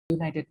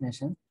United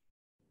nation.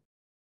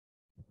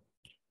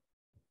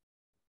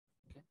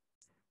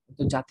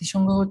 তো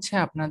জাতিসংঘ হচ্ছে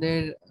আপনাদের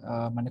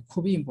মানে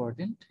খুবই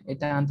ইম্পর্টেন্ট।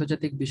 এটা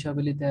আন্তর্জাতিক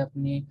বিষয়াবলীতে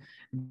আপনি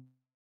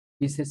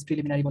বিসিএস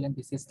প্রিলিমিনারি বলেন,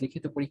 বিসিএস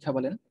লিখিত পরীক্ষা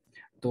বলেন,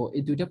 তো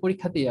এই দুইটা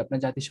পরীক্ষাতেই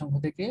আপনার জাতিসংঘ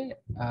থেকে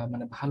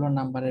মানে ভালো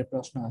নাম্বারের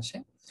প্রশ্ন আসে।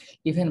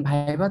 ইভেন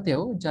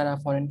ভাইভাতেও যারা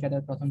ফরেন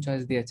ক্যাডার প্রথম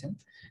চয়েস দিয়েছেন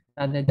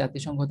তাদের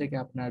জাতিসংঘ থেকে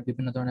আপনার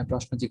বিভিন্ন ধরনের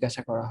প্রশ্ন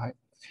জিজ্ঞাসা করা হয়।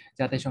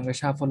 জাতিসংঘের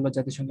সাফল্য,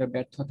 জাতিসংঘের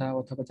ব্যর্থতা,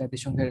 অথবা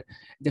জাতিসংঘের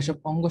যেসব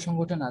অঙ্গ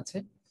সংগঠন আছে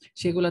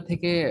সেগুলা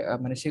থেকে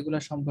মানে সেগুলা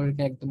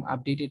সম্পর্কে একদম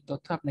আপডেটেড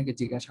তথ্য আপনাকে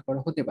জিজ্ঞাসা করা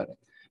হতে পারে।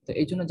 তো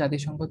এই জন্য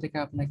জাতিসংঘ থেকে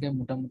আপনাকে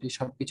মোটামুটি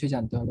সবকিছু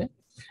জানতে হবে।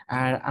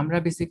 আর আমরা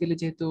বেসিক্যালি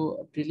যেহেতু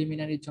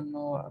প্রিলিমিনারির জন্য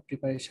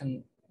প্রিপারেশন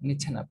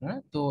নিচ্ছেন আপনারা,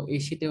 তো এই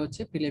শীটে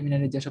হচ্ছে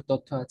প্রিলিমিনারি যেসব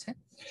তথ্য আছে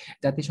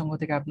জাতিসংঘ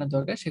থেকে আপনার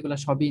দরকার সেগুলো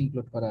সবই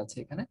ইনক্লুড করা আছে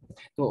এখানে।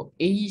 তো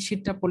এই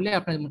শীটটা পড়লে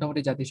আপনার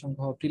মোটামুটি জাতিসংঘ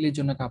প্রিলির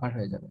জন্য কভার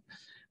হয়ে যাবে।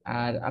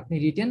 আর আপনি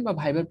রিটেন বা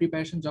ভাইবার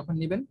প্রিপারেশন যখন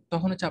নেবেন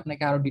তখন হচ্ছে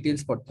আপনাকে আরো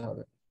ডিটেলস পড়তে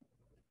হবে।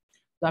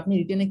 তো আপনি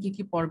রিটেনে কি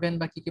কি পড়বেন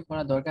বা কি কি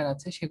পড়া দরকার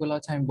আছে সেগুলো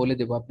হচ্ছে আমি বলে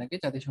দেবো আপনাকে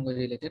জাতিসংঘ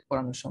রিলেটেড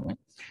পড়ানোর সময়।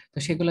 তো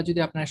সেগুলো যদি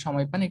আপনার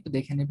সময় পান একটু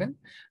দেখে নেবেন।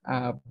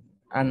 আহ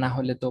আর না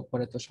হলে তো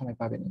পরে তো সময়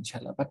পাবেন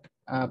ইনশাল্লাহ। বাট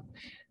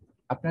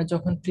আপনারা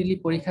যখন প্রিলি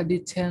পরীক্ষা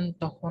দিচ্ছেন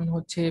তখন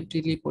হচ্ছে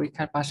প্রিলি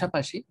পরীক্ষার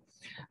পাশাপাশি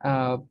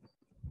আহ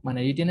মানে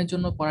রিটেনের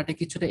জন্য পড়াটা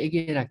কিছুটা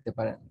এগিয়ে রাখতে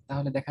পারেন,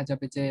 তাহলে দেখা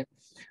যাবে যে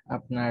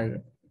আপনার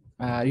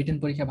রিটেন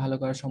পরীক্ষা ভালো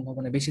করার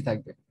সম্ভাবনা বেশি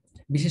থাকবে।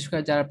 বিশেষ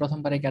করে যারা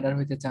প্রথমবারে ক্যাডার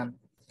হইতে চান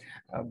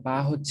বা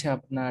হচ্ছে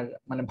আপনার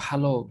মানে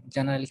ভালো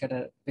জেনারেল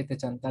ক্যাডার পেতে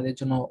চান, তাদের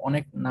জন্য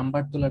অনেক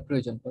নাম্বার তোলার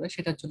প্রয়োজন পড়ে,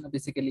 সেটার জন্য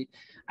বেসিক্যালি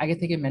আগে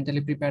থেকে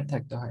মেন্টালি প্রিপেয়ার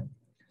থাকতে হয়।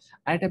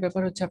 আরেকটা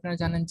ব্যাপার হচ্ছে আপনারা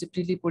জানেন যে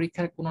প্রিলি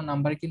পরীক্ষার কোনো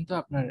নাম্বার কিন্তু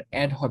আপনার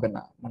অ্যাড হবে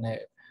না, মানে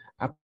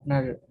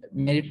আপনার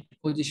মেরিট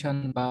পজিশন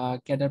বা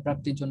ক্যাডার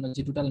প্রাপ্তির জন্য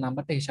যে টোটাল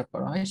নাম্বারটা হিসাব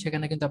করা হয়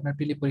সেখানে কিন্তু আপনার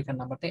প্রিলি পরীক্ষার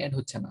নাম্বারটা অ্যাড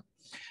হচ্ছে না।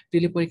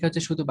 প্রিলি পরীক্ষা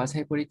হচ্ছে শুধু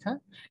বাছাই পরীক্ষা।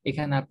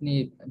 এখানে আপনি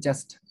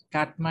জাস্ট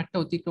কাট মার্কটা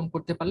অতিক্রম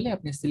করতে পারলে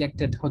আপনি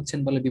সিলেক্টেড হচ্ছেন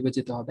বলে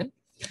বিবেচিত হবেন।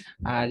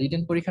 আর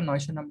রিটেন পরীক্ষা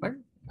 900 নাম্বার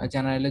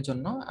জেনারেলের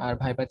জন্য, আর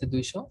ভাইভাতে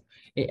 200।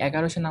 এই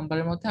 1100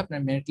 নাম্বারের মধ্যে আপনার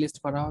মেরিট লিস্ট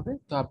করা হবে,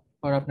 তো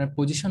আপনার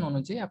পজিশন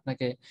অনুযায়ী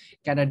আপনাকে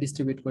ক্যাডার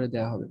ডিস্ট্রিবিউট করে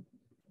দেওয়া হবে।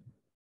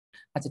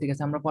 আচ্ছা ঠিক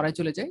আছে, আমরা পড়ায়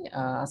চলে যাই।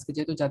 আজকে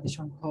যেহেতু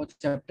জাতিসংঘ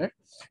চ্যাপ্টার,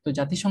 তো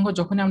জাতিসংঘ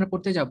যখন আমরা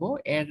পড়তে যাব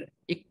এর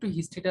একটু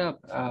হিস্ট্রিটা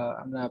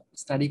আমরা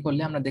স্টাডি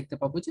করলে আমরা দেখতে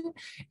পাবো যে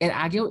এর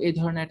আগেও এই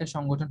ধরনের একটা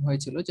সংগঠন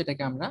হয়েছিল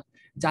যেটাকে আমরা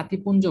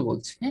জাতিপুঞ্জ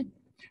বলছি। হ্যাঁ,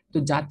 তো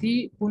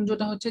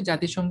জাতিপুঞ্জটা হচ্ছে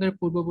জাতিসংঘের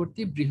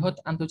পূর্ববর্তী বৃহৎ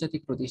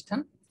আন্তর্জাতিক প্রতিষ্ঠান।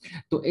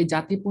 তো এই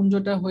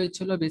জাতিপুঞ্জটা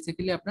হয়েছিল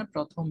বেসিক্যালি আপনার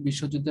প্রথম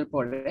বিশ্বযুদ্ধের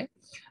পরে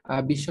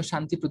বিশ্ব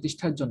শান্তি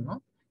প্রতিষ্ঠার জন্য।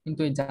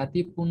 কিন্তু এই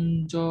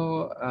জাতিপুঞ্জ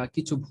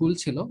কিছু ভুল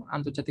ছিল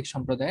আন্তর্জাতিক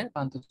সম্প্রদায়ের বা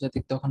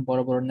আন্তর্জাতিক তখন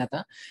বড় বড় নেতা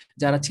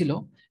যারা ছিল,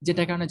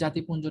 যেটার কারণে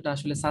জাতিপুঞ্জটা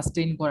আসলে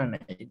সাস্টেইন করে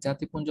নাই।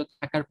 জাতিপুঞ্জ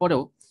থাকার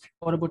পরেও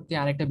পরবর্তী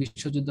আরেকটা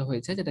বিশ্বযুদ্ধ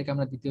হয়েছে যেটাকে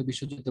আমরা দ্বিতীয়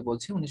বিশ্বযুদ্ধ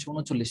বলছি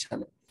 1939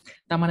 সালে।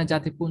 তার মানে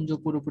জাতিপুঞ্জ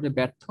পুরোপুরি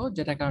ব্যর্থ,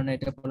 যেটার কারণে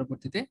এটা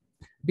পরবর্তীতে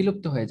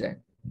বিলুপ্ত হয়ে যায়।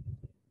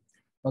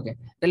 ওকে,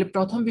 তাহলে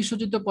প্রথম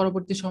বিশ্বযুদ্ধ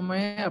পরবর্তী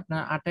সময়ে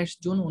আপনার 28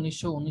 জুন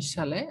 1919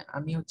 সালে,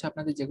 আমি হচ্ছে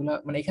আপনাদের যেগুলো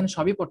মানে এখানে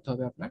সবই পড়তে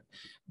হবে আপনার,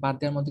 বাদ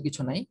দেওয়ার মতো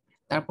কিছু নাই।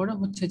 তারপরে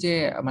হচ্ছে যে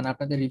মানে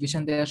আপনাদের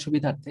রিভিশন দেওয়ার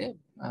সুবিধার্থে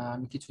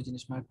আমি কিছু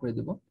জিনিস মার্ক করে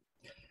দেব।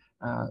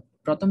 আহ,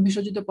 প্রথম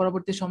বিশ্বযুদ্ধ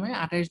পরবর্তী সময়ে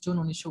 28 জুন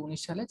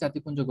 1919 সালে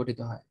জাতিপুঞ্জ গঠিত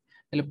হয়।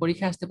 তাহলে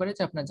পরীক্ষা আসতে পারে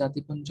যে আপনার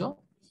জাতিপুঞ্জ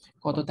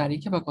কত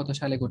তারিখে বা কত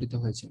সালে গঠিত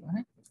হয়েছিল।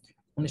 হ্যাঁ,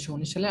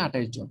 1919 সালে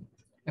 28 জুন।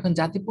 এখন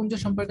জাতিপুঞ্জ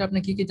সম্পর্কে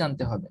আপনার কি কি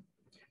জানতে হবে।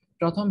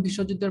 প্রথম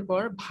বিশ্বযুদ্ধের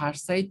পর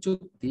ভার্সাই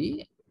চুক্তি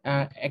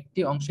একটি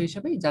অংশ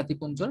হিসেবে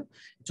জাতিপুঞ্জর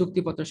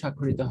চুক্তিপত্র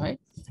স্বাক্ষরিত হয়।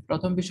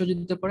 প্রথম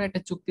বিশ্বযুদ্ধের পরে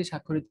একটা চুক্তি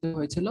স্বাক্ষরিত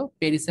হয়েছিল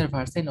প্যারিসের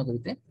ভার্সাই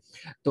নগরীতে।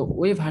 তো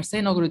ওই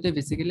ভার্সাই নগরীতে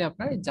বেসিক্যালি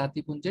আপনার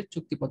জাতিপুঞ্জের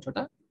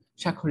চুক্তিপত্রটা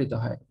স্বাক্ষরিত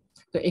হয়।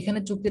 তো এখানে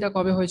চুক্তিটা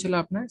কবে হয়েছিল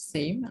আপনার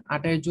সেম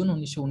 28 জুন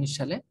 1919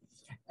 সালে।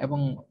 এবং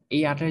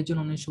এই 28 জুন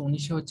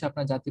 1919 হচ্ছে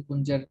আপনার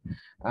জাতিপুঞ্জের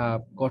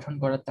গঠন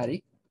করার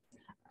তারিখ।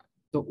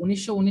 তো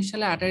 1919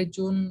 সালে 28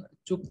 জুন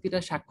চুক্তিটা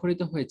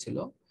স্বাক্ষরিত হয়েছিল,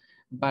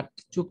 বাট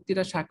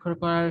চুক্তিটা স্বাক্ষর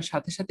করার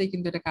সাথে সাথেই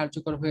কিন্তু এটা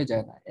কার্যকর হয়ে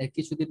যায় না, এর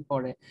কিছুদিন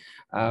পরে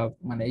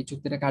মানে এই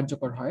চুক্তিটা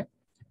কার্যকর হয়।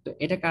 তো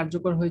এটা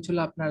কার্যকর হয়েছিল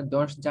আপনার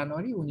 10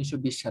 জানুয়ারি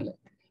 1920 সালে।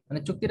 মানে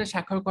চুক্তিটা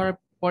স্বাক্ষর করার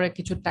পরে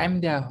কিছু টাইম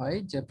দেওয়া হয়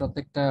যে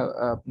প্রত্যেকটা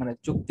মানে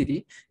চুক্তিরই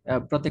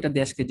প্রত্যেকটা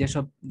দেশকে,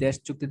 যেসব দেশ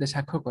চুক্তিতে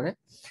স্বাক্ষর করে,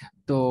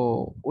 তো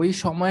ওই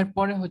সময়ের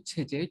পরে হচ্ছে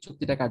যে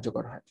চুক্তিটা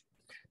কার্যকর হয়।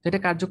 তো এটা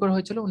কার্যকর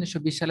হয়েছিল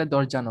 1920 সালের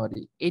 10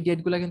 জানুয়ারি। এই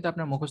ডেটগুলো কিন্তু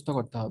আপনার মুখস্থ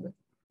করতে হবে।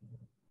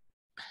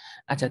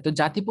 আচ্ছা, তো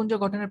জাতিপুঞ্জ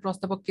গঠনের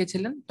প্রস্তাবক কে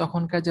ছিলেন?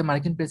 তখনকার যে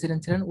মার্কিন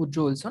প্রেসিডেন্ট ছিলেন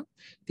উড্রো উইলসন,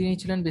 তিনি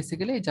ছিলেন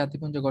বেসিক্যালি এই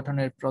জাতিপুঞ্জ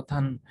গঠনের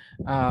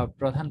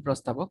প্রধান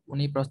প্রস্তাবক,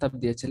 উনি প্রস্তাব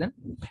দিয়েছিলেন।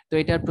 তো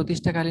এটার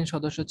প্রতিষ্ঠাকালীন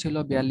সদস্য ছিল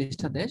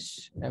 42টা দেশ,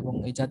 এবং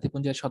এই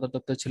জাতিপুঞ্জের সদর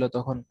দপ্তর ছিল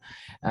তখন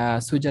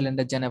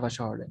সুইজারল্যান্ডের জেনেভা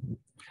শহরে।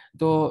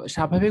 তো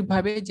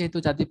স্বাভাবিকভাবে যেহেতু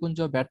জাতিপুঞ্জ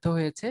ব্যর্থ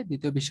হয়েছে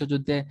দ্বিতীয়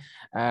বিশ্বযুদ্ধে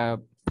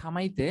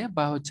থামাইতে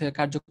বা হচ্ছে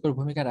কার্যকর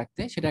ভূমিকা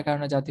রাখতে, সেটার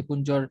কারণে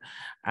জাতিপুঞ্জর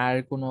আর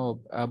কোনো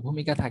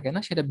ভূমিকা থাকে না,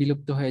 সেটা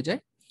বিলুপ্ত হয়ে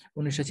যায়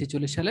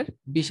 1946 সালের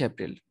 20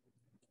 এপ্রিল।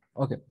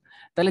 ওকে,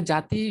 তাহলে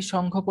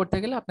জাতিসংঘ পড়তে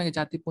গেলে আপনাকে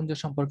জাতিপুঞ্জ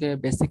সম্পর্কে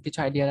বেসিক কিছু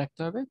আইডিয়া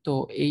রাখতে হবে। তো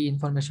এই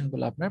ইনফরমেশন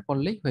গুলো আপনার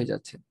পড়লেই হয়ে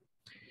যাচ্ছে।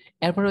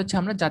 এরপর হচ্ছে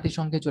আমরা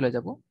জাতিসংঘে চলে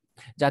যাব।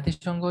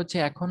 জাতিসংঘ হচ্ছে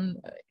এখন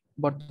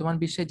বর্তমান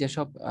বিশ্বে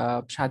যেসব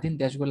স্বাধীন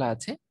দেশগুলো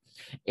আছে,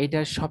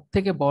 এটার সব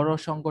থেকে বড়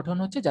সংগঠন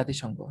হচ্ছে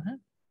জাতিসংঘ। হ্যাঁ,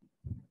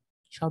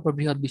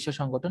 সর্ববৃহৎ বিশ্ব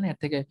সংগঠন, এর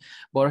থেকে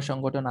বড়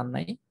সংগঠন আর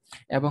নাই।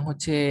 এবং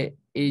হচ্ছে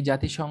এই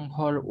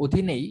জাতিসংঘর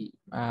অধীনেই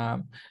আহ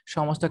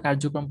সমস্ত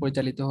কার্যক্রম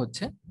পরিচালিত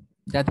হচ্ছে।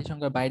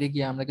 জাতিসংঘের বাইরে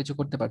গিয়ে আমরা কিছু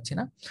করতে পারছি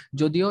না,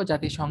 যদিও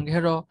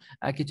জাতিসংঘেরও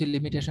কিছু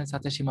লিমিটেশন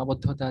আছে,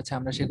 সীমাবদ্ধতা আছে,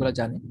 আমরা সেগুলো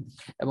জানি,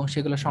 এবং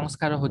সেগুলো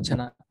সংস্কারও হচ্ছে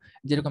না।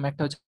 যেরকম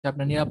একটা হচ্ছে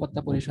আপনার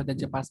নিরাপত্তা পরিষদের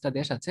যে 5টা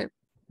দেশ আছে,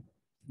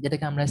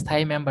 যেটাকে আমরা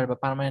স্থায়ী মেম্বার বা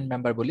পার্মানেন্ট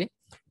মেম্বার বলি,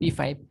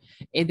 P5,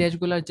 এই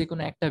দেশগুলোর যে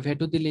কোনো একটা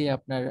ভেটো দিলেই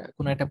আপনার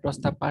কোনো একটা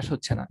প্রস্তাব পাস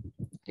হচ্ছে না।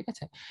 ঠিক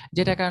আছে,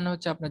 যেটা কারণে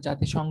হচ্ছে আপনার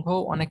জাতিসংঘ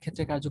অনেক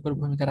ক্ষেত্রে কার্যকর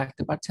ভূমিকা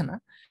রাখতে পারছে না।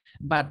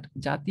 বাট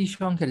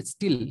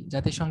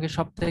জাতিসংঘের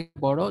সব থেকে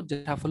বড় যে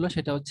সাফল্য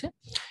সেটা হচ্ছে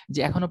যে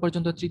এখনো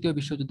পর্যন্ত তৃতীয়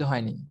বিশ্বযুদ্ধ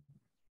হয়নি।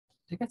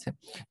 ঠিক আছে,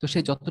 তো সে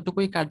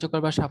যতটুকুই কার্যকর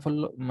বা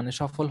সাফল্য মানে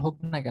সফল হোক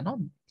না কেন,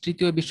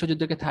 তৃতীয়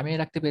বিশ্বযুদ্ধকে থামিয়ে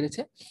রাখতে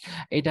পেরেছে।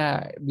 এটা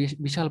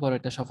বিশাল বড়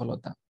একটা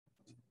সফলতা।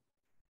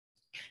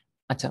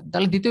 আচ্ছা,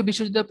 তাহলে দ্বিতীয়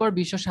বিশ্বযুদ্ধের পর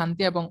বিশ্ব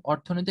শান্তি এবং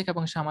অর্থনৈতিক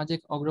এবং সামাজিক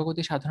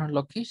অগ্রগতি সাধারণ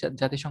লক্ষ্যেই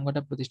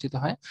জাতিসংঘটা প্রতিষ্ঠিত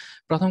হয়।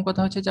 প্রথম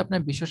কথা হচ্ছে যে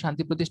আপনার বিশ্ব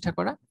শান্তি প্রতিষ্ঠা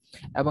করা,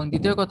 এবং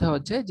দ্বিতীয় কথা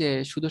হচ্ছে যে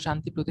শুধু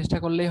শান্তি প্রতিষ্ঠা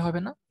করলেই হবে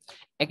না,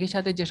 একই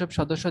সাথে যেসব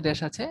সদস্য দেশ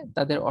আছে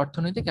তাদের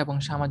অর্থনৈতিক এবং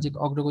সামাজিক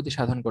অগ্রগতি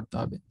সাধন করতে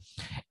হবে।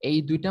 এই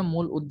দুইটা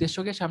মূল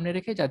উদ্দেশ্যকে সামনে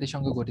রেখে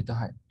জাতিসংঘ গঠিত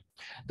হয়।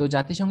 তো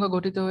জাতিসংঘ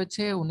গঠিত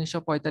হয়েছে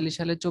 1945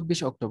 সালের 24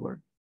 অক্টোবর।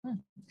 হুম,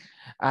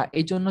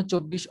 এই জন্য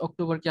 24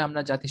 অক্টোবরকে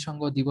আমরা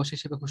জাতিসংঘ দিবস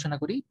হিসেবে ঘোষণা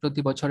করি।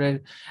 প্রতি বছরের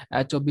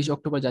 24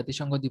 অক্টোবর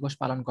জাতিসংঘ দিবস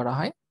পালন করা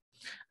হয়।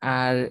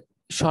 আর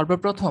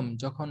সর্বপ্রথম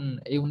যখন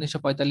এই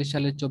 1945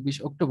 সালের 24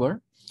 অক্টোবর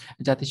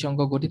জাতিসংঘ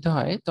গঠিত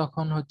হয়,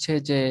 তখন হচ্ছে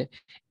যে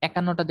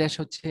 51টা দেশ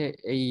হচ্ছে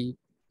এই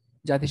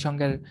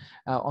জাতিসংঘের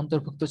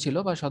অন্তর্ভুক্ত ছিল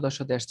বা সদস্য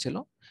দেশ ছিল,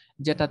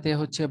 যেটাতে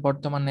হচ্ছে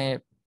বর্তমানে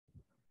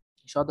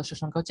সদস্য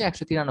সংখ্যা হচ্ছে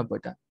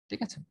 193টা।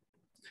 ঠিক আছে,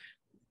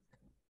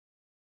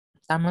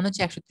 তার মানে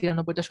হচ্ছে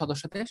 193টা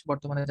সদস্য দেশ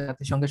বর্তমানে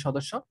জাতিসংঘের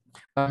সদস্য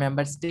বা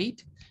মেম্বার স্টেট।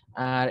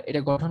 আর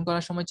এটা গঠন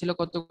করার সময় ছিল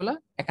কতগুলা?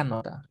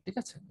 51টা। ঠিক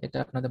আছে, এটা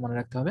আপনাদের মনে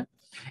রাখতে হবে।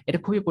 এটা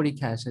খুবই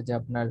পরীক্ষায় আসে যে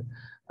আপনার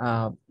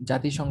আহ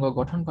জাতিসংঘ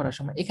গঠন করার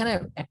সময় এখানে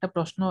একটা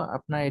প্রশ্ন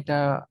আপনার এটা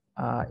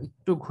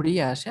একটু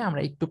ঘুরিয়ে আসে,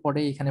 আমরা একটু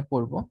পরে এখানে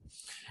পড়বো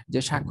যে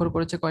স্বাক্ষর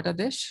করেছে কয়টা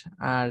দেশ।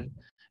 আর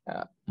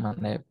আহ,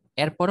 মানে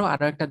এরপরও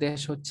আরো একটা দেশ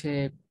হচ্ছে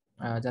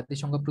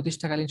জাতিসংঘ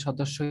প্রতিষ্ঠাকালীন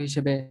সদস্য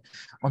হিসেবে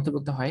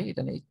অন্তর্ভুক্ত হয়।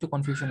 এটা নিয়ে একটু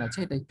কনফিউশন আছে,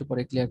 এটা একটু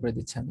পরে ক্লিয়ার করে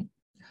দিচ্ছি আমি।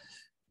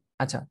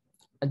 আচ্ছা,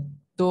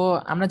 তো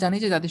আমরা জানি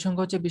যে জাতিসংঘ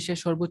হচ্ছে বিশ্বের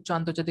সর্বোচ্চ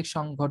আন্তর্জাতিক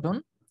সংগঠন।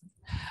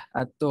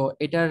 তো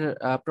এটার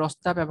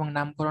প্রস্তাব এবং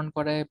নামকরণ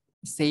করে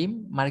সেম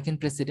মার্কিন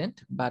প্রেসিডেন্ট,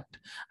 বাট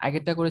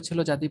আগেরটা করেছিল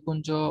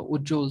জাতিপুঞ্জ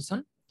উড্রো উইলসন।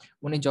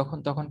 উনি যখন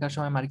তখনকার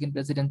সময় মার্কিন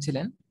প্রেসিডেন্ট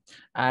ছিলেন।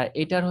 আর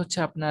এটার হচ্ছে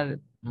আপনার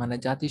মানে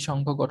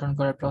জাতিসংঘ গঠন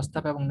করার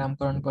প্রস্তাব এবং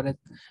নামকরণ করে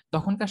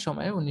তখনকার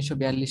সময়ে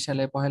 1942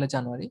 সালে 1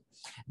 জানুয়ারি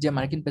যে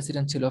মার্কিন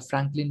প্রেসিডেন্ট ছিল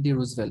ফ্রাঙ্কলিন ডি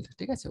রুজভেল্ট।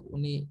 ঠিক আছে,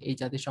 উনি এই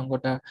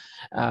জাতিসংঘটা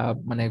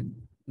মানে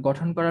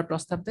গঠন করার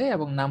প্রস্তাব দেয়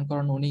এবং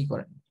নামকরণ উনিই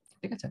করেন।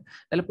 ঠিক আছে,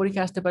 তাহলে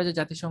পরীক্ষা আসতে পারে যে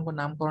জাতিসংঘ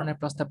নামকরণের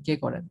প্রস্তাব কে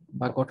করেন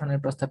বা গঠনের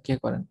প্রস্তাব কে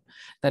করেন।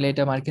 তাহলে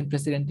এটা মার্কিন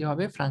প্রেসিডেন্টই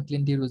হবে,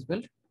 ফ্রাঙ্কলিন ডি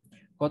রুজভেল্ট।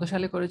 কত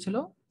সালে করেছিল?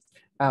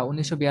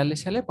 1942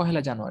 সালে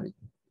 1 জানুয়ারি।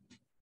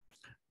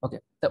 ওকে,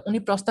 তা উনি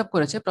প্রস্তাব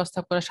করেছে,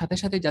 প্রস্তাব করার সাথে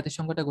সাথে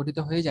জাতিসংঘটা গঠিত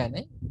হয়ে যায়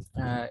নাই।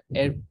 আহ,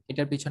 এর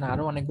এটার পিছনে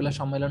আরো অনেকগুলো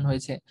সম্মেলন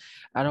হয়েছে,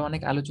 আরো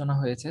অনেক আলোচনা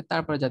হয়েছে,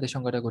 তারপরে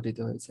জাতিসংঘটা গঠিত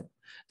হয়েছে।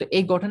 তো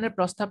এই গঠনের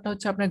প্রস্তাবটা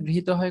হচ্ছে আপনার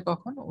গৃহীত হয়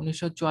কখন?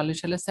 1944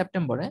 সালের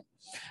সেপ্টেম্বরে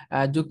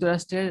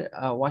যুক্তরাষ্ট্রের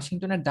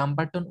ওয়াশিংটনের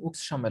ডাম্বারটন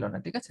উডস সম্মেলনে।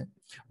 ঠিক আছে,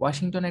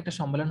 ওয়াশিংটনে একটা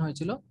সম্মেলন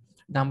হয়েছিল,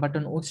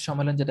 ডাম্বারটন উডস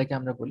সম্মেলন যেটাকে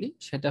আমরা বলি,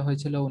 সেটা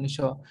হয়েছিল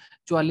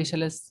 1944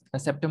 সালের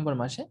সেপ্টেম্বর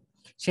মাসে।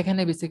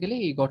 সেখানে বেসিক্যালি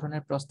এই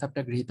গঠনের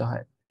প্রস্তাবটা গৃহীত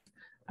হয়।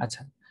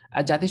 আচ্ছা,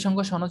 আর জাতিসংঘ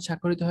সনদ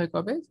স্বাক্ষরিত হয়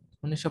কবে?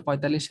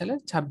 1945 সালের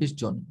 26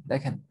 জুন।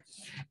 দেখেন,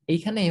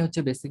 এইখানে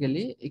হচ্ছে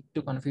বেসিক্যালি একটু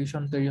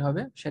কনফিউশন তৈরি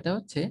হবে, সেটা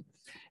হচ্ছে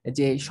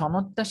যে এই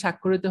সনদটা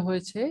স্বাক্ষরিত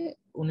হয়েছে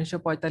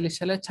 1945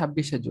 সালের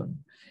 26 জুন,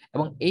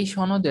 এবং এই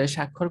সনদে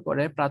স্বাক্ষর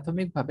করে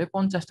প্রাথমিকভাবে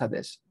 50টা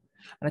দেশ।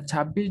 মানে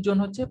 26 জন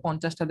হচ্ছে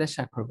 50টা দেশ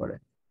স্বাক্ষর করে।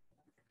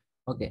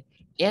 ওকে,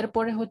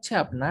 এরপরে হচ্ছে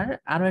আপনার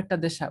আরো একটা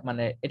দেশ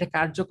মানে এটা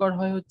কার্যকর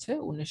হয় হচ্ছে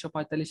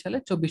 1945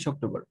 সালের 24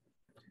 অক্টোবর।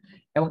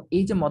 এবং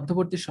এই যে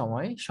মধ্যবর্তী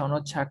সময়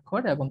সনদ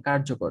স্বাক্ষর এবং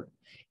কার্যকর,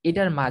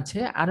 এটার মাঝে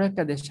আরো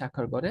একটা দেশ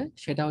স্বাক্ষর করে,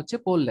 সেটা হচ্ছে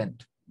পোল্যান্ড।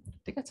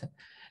 ঠিক আছে,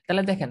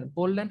 তাহলে দেখেন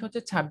পোল্যান্ড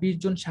হচ্ছে 26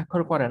 জন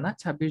স্বাক্ষর করে না,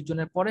 26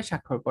 জনের পরে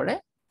স্বাক্ষর করে।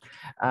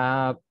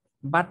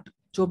 বাট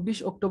 24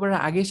 অক্টোবরের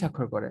আগেই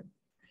স্বাক্ষর করে।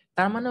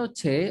 তার মানে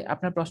হচ্ছে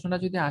আপনার প্রশ্নটা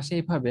যদি আসে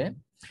এইভাবে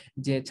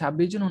যে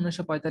 26 জুন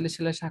 1945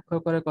 সালে স্বাক্ষর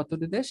করে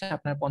কতটি দেশ,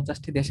 আপনার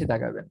 50টি দেশে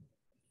দাগাবেন।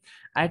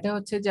 আর এটা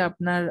হচ্ছে যে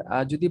আপনার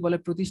যদি বলে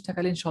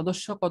প্রতিষ্ঠাকালীন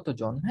সদস্য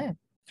কতজন, হ্যাঁ,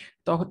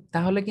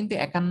 তাহলে কিন্তু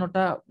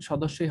 51টা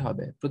সদস্যই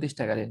হবে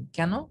প্রতিষ্ঠাকালীন।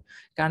 কেন?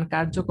 কারণ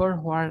কার্যকর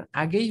হওয়ার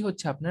আগেই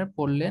হচ্ছে আপনার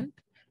পোল্যান্ড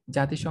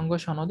জাতিসংঘ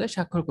সনদে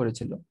স্বাক্ষর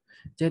করেছিল।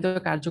 যেহেতু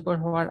কার্যকর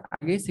হওয়ার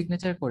আগেই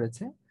সিগনেচার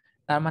করেছে,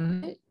 তার মানে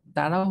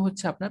তারাও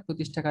হচ্ছে আপনার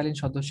প্রতিষ্ঠাকালীন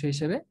সদস্য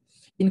হিসেবে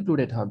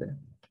ইনক্লুডেড হবে।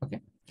 ওকে,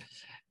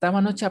 তার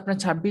মানে হচ্ছে আপনার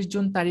 26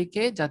 জুন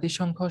তারিখে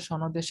জাতিসংঘ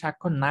সনদে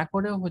স্বাক্ষর না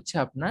করেও হচ্ছে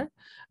আপনার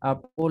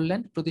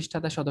পোল্যান্ড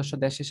প্রতিষ্ঠাতা সদস্য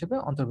দেশ হিসেবে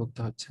অন্তর্ভুক্ত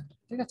হচ্ছে।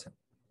 ঠিক আছে,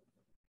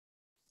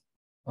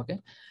 ওকে।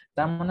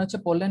 তার মানে হচ্ছে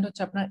পোল্যান্ড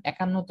হচ্ছে আপনার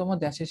 51তম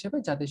দেশ হিসেবে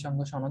জাতিসংঘ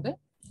সনদে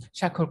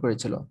স্বাক্ষর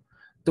করেছিল।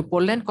 তো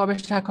পোল্যান্ড কবে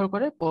স্বাক্ষর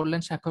করে?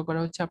 পোল্যান্ড স্বাক্ষর করে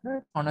হচ্ছে আপনার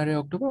 15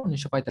 অক্টোবর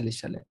 1945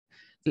 সালে।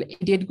 তাহলে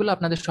এই ডেট গুলো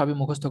আপনাদের সবই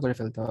মুখস্থ করে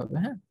ফেলতে হবে,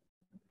 হ্যাঁ।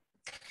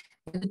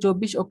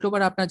 24 অক্টোবর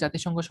আপনার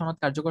জাতিসংঘ সনদ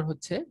কার্যকর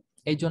হচ্ছে,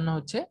 এই জন্য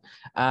হচ্ছে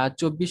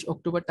 24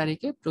 অক্টোবর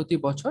তারিখে প্রতি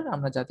বছর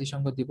আমরা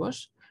জাতিসংঘ দিবস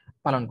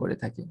পালন করে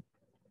থাকি।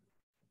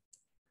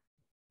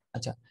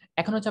 আচ্ছা,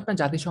 এখন হচ্ছে আপনার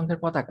জাতিসংঘের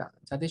পতাকা।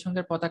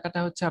 জাতিসংঘের পতাকাটা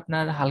হচ্ছে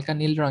আপনার হালকা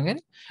নীল রঙের,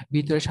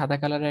 ভিতরে সাদা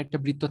কালারের একটা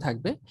বৃত্ত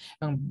থাকবে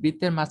এবং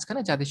বৃত্তের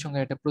মাঝখানে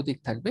জাতিসংঘের একটা প্রতীক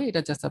থাকবে।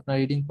 এটা জাস্ট আপনার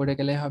রিডিং করে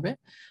গেলে হবে।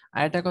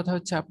 আর একটা কথা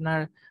হচ্ছে আপনার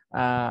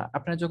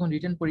আপনারা যখন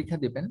রিটেন পরীক্ষা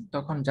দিবেন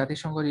তখন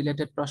জাতিসংঘ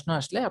রিলেটেড প্রশ্ন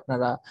আসলে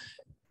আপনারা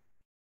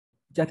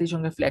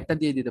জাতিসংঘের ফ্ল্যাগটা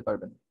দিয়ে দিতে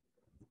পারবেন।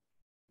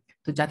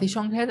 তো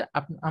জাতিসংঘের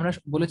আমরা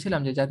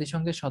বলেছিলাম যে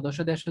জাতিসংঘের সদস্য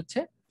দেশ হচ্ছে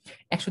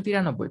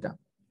 193টা।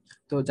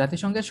 তো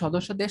জাতিসংঘের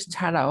সদস্য দেশ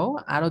ছাড়াও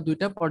আরো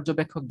 2টা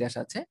পর্যবেক্ষক দেশ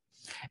আছে।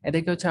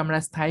 এদেরকে হচ্ছে আমরা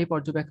স্থায়ী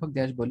পর্যবেক্ষক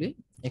দেশ বলি।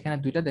 এখানে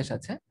 2টা দেশ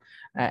আছে,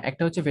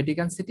 একটা হচ্ছে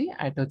ভ্যাটিকান সিটি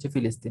আর একটা হচ্ছে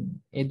ফিলিস্তিন।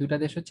 এই 2টা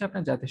দেশ হচ্ছে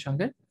আপনার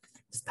জাতিসংঘের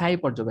স্থায়ী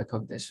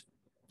পর্যবেক্ষক দেশ।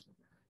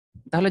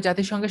 তাহলে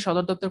জাতিসংঘের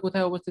সদর দপ্তর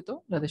কোথায় অবস্থিত?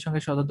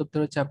 জাতিসংঘের সদর দপ্তর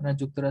হচ্ছে আপনার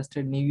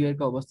যুক্তরাষ্ট্রের নিউ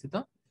ইয়র্কে অবস্থিত।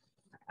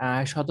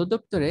 সদর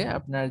দপ্তরে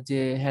আপনার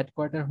যে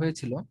হেডকোয়ার্টার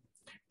হয়েছিল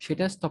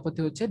সেটা স্থপতি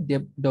হচ্ছে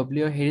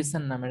ডব্লিউ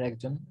হ্যারিসন নামের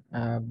একজন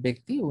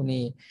ব্যক্তি। উনি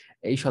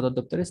এই সদর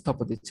দপ্তরের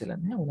স্থপতি ছিলেন,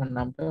 হ্যাঁ, ওনার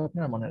নামটা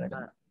আপনারা মনে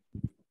রাখবেন।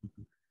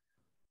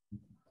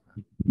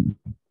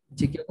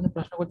 জি, কেউ কোনো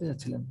প্রশ্ন করতে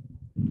চাচ্ছিলেন?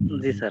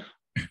 জি স্যার।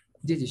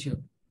 জি জি, শিওর।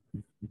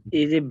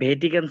 এই যে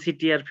ভ্যাটিকান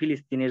সিটি আর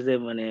ফিলিস্তিনের যে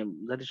মানে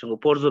জাতিসংঘ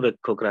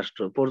পর্যবেক্ষক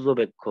রাষ্ট্র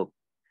পর্যবেক্ষক,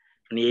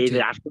 মানে এই জি, যে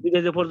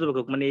রাষ্ট্রপতির যে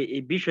পর্যবেক্ষক, মানে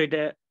এই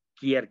বিষয়টা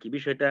কি আর কি?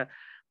 বিষয়টা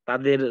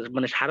তাদের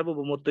মানে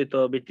সার্বভৌমত্বই তো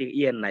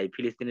ইয়ার নাই,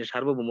 ফিলিস্তিনের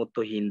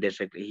সার্বভৌমত্বহীন দেশ,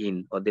 হীন,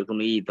 ওদের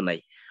কোনো তো নাই।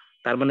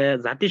 তার মানে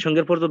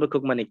জাতিসংঘের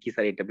পর্যবেক্ষক মানে কি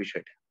স্যার এটা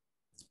বিষয়টা?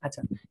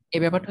 আচ্ছা, এই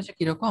ব্যাপারটা হচ্ছে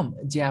কিরকম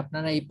যে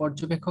আপনারা এই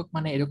পর্যবেক্ষক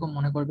মানে এরকম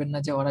মনে করবেন না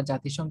যে ওরা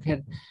জাতিসংঘের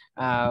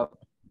আহ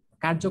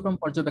কার্যক্রম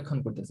পর্যবেক্ষণ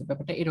করতেছে,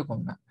 ব্যাপারটা এরকম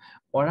না।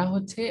 ওরা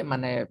হচ্ছে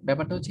মানে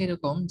ব্যাপারটা হচ্ছে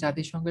এরকম,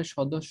 জাতিসংঘের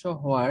সদস্য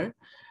হওয়ার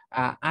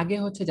আগে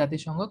হচ্ছে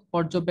জাতিসংঘ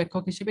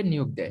পর্যবেক্ষক হিসেবে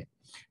নিয়োগ দেয়,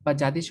 বা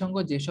জাতিসংঘ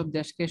যেসব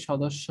দেশকে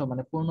সদস্য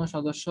মানে পূর্ণ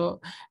সদস্য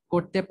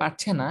করতে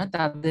পারছে না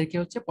তাদেরকে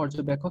হচ্ছে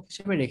পর্যবেক্ষক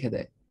হিসেবে রেখে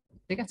দেয়।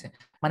 ঠিক আছে,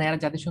 মানে এরা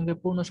জাতিসংঘের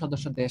পূর্ণ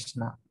সদস্য দেশ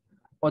না,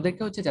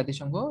 ওদেরকে হচ্ছে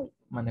জাতিসংঘ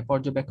মানে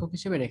পর্যবেক্ষক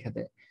হিসেবে রেখে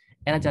দেয়।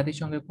 এরা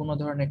জাতিসংঘের কোনো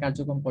ধরনের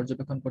কার্যক্রম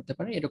পর্যবেক্ষণ করতে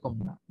পারে এরকম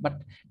না, বাট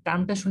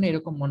টার্মটা শুনে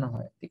এরকম মনে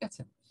হয়, ঠিক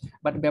আছে।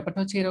 বাট ব্যাপারটা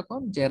হচ্ছে এরকম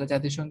যে এরা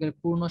জাতিসংঘের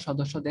পূর্ণ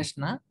সদস্য দেশ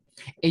না,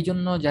 এই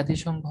জন্য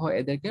জাতিসংঘ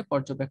এদেরকে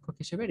পর্যবেক্ষক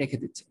হিসেবে রেখে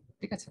দিচ্ছে।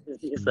 ঠিক আছে,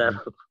 স্যার।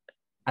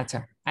 আচ্ছা।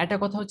 আরেকটা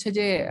কথা হচ্ছে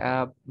যে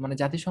মানে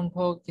জাতিসংঘ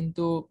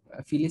কিন্তু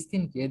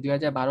ফিলিস্তিনকে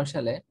 2012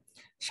 সালে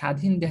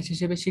স্বাধীন দেশ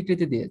হিসেবে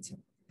স্বীকৃতি দিয়েছে।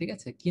 ঠিক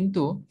আছে,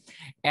 কিন্তু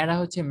এরা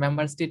হচ্ছে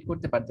মেম্বার স্টেট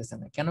করতে পারতেছে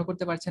না। কেন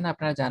করতে পারছে না?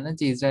 আপনারা জানেন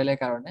যে ইসরায়েলের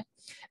কারণে,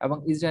 এবং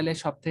ইসরায়েলের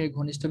সব থেকে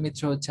ঘনিষ্ঠ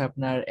মিত্র হচ্ছে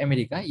আপনার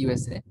আমেরিকা,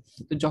 ইউএসএ।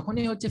 তো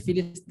যখনই হচ্ছে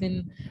ফিলিস্তিন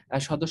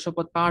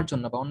সদস্যপদ পাওয়ার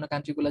জন্য বা অন্য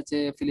কান্ট্রিগুলো যে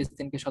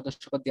ফিলিস্তিনকে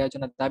সদস্যপদ দেওয়ার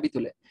জন্য দাবি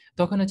তুলে,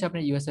 তখন হচ্ছে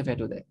আপনার ইউএসএ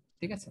ভেটো দেয়।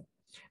 ঠিক আছে,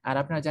 আর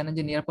আপনারা জানেন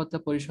যে নিরাপত্তা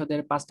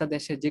পরিষদের 5টা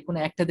দেশে যে কোনো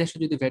একটা দেশে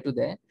যদি ভেটো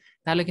দেয়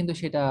তাহলে কিন্তু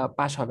সেটা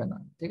পাস হবে না।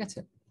 ঠিক আছে,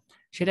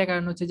 সেটার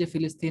কারণ হচ্ছে যে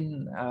ফিলিস্তিন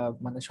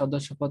মানে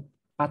সদস্যপদ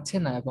পাচ্ছে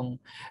না, এবং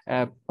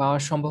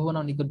পাওয়ার সম্ভাবনা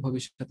নিকট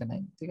ভবিষ্যতে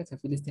নাই। ঠিক আছে,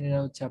 ফিলিস্তিনিরা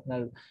হচ্ছে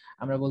আপনার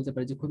আমরা বলতে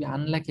পারি যে খুবই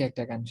আনলাকি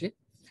একটা কান্ট্রি।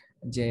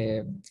 যে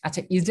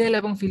আচ্ছা, ইসরায়েল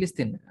এবং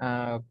ফিলিস্তিন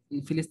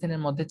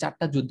ফিলিস্তিনের মধ্যে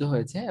 4টা যুদ্ধ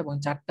হয়েছে এবং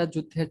 4টা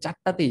যুদ্ধের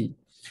 4টাতেই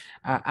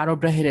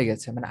আরবরা হেরে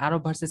গেছে, মানে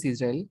আরব ভার্সেস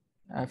ইসরায়েল,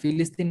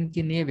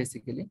 ফিলিস্তিনকে নিয়ে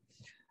বেসিক্যালি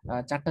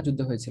 4টা যুদ্ধ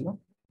হয়েছিল।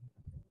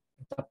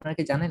 তো আপনারা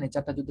কি জানেন এই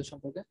 4টা যুদ্ধ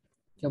সম্পর্কে?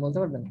 কেউ বলতে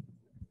পারবেন?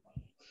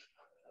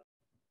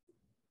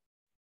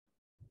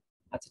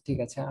 আচ্ছা, ঠিক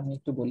আছে, আমি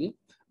একটু বলি।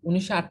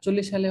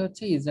 1948 সালে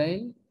হচ্ছে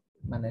ইসরায়েল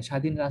মানে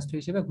স্বাধীন রাষ্ট্র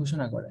হিসেবে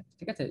ঘোষণা করে।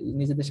 ঠিক আছে,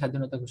 নিজেদের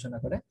স্বাধীনতা ঘোষণা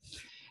করে,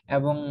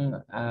 এবং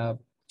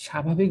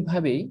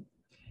স্বাভাবিকভাবেই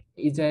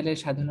ইসরায়েলের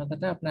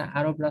স্বাধীনতাটা আপনার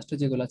আরব রাষ্ট্র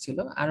যেগুলো ছিল,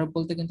 আরব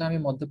বলতে কিন্তু আমি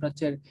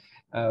মধ্যপ্রাচ্যের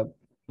আহ,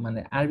 মানে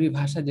আরবি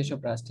ভাষা যেসব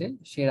রাষ্ট্রে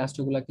সেই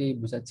রাষ্ট্রগুলোকেই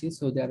বোঝাচ্ছি।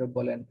 সৌদি আরব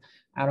বলেন,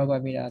 আরব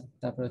আমিরাত,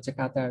 তারপর হচ্ছে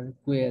কাতার,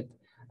 কুয়েত,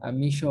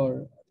 মিশর,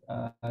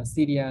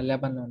 সিরিয়া,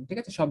 লেবানন, ঠিক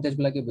আছে, সব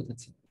দেশগুলোকে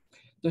বোঝাচ্ছি।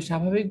 তো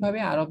স্বাভাবিকভাবে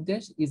আরব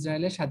দেশ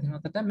ইসরায়েলের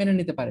স্বাধীনতাটা মেনে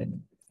নিতে পারেনি।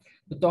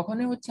 তো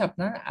তখনই হচ্ছে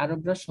আপনার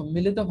আরবরা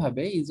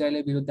সম্মিলিতভাবে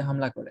ইসরায়েলের বিরুদ্ধে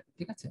হামলা করে।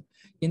 ঠিক আছে,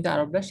 কিন্তু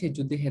আরবরা সেই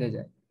যুদ্ধে হেরে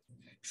যায়।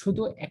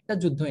 শুধু একটা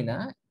যুদ্ধই না,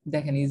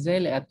 দেখেন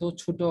ইসরায়েল এত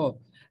ছোট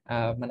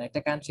মানে একটা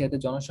কান্ট্রি, এত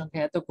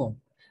জনসংখ্যা এত কম,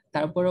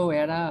 তারপরেও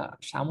এরা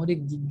সামরিক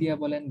দিক দিয়ে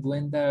বলেন,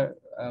 গোয়েন্দার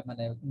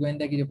মানে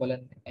গোয়েন্দাগিরি বলেন,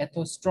 এত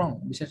স্ট্রং।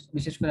 বিশেষ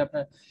বিশেষ করে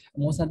আপনার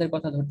মোসাদের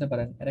কথা ধরতে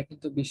পারেন, এরা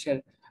কিন্তু বিশ্বের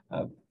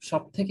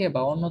সব থেকে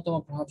বা অন্যতম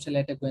প্রভাবশালী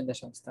একটা গোয়েন্দা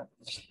সংস্থা,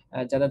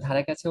 যাদের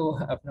ধারে কাছেও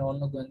আপনার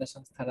অন্য গোয়েন্দা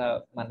সংস্থারা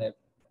মানে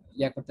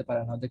করতে পারে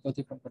না, ওদেরকে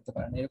অতিক্রম করতে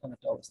পারে না, এরকম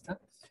একটা অবস্থা।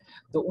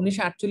 তো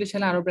 1948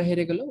 সালে আরবরা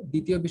হেরে গেল,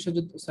 দ্বিতীয়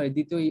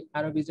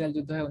আরব ইসরায়েল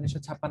যুদ্ধ হয়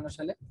 1956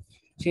 সালে,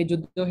 সেই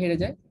যুদ্ধ হেরে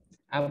যায়।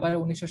 আবার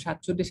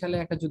 1967 সালে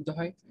একটা যুদ্ধ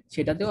হয়,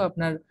 সেটাতেও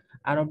আপনার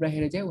আরবরা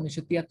হেরে যায়।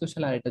 1973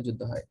 সালে আরেকটা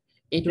যুদ্ধ হয়।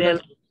 এই টোটাল,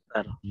 তেল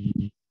স্যার।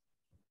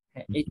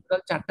 হ্যাঁ এই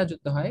টোটাল 4টা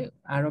যুদ্ধ হয়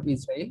আরব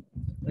ইসরায়েল,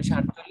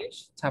 1948,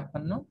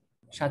 56,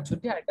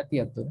 67 আর একটা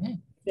 73। হ্যাঁ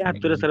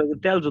 73 স্যার, ওই যে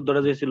তেল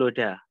যুদ্ধটা যে ছিল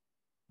ওইটা।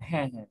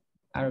 হ্যাঁ হ্যাঁ,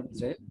 আরব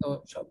ইসরায়েল তো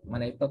সব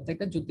মানে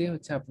প্রত্যেকটা যুদ্ধে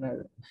হচ্ছে আপনার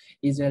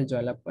ইসরায়েল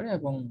জয়লাভ করে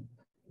এবং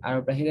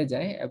আরবরা হেরে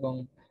যায়। এবং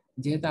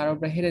যেহেতু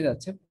আরবরা হেরে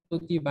যাচ্ছে,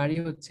 প্রতিবারই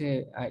হচ্ছে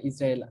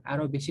ইসরায়েল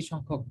আরো বেশি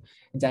সংখ্যক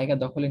জায়গা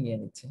দখলে নিয়ে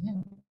নিচ্ছে। হ্যাঁ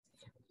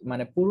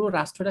মানে পুরো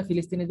রাষ্ট্রটা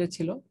ফিলিস্তিনিদের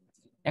ছিল,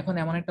 এখন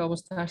এমন একটা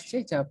অবস্থা আসছে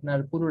যে আপনার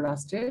পুরো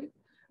রাষ্ট্রের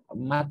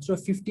মাত্র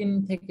 15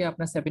 থেকে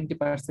আপনার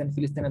 70%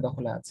 ফিলিস্তিনের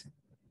দখলে আছে,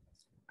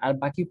 আর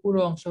বাকি পুরো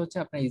অংশ হচ্ছে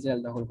আপনার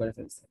ইসরায়েল দখল করে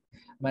ফেলছে।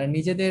 মানে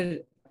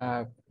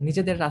আহ,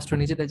 নিজেদের রাষ্ট্র,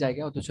 নিজেদের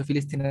জায়গা, অথচ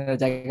ফিলিস্তিনের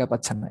জায়গা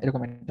পাচ্ছেন না,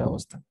 এরকম একটা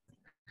অবস্থা।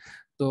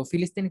 তো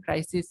ফিলিস্তিন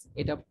ক্রাইসিস,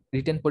 এটা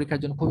রিটেন পরীক্ষার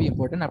জন্য খুবই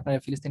ইম্পর্টেন্ট, আপনারা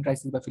ফিলিস্তিন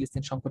ক্রাইসিস বা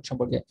ফিলিস্তিন সংকট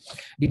সম্পর্কে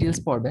ডিটেলস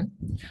পড়বেন।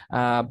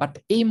 বাট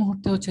এই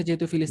মুহূর্তে হচ্ছে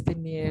যেহেতু ফিলিস্তিন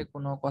নিয়ে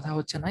কোনো কথা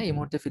হচ্ছে না, এই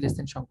মুহূর্তে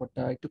ফিলিস্তিন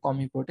সংকটটা একটু কম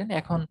ইম্পর্টেন্ট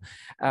এখন।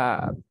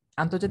 আহ,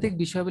 আন্তর্জাতিক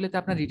বিষয়গুলিতে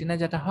আপনার রিটেনে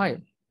যেটা হয়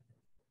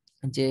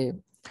যে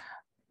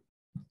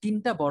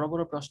 3টা বড়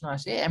বড় প্রশ্ন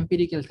আসে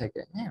এম্পিরিক্যাল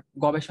থেকে, হ্যাঁ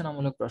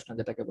গবেষণামূলক প্রশ্ন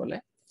যেটাকে বলে,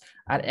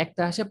 আর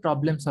একটা আসে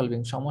প্রবলেম সলভিং,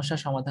 সমস্যা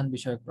সমাধান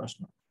বিষয়ক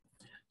প্রশ্ন।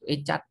 এই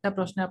 4টা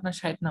প্রশ্নে আপনার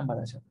 60 নাম্বার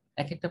আসে,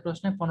 এক একটা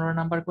প্রশ্নে 15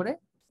 নাম্বার করে,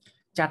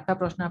 4টা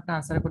প্রশ্ন আপনার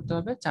আনসার করতে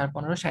হবে, 4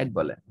 15 60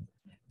 বলে।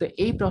 তো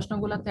এই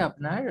প্রশ্নগুলোতে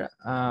আপনার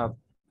আহ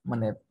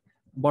মানে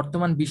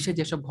বর্তমান বিশ্বে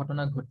যেসব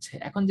ঘটনা ঘটছে,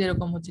 এখন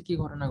যেরকম হচ্ছে কি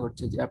ঘটনা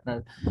ঘটছে যে আপনার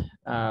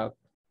আহ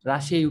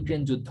রাশিয়া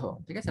ইউক্রেন যুদ্ধ,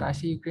 ঠিক আছে,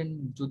 রাশিয়া ইউক্রেন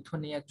যুদ্ধ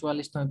নিয়ে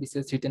 44তম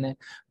বিসিএস রিটেনে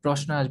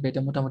প্রশ্ন আসবে,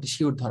 এটা মোটামুটি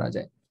শিওর ধরা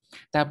যায়।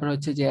 তারপর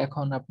হচ্ছে যে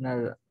এখন আপনার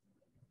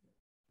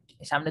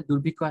সামনে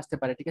দুর্ভিক্ষ আসতে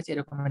পারে, ঠিক আছে,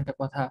 এরকম একটা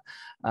কথা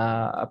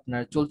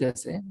আপনার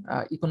চলতেছে,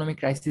 ইকোনমিক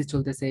ক্রাইসিস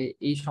চলতেছে,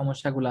 এই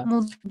সমস্যাগুলা।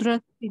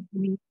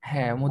 মুদ্রাস্ফীতি।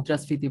 হ্যাঁ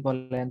মুদ্রাস্ফীতি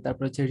বলেন,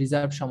 তারপর হচ্ছে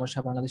রিজার্ভ সমস্যা,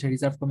 বাংলাদেশের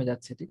রিজার্ভ কমে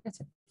যাচ্ছে, ঠিক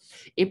আছে,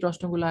 এই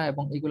প্রশ্নগুলা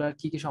এবং এগুলার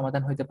কি কি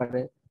সমাধান হতে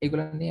পারে,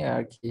 এগুলা নিয়ে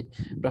আর কি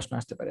প্রশ্ন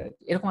আসতে পারে আর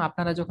কি। এরকম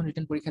আপনারা যখন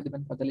রিটেন পরীক্ষা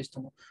দিবেন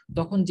 45তম,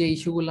 তখন যে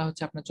ইস্যুগুলা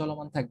হচ্ছে আপনার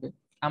চলমান থাকবে।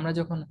 আমরা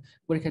যখন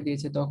পরীক্ষা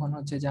দিয়েছি তখন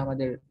হচ্ছে যে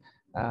আমাদের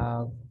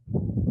আহ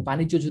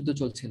বাণিজ্য যুদ্ধ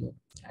চলছিল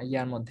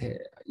ইয়ার মধ্যে,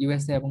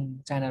 ইউএসএ এবং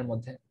চায়নার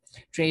মধ্যে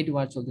ট্রেড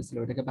ওয়ার চলতেছিল,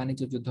 ওটাকে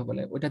বাণিজ্য যুদ্ধ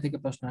বলে, ওটা থেকে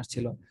প্রশ্ন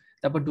আসছিল।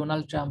 তারপর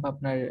ডোনাল্ড ট্রাম্প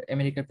আপনার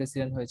আমেরিকার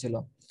প্রেসিডেন্ট হয়েছিল,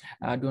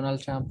 ডোনাল্ড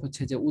ট্রাম্প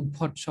হচ্ছে যে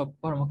উদ্ভট সব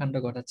কর্মকাণ্ড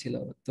ঘটাচ্ছিল,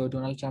 তো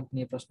ডোনাল্ড ট্রাম্প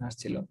নিয়ে প্রশ্ন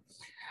আসছিল।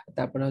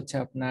 তারপরে হচ্ছে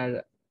আপনার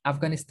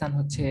আফগানিস্তান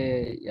হচ্ছে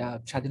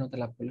স্বাধীনতা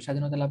লাভ করলো,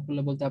 স্বাধীনতা লাভ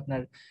করলো বলতে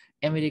আপনার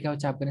আমেরিকা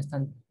হচ্ছে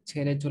আফগানিস্তান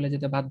ছেড়ে চলে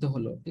যেতে বাধ্য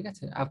হলো, ঠিক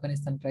আছে,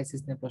 আফগানিস্তান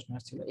ক্রাইসিস নিয়ে প্রশ্ন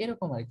আসছিল,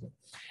 এরকম আর কি।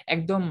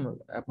 একদম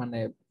মানে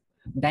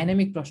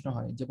ডাইনামিক প্রশ্ন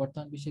হয় যে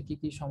বর্তমান বিশ্বে কি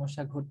কি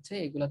সমস্যা ঘটছে,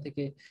 এগুলা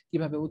থেকে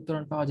কিভাবে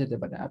উত্তরণ পাওয়া যেতে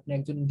পারে, আপনি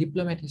একজন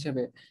ডিপ্লোম্যাট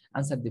হিসেবে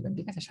আনসার দিবেন,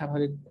 ঠিক আছে,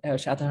 স্বাভাবিক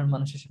সাধারণ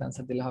মানুষ হিসেবে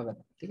আনসার দিলে হবে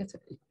না, ঠিক আছে,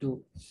 একটু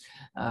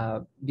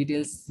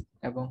ডিটেলস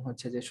এবং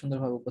হচ্ছে যে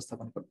সুন্দরভাবে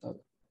উপস্থাপন করতে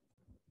হবে।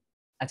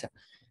 আচ্ছা,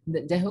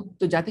 যাই হোক,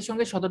 তো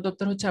জাতিসংঘের সদর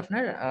দপ্তর হচ্ছে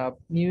আপনার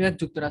নিউ ইয়র্ক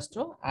যুক্তরাষ্ট্র,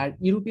 আর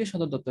ইউরোপীয়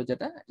সদর দপ্তর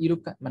যেটা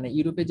মানে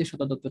ইউরোপে যে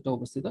সদর দপ্তরটা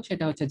অবস্থিত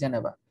সেটা হচ্ছে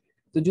জেনেভা।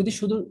 তো যদি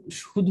শুধু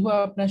শুধু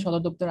আপনার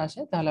সদর দপ্তর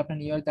আসে তাহলে আপনার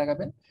নিউ ইয়র্ক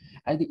দেখাবেন,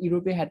 আর যদি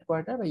ইউরোপীয়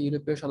হেডকোয়ার্টার বা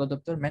ইউরোপীয় সদর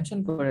দপ্তর মেনশন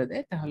করে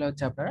দেয় তাহলে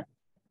হচ্ছে আপনারা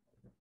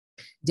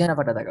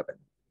জেনেভাটা দেখাবেন।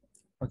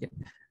 ওকে,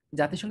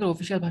 জাতিসংঘের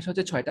অফিসিয়াল ভাষা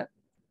হচ্ছে 6টা: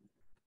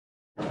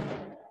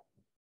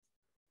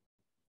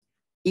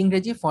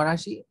 ইংরেজি,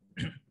 ফরাসি,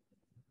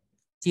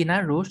 চীনা,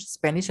 রুশ,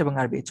 স্প্যানিশ এবং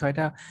আরবি,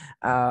 6টা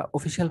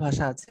অফিসিয়াল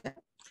ভাষা আছে।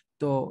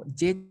 তো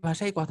যে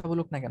ভাষায় কথা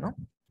বলুক না কেন,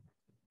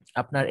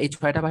 আপনার এই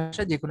 6টা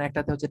ভাষা যে কোনো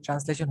একটাতে হচ্ছে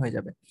ট্রান্সলেশন হয়ে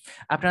যাবে।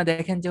 আপনারা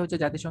দেখেন যে হচ্ছে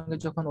জাতিসংঘের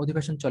যখন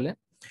অধিবেশন চলে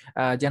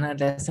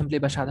জেনারেল অ্যাসেম্বলি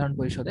বা সাধারণ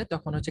পরিষদে,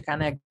 তখন হচ্ছে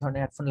কানে এক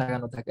ধরনের হেডফোন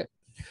লাগানো থাকে।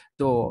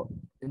 তো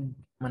উম,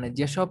 মানে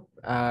যেসব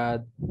আহ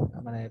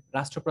মানে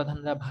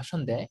রাষ্ট্রপ্রধানরা ভাষণ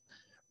দেয়,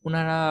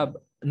 ওনারা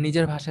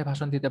নিজের ভাষায়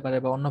ভাষণ দিতে পারে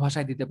বা অন্য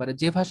ভাষায় দিতে পারে,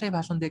 যে ভাষায়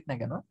ভাষণ দিক না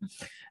কেন,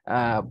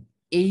 আহ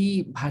এই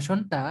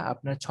ভাষণটা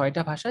আপনার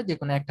 6টা ভাষা যে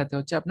কোনো একটাতে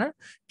হচ্ছে আপনার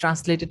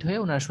ট্রান্সলেটেড হয়ে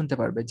ওনারা শুনতে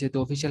পারবে, যেহেতু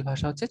অফিসিয়াল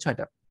ভাষা হচ্ছে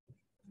 6টা।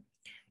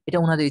 এটা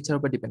ওনাদের ইচ্ছার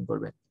উপর ডিপেন্ড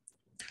করবে।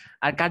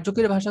 আর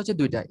কার্যকরী ভাষা হচ্ছে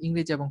 2টা,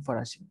 ইংরেজি এবং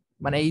ফরাসি,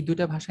 মানে এই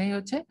 2টা ভাষাই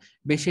হচ্ছে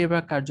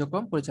বেশিরভাগ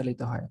কার্যক্রম পরিচালিত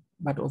হয়,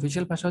 বাট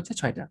অফিসিয়াল ভাষা হচ্ছে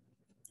 6টা।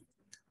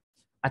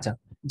 আচ্ছা,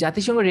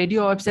 জাতিসংঘ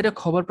রেডিও ওয়েবসাইটে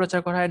খবর প্রচার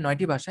করা হয়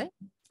 9টি ভাষায়,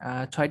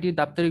 6টি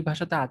দাপ্তরিক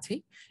ভাষা তো আছেই।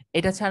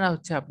 এটা ছাড়া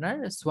হচ্ছে আপনার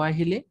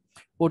সোয়াহিলি,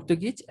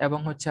 পর্তুগিজ এবং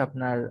হচ্ছে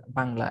আপনার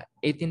বাংলা,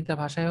 এই 3টা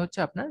ভাষায় হচ্ছে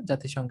আপনার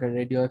জাতিসংঘের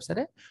রেডিও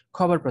ওয়েবসাইটে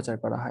খবর প্রচার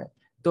করা হয়।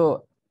 তো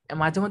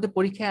মাঝে মধ্যে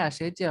পরীক্ষায়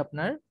আসে যে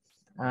আপনার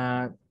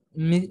আহ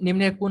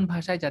নিম্নের কোন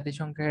ভাষায়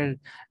জাতিসংঘের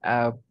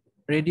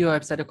রেডিও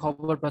ওয়েবসাইটে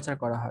খবর প্রচার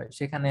করা হয়,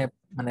 সেখানে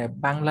মানে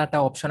বাংলাটা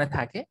অপশনে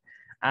থাকে,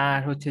 আর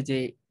হচ্ছে যে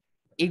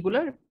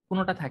এইগুলোর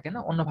কোনোটা থাকে না,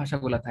 অন্য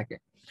ভাষাগুলো থাকে।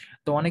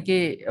 তো অনেকে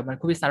মানে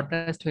খুবই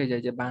সারপ্রাইজড হয়ে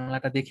যায় যে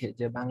বাংলাটা দেখে,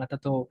 যে বাংলাটা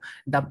তো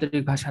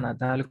দাপ্তরিক ভাষা না,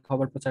 তাহলে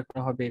খবর প্রচার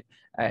করা হবে,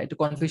 একটু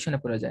কনফিউশনে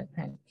পড়ে যায়।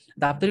 হ্যাঁ,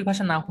 দাপ্তরিক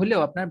ভাষা না হলেও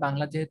আপনার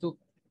বাংলা যেহেতু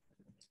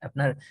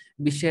আপনার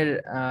বিশ্বের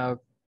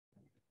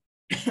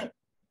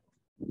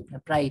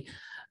প্রায়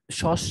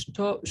ষষ্ঠ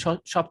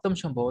সপ্তম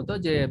সম্ভবত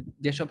যে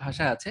যেসব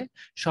ভাষা আছে,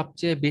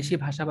 সবচেয়ে বেশি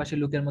ভাষাভাষী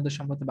লোকের মধ্যে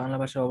সম্ভবত বাংলা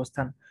ভাষার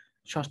অবস্থান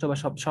ষষ্ঠ বা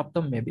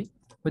সপ্তম মেবি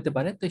হতে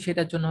পারে। তো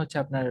সেটার জন্য হচ্ছে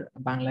আপনার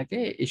বাংলাকে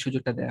এই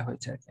সুযোগটা দেওয়া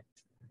হয়েছে আর কি।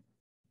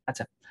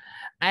 আচ্ছা,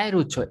 আয়ের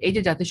উৎস, এই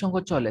যে জাতিসংঘ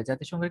চলে,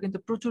 জাতিসংঘের কিন্তু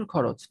প্রচুর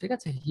খরচ, ঠিক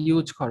আছে,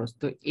 হিউজ খরচ।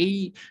 তো এই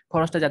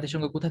খরচটা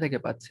জাতিসংঘ কোথা থেকে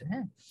পাচ্ছে?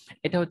 হ্যাঁ,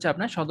 এটা হচ্ছে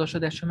আপনার সদস্য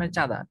দেশের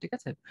চাঁদা, ঠিক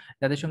আছে।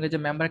 জাতিসংঘের যে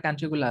মেম্বার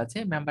কান্ট্রি গুলো আছে,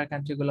 মেম্বার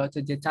কান্ট্রি গুলো হচ্ছে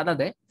যে চাঁদা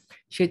দেয়,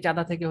 সেই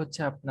চাঁদা থেকে হচ্ছে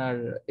আপনার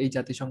এই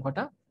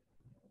জাতিসংঘটা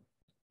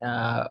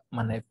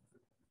মানে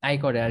আয়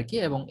করে আর কি,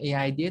 এবং এই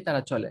আয় দিয়ে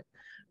তারা চলে।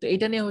 তো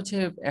এটা নিয়ে হচ্ছে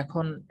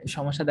এখন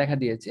সমস্যা দেখা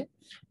দিয়েছে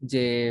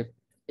যে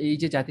এই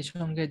যে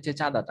জাতিসংঘের যে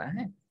চাঁদাটা,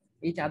 হ্যাঁ,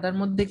 এই চাঁদার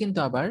মধ্যে কিন্তু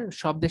আবার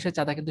সব দেশের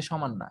চাঁদা কিন্তু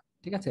সমান না,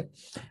 ঠিক আছে।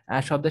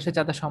 আর সব দেশের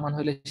চাঁদা সমান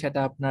হলে সেটা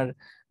আপনার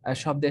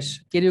সব দেশ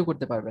কেরিও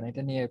করতে পারবে না,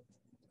 এটা নিয়ে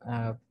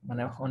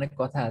মানে অনেক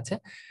কথা আছে।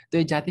 তো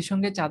এই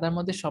জাতিসংঘের চাঁদার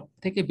মধ্যে সব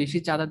থেকে বেশি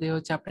চাঁদা দেওয়া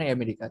হচ্ছে আপনার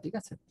আমেরিকা, ঠিক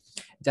আছে।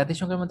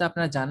 জাতিসংঘের মধ্যে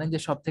আপনারা জানেন যে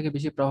সব থেকে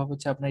বেশি প্রভাব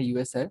হচ্ছে আপনার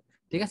ইউএসএ,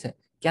 ঠিক আছে।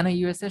 কেন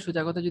ইউএসএ?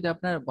 সোজা কথা যদি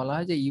আপনার বলা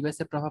হয় যে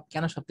ইউএসএ প্রভাব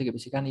কেন সব থেকে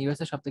বেশি, কারণ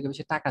ইউএসএ সব থেকে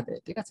বেশি টাকা দেয়,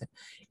 ঠিক আছে।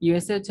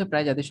 ইউএসএ হচ্ছে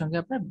প্রায় জাতিসংঘে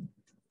আপনার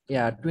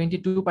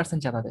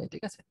 22% চাঁদা দেয়,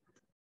 ঠিক আছে।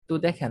 তো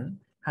দেখেন,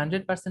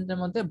 100%-এর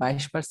মধ্যে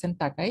 22%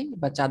 টাকাই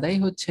বা চাঁদাই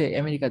হচ্ছে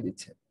আমেরিকা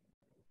দিচ্ছে।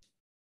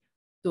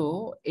 তো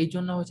এই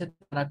জন্য হচ্ছে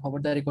তারা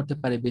খবরদারি করতে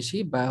পারে বেশি,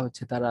 বা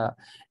হচ্ছে তারা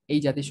এই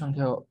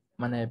জাতিসংঘে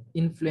মানে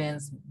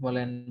ইনফ্লুয়েন্স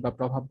বলেন বা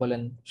প্রভাব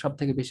বলেন, সব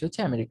থেকে বেশি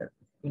হচ্ছে আমেরিকার,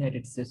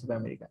 ইউনাইটেড স্টেটস অফ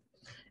আমেরিকা।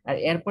 আর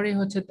এরপরেই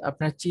হচ্ছে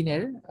আপনার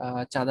চীনের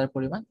চাঁদার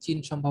পরিমাণ। চীন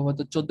সম্ভবত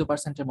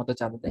 14%-এর মতো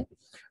চাঁদা দেয়।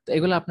 তো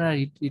এগুলো আপনারা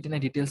রিটেনে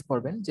ডিটেলস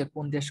পড়বেন যে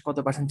কোন দেশ কত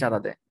পার্সেন্ট চাঁদা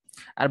দেয়।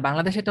 আর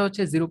বাংলাদেশ এটা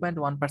হচ্ছে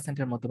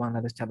 0.1%-এর মতো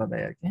বাংলাদেশ চাঁদা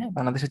দেয় আর কি। হ্যাঁ,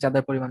 বাংলাদেশের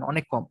চাঁদার পরিমাণ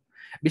অনেক কম।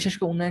 বিশেষ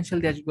করে উন্নয়নশীল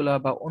দেশগুলো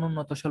বা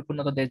অনুন্নত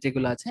স্বল্পোন্নত দেশ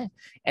যেগুলো আছে,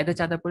 এদের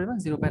চাঁদার পরিমাণ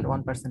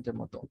 0.1%-এর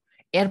মতো।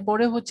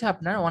 এরপরে হচ্ছে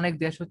আপনার অনেক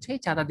দেশ হচ্ছে এই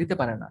চাঁদা দিতে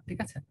পারে না, ঠিক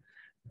আছে।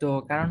 তো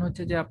কারণ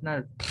হচ্ছে যে আপনার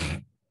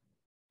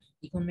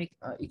ইকোনমিক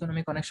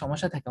ইকোনমিক অনেক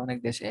সমস্যা থাকে অনেক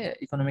দেশে,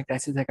 ইকোনমিক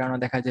ক্রাইসিসের কারণে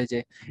দেখা যায় যে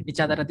এই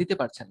চাঁদাটা দিতে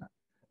পারছে না।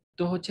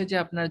 তো হচ্ছে যে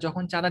আপনার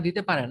যখন চাঁদা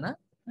দিতে পারে না,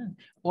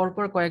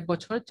 পরপর কয়েক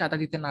বছর চাঁদা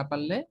দিতে না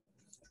পারলে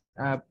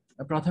আহ,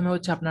 প্রথমে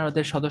হচ্ছে আপনার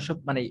ওদের সদস্য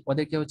মানে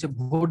ওদেরকে হচ্ছে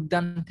ভোট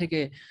দান থেকে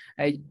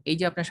এই এই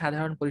যে আপনার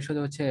সাধারণ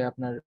পরিষদে হচ্ছে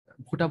আপনার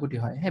ভোটাভুটি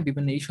হয়, হ্যাঁ,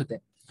 বিভিন্ন ইস্যুতে।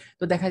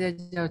 তো দেখা যায়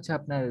যে হচ্ছে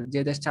আপনার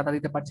যে দেশ চাঁদা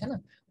দিতে পারছে না,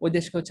 ওই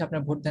দেশকে হচ্ছে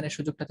আপনার ভোট দানের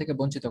সুযোগটা থেকে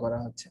বঞ্চিত করা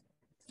হচ্ছে।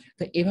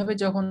 তো এভাবে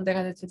যখন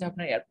দেখা যাচ্ছে যে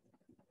আপনার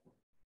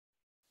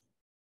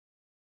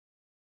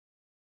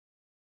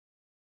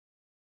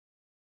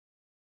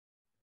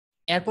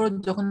এরপর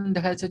যখন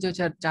দেখা যাচ্ছে যে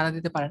চাঁদা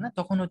দিতে পারে না,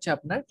 তখন হচ্ছে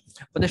আপনার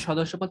ওদের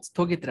সদস্যপদ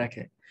স্থগিত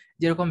রাখে।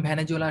 যেরকম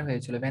ভেনেজুয়েলার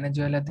হয়েছিল,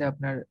 ভেনেজুয়েলাতে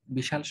আপনার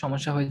বিশাল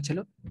সমস্যা হয়েছিল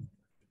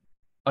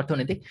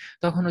অর্থনৈতিক,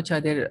 তখন হচ্ছে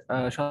এদের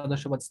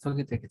সদস্যপদ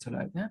স্থগিত রেখেছিল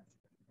আর কি। হ্যাঁ,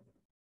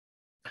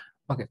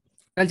 ওকে।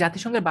 তাহলে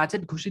জাতিসংঘের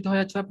বাজেট ঘোষিত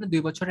হয়ে যাচ্ছে আপনার 2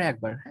 বছরে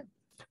একবার। হ্যাঁ,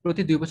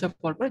 প্রতি 2 বছর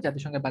পর পর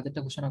জাতিসংঘের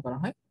বাজেটটা ঘোষণা করা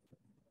হয়।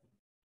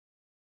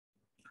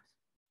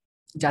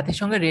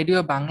 জাতিসংঘের রেডিও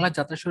বাংলা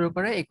যাত্রা শুরু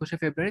করে 21শে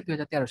ফেব্রুয়ারি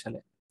 2013 সালে।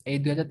 এই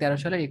 2013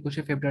 সালের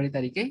 21শে ফেব্রুয়ারি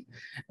তারিখেই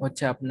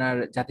হচ্ছে আপনার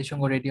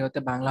জাতিসংঘ রেডিওতে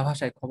বাংলা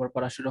ভাষায় খবর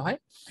পড়া শুরু হয়,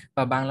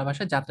 বা বাংলা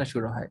ভাষায় যাত্রা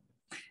শুরু হয়।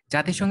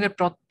 জাতিসংঘের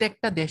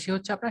প্রত্যেকটা দেশে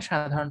হচ্ছে আপনার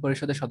সাধারণ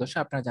পরিষদের সদস্য,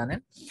 আপনারা জানেন।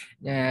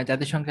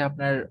 জাতিসংঘে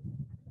আপনার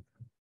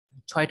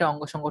 6টা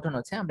অঙ্গ সংগঠন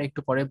আছে, আমরা একটু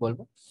পরে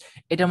বলবো।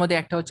 এটার মধ্যে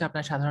একটা হচ্ছে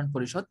আপনার সাধারণ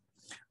পরিষদ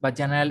বা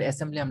জেনারেল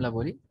অ্যাসেম্বলি আমরা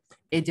বলি।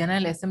 এই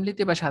জেনারেল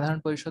অ্যাসেম্বলিতে বা সাধারণ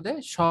পরিষদে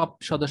সব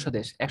সদস্য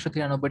দেশ,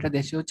 193টা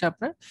দেশই হচ্ছে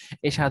আপনার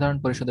এই সাধারণ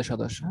পরিষদের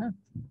সদস্য। হ্যাঁ,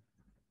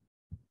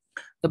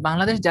 তো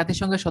বাংলাদেশ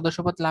জাতিসংঘের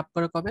সদস্যপদ লাভ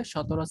করে কবে?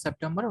 17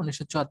 সেপ্টেম্বর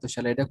 1974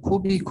 সালে। এটা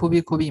খুবই খুবই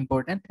খুবই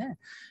ইম্পর্টেন্ট। হ্যাঁ,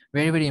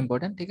 ভেরি ভেরি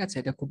ইম্পর্টেন্ট, ঠিক আছে।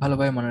 এটা খুব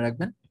ভালোভাবে মনে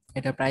রাখবেন,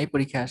 এটা প্রায়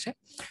পরীক্ষা আসে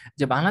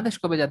যে বাংলাদেশ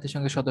কবে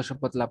জাতিসংঘের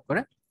সদস্যপদ লাভ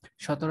করে।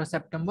 17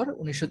 সেপ্টেম্বর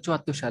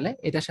 1974 সালে।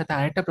 এটার সাথে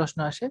আরেকটা প্রশ্ন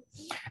আসে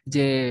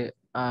যে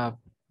আহ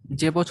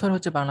যে বছর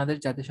হচ্ছে বাংলাদেশ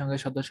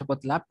জাতিসংঘের সদস্যপদ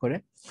লাভ করে,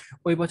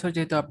 ওই বছর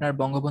যেহেতু আপনার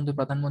বঙ্গবন্ধু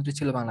প্রধানমন্ত্রী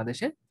ছিল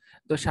বাংলাদেশের,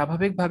 তো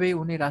স্বাভাবিকভাবেই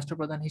উনি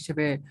রাষ্ট্রপ্রধান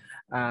হিসেবে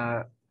আহ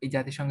এই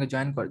জাতিসংঘে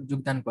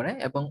যোগদান করে,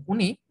 এবং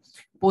উনি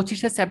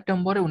 25শে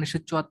সেপ্টেম্বর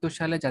 1974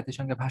 সালে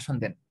জাতিসংঘে ভাষণ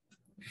দেন।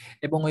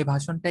 এবং ওই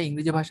ভাষণটা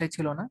ইংরেজি ভাষায়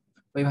ছিল না,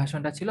 ওই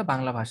ভাষণটা ছিল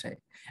বাংলা ভাষায়।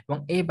 এবং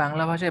এই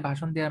বাংলা ভাষায়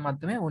ভাষণ দেওয়ার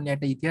মাধ্যমে উনি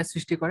একটা ইতিহাস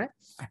সৃষ্টি করে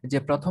যে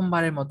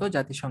প্রথমবারের মতো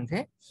জাতিসংঘে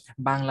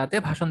বাংলাতে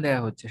ভাষণ দেওয়া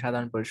হচ্ছে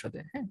সাধারণ পরিষদে।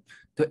 হ্যাঁ,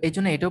 তো এই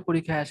জন্য এটাও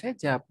পরীক্ষায় আসে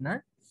যে আপনার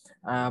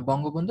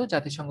বঙ্গবন্ধু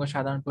জাতিসংঘ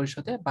সাধারণ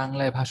পরিষদে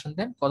বাংলায় ভাষণ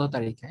দেন কত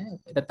তারিখে। হ্যাঁ,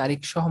 এটা তারিখ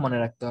সহ মনে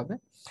রাখতে হবে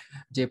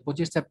যে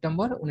 25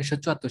 সেপ্টেম্বর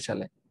 1974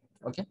 সালে।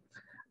 ওকে।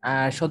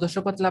 আর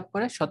সদস্যপদ লাভ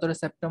করে 17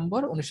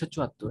 সেপ্টেম্বর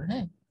 1974।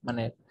 হ্যাঁ,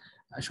 মানে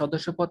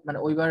সদস্যপদ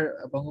ওইবার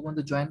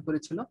বঙ্গবন্ধু জয়েন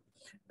করেছিল,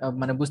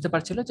 মানে বুঝতে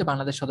পারছিল যে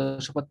বাংলাদেশ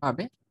সদস্যপদ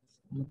পাবে।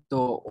 তো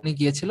উনি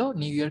গিয়েছিল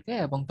নিউ ইয়র্কে,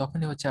 এবং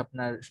তখনই হচ্ছে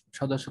আপনার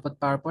সদস্যপদ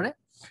পাওয়ার পরে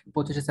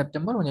 25শে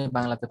সেপ্টেম্বর উনি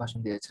বাংলাতে ভাষণ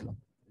দিয়েছিল।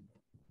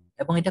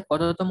 এবং এটা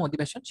কততম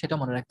অধিবেশন সেটা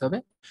মনে রাখতে হবে,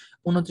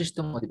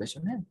 29তম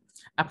অধিবেশন। হ্যাঁ,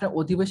 আপনার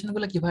অধিবেশন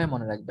গুলো কিভাবে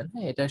মনে রাখবেন?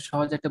 হ্যাঁ, এটা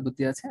সহজ একটা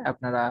বুদ্ধি আছে।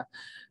 আপনারা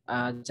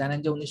জানেন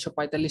যে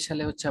 1945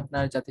 সালে হচ্ছে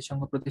আপনার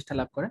জাতিসংঘ প্রতিষ্ঠা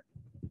লাভ করে।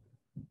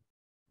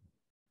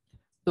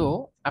 তো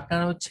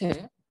আপনারা হচ্ছে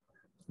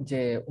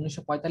যে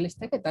 1945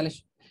 থেকে তাহলে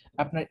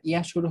আপনার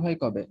ইয়া শুরু হয়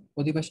কবে,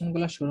 অধিবেশন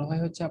গুলো শুরু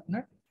হয় হচ্ছে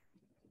আপনার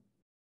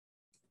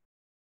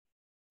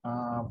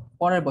আহ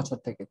পরের বছর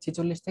থেকে,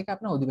 46 থেকে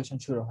আপনার অধিবেশন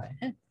শুরু হয়।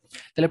 হ্যাঁ,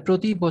 তাহলে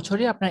প্রতি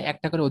বছরই আপনার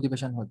একটা করে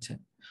অধিবেশন হচ্ছে।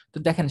 তো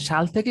দেখেন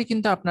সাল থেকে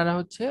কিন্তু আপনারা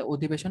হচ্ছে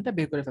অধিবেশনটা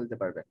বের করে ফেলতে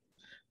পারবেন।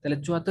 তাহলে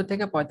 74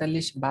 থেকে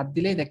 45 বাদ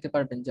দিলেই দেখতে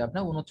পারবেন যে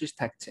আপনার 29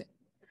 থাকছে।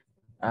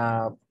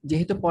 আহ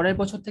যেহেতু পরের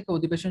বছর থেকে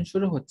অধিবেশন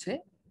শুরু হচ্ছে,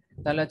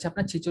 তাহলে হচ্ছে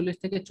আপনার 46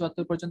 থেকে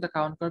 74 পর্যন্ত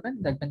কাউন্ট করবেন,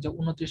 দেখবেন যে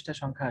 29টা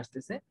সংখ্যা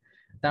আসতেছে।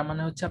 তার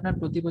মানে হচ্ছে আপনার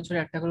প্রতি বছর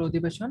একটা করে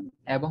অধিবেশন,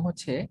 এবং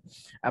হচ্ছে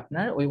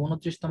আপনার ওই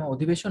 29তম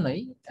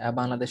অধিবেশনেই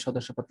বাংলাদেশ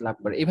সদস্যপদ লাভ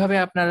করে। এভাবে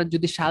আপনারা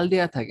যদি সাল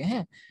দেওয়া থাকে,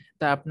 হ্যাঁ,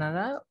 তা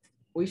আপনারা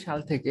ওই সাল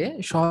থেকে,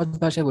 সহজ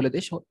ভাষায় বলে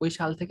দিই, ওই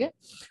সাল থেকে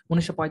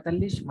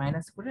 1945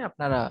 মাইনাস করে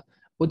আপনারা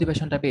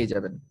অধিবেশনটা পেয়ে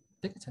যাবেন।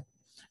 ঠিক আছে,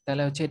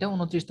 তাহলে হচ্ছে এটা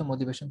 29তম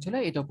অধিবেশন ছিল,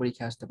 এটাও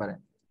পরীক্ষা আসতে পারে।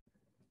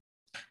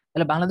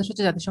 তাহলে বাংলাদেশ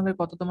হচ্ছে জাতিসংঘের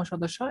কততম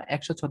সদস্য?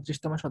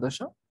 136তম সদস্য।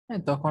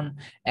 হ্যাঁ, তখন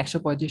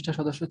 135টা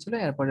সদস্য ছিল,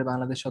 এরপরে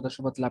বাংলাদেশ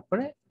সদস্যপদ লাভ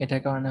করে।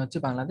 এটার কারণে হচ্ছে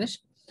বাংলাদেশ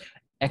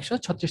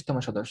 136তম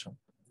সদস্য।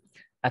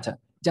 আচ্ছা,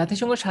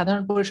 জাতিসংঘ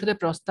সাধারণ পরিষদের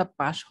প্রস্তাব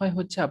পাশ হয়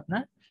হচ্ছে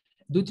আপনার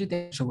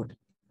 2/3 ভোটে।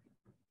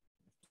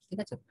 ঠিক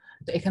আছে,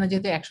 তো এখানে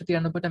যেহেতু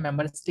 193টা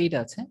মেম্বার স্টেট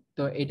আছে,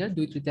 তো এটার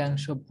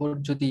 2/3 ভোট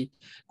যদি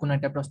কোন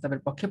একটা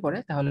প্রস্তাবের পক্ষে পড়ে,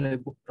 তাহলে ওই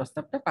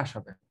প্রস্তাবটা পাশ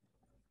হবে।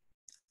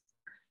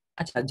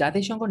 আচ্ছা,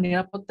 জাতিসংঘ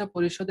নিরাপত্তা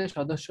পরিষদের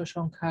সদস্য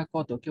সংখ্যা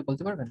কত, কেউ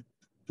বলতে পারবেন?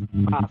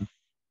 5।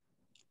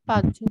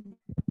 5 জন।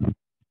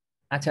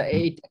 আচ্ছা,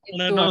 এইটা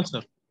কিন্তু 15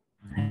 স্যার।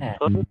 হ্যাঁ,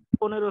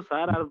 15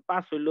 স্যার, আর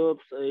 5 হইলো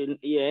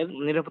ইয়ের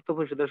নিরাপত্তা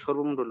পরিষদের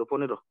সর্বমোট হলো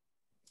 15।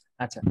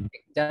 আচ্ছা,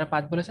 যারা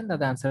 5 বলেছেন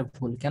তাদের আনসার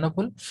ভুল। কেন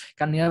ভুল?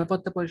 কারণ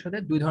নিরাপত্তা পরিষদে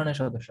দুই ধরনের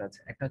সদস্য আছে,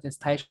 একটা হচ্ছে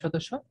স্থায়ী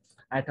সদস্য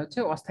আর একটা হচ্ছে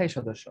অস্থায়ী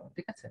সদস্য।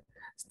 ঠিক আছে,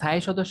 স্থায়ী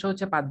সদস্য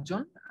হচ্ছে 5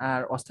 জন,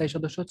 আর অস্থায়ী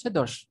সদস্য হচ্ছে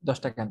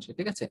 10টা কান্ট্রি।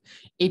 ঠিক আছে,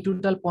 এই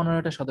টোটাল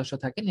 15টা সদস্য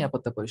থাকে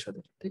নিরাপত্তা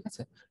পরিষদের। ঠিক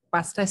আছে,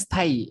 5টা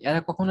স্থায়ী, এরা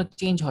কখনো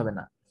চেঞ্জ হবে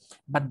না।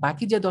 বাট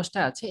বাকি যে 10টা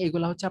আছে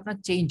এগুলো হচ্ছে আপনার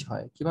চেঞ্জ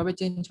হয়। কিভাবে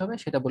চেঞ্জ হবে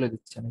সেটা বলে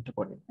দিচ্ছি আমি একটু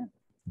পরে। হ্যাঁ,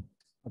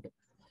 ওকে।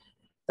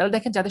 তাহলে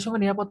দেখেন জাতিসংঘ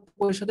নিরাপত্তা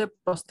পরিষদের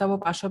প্রস্তাবও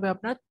পাশ হবে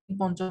আপনার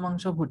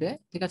 3/5 ভোটে।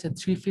 ঠিক আছে,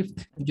 3/5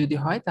 যদি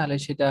হয় তাহলে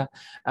সেটা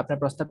আপনার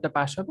প্রস্তাবটা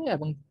পাশ হবে,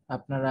 এবং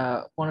আপনারা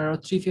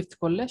 3/5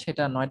 করলে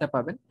সেটা 9টা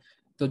পাবেন।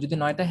 তো যদি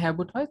 9টা হ্যাঁ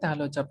ভোট হয়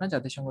তাহলে হচ্ছে আপনার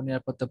জাতিসংঘ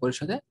নিরাপত্তা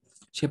পরিষদে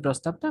সেই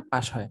প্রস্তাবটা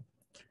পাশ হয়।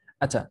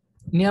 আচ্ছা,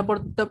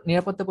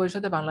 নিরাপত্তা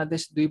পরিষদে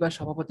বাংলাদেশ 2বার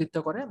সভাপতিত্ব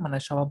করে, মানে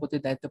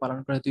সভাপতির দায়িত্ব পালন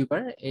করে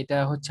 2বার। এটা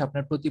হচ্ছে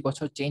আপনার প্রতি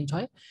বছর চেঞ্জ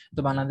হয়। তো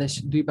বাংলাদেশ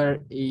 2বার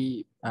এই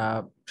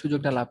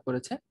সুযোগটা লাভ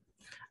করেছে।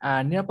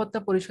 আর নিরাপত্তা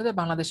পরিষদে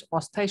বাংলাদেশ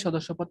অস্থায়ী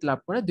সদস্যপদ লাভ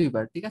করে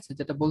 2বার। ঠিক আছে,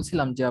 যেটা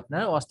বলছিলাম যে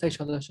আপনার অস্থায়ী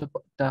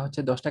সদস্যপদটা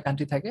হচ্ছে 10টা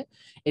কান্ট্রি থাকে,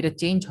 এটা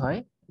চেঞ্জ হয়।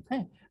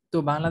 হ্যাঁ, তো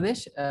বাংলাদেশ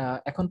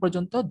এখন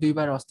পর্যন্ত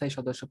 2বার অস্থায়ী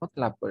সদস্যপদ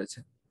লাভ করেছে।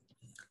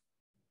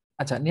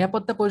 আচ্ছা,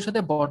 নিরাপত্তা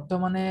পরিষদে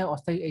বর্তমানে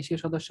অস্থায়ী এশীয়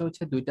সদস্য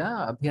হচ্ছে 2টা,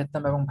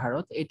 ভিয়েতনাম এবং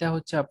ভারত। এটা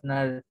হচ্ছে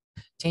আপনার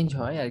চেঞ্জ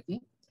হয় আর কি।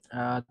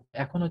 আহ,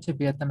 এখন হচ্ছে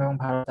ভিয়েতনাম এবং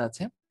ভারত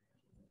আছে।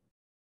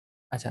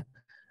 আচ্ছা,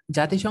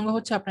 জাতিসংঘ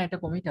হচ্ছে আপনার একটা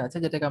কমিটি আছে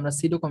যেটাকে আমরা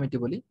সিডো কমিটি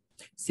বলি।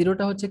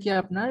 সিডোটা হচ্ছে কি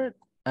আপনার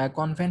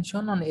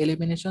convention on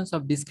elimination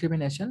of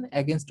discrimination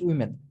against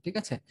women. ঠিক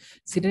আছে,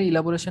 সিডোর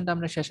ইলাবোরেশনটা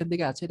আমরা শেষের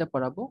দিকে আছে, এটা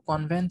পড়াবো।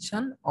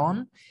 Convention on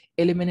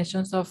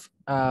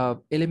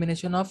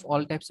elimination of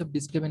all types of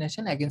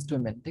discrimination against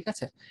women. ঠিক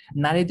আছে,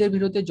 নারীদের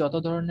বিরুদ্ধে যত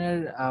ধরনের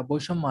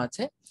বৈষম্য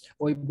আছে,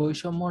 ওই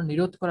বৈষম্য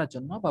নিরোধ করার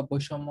জন্য বা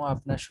বৈষম্য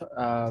আপনার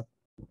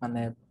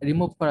মানে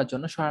রিমুভ করার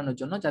জন্য, সরানোর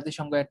জন্য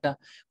জাতিসংঘ একটা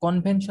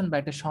কনভেনশন বা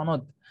একটা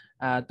সনদ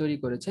তৈরি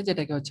করেছে,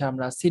 যেটাকে হচ্ছে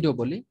আমরা সিডো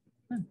বলি।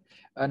 হুম,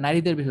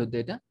 নারীদের বিরুদ্ধে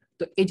এটা।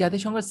 তো এই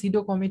জাতিসংঘ সিডো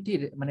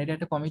কমিটির, মানে এটা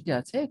একটা কমিটি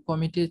আছে,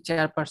 কমিটির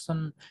চেয়ারপারসন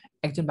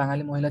একজন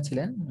বাঙালি মহিলা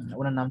ছিলেন,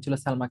 ওনার নাম ছিল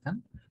সালমা খান।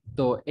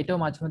 তো এটাও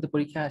মাঝে মধ্যে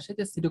পরীক্ষা আসে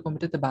যে সিডো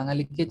কমিটিতে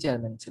বাঙালি কে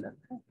চেয়ারম্যান ছিলেন,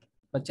 হ্যাঁ,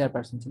 বা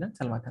চেয়ারপারসন ছিলেন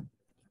সালমা খান।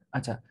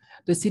 আচ্ছা,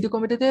 তো সিটি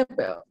কমিটিতে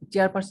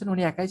চেয়ারপারসন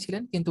উনি একাই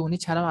ছিলেন, কিন্তু উনি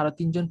ছাড়াও আরো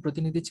 3জন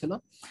প্রতিনিধি ছিল,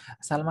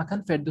 সালমা খান,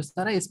 ফেরদৌস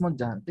তারা, ইসমত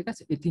জাহান। ঠিক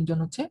আছে, এই 3জন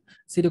হচ্ছে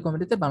সিটি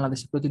কমিটিতে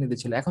বাংলাদেশের প্রতিনিধি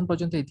ছিল এখন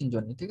পর্যন্ত, এই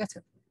 3জনই। ঠিক আছে,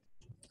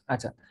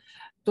 আচ্ছা।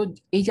 তো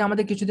এই যে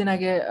আমাদের কিছুদিন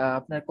আগে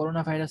আপনার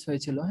করোনা ভাইরাস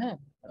হয়েছিল, হ্যাঁ,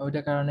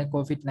 ওইটার কারণে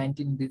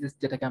কোভিড-19 ডিজিজ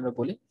যেটাকে আমরা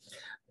বলি।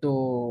 তো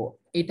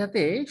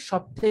এটাতে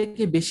সব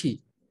থেকে বেশি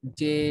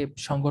যে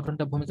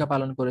সংগঠনটা ভূমিকা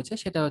পালন করেছে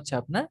সেটা হচ্ছে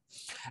আপনার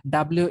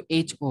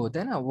WHO,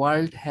 তাই না,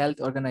 ওয়ার্ল্ড হেলথ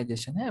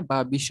অর্গানাইজেশন, হ্যাঁ, বা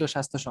বিশ্ব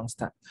স্বাস্থ্য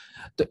সংস্থা।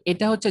 তো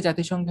এটা হচ্ছে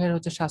জাতিসংঘের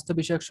হচ্ছে স্বাস্থ্য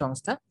বিষয়ক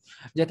সংস্থা,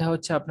 যেটা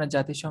হচ্ছে আপনার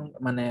জাতিসংঘ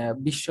মানে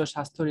বিশ্ব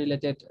স্বাস্থ্য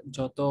রিলেটেড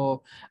যত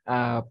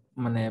আহ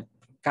মানে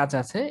কাজ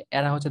আছে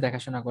এরা হচ্ছে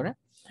দেখাশোনা করে।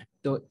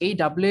 তো এই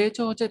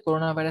WHO হচ্ছে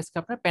করোনা ভাইরাসকে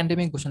আপনার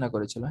প্যান্ডেমিক ঘোষণা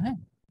করেছিল, হ্যাঁ,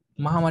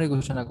 মহামারী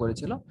ঘোষণা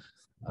করেছিল।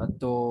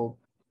 তো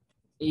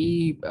এই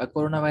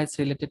করোনা ভাইরাস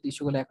রিলেটেড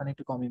ইস্যুগুলো এখন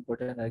একটু কম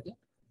ইম্পর্টেন্ট আর কি।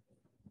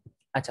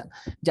 আচ্ছা,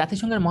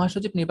 জাতিসংঘের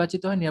মহাসচিব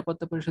নির্বাচিত হয়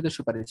নিরাপত্তা পরিষদের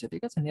সুপারিশে,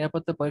 ঠিক আছে।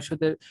 নিরাপত্তা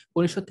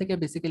পরিষদ থেকে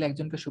বেসিক্যালি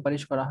একজনকে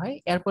সুপারিশ করা হয়,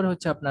 এরপরে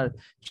হচ্ছে আপনার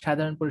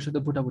সাধারণ পরিষদে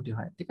ভোটাভুটি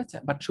হয়, ঠিক আছে।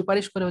 বাট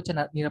সুপারিশ করে হচ্ছে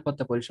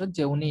নিরাপত্তা পরিষদ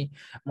যে উনি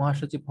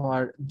মহাসচিব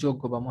হওয়ার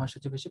যোগ্য বা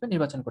মহাসচিব হিসেবে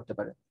নির্বাচন করতে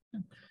পারে।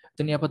 তো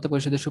নিরাপত্তা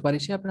পরিষদের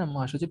সুপারিশে আপনার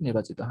মহাসচিব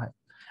নির্বাচিত হয়।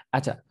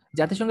 আচ্ছা,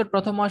 জাতিসংঘের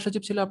প্রথম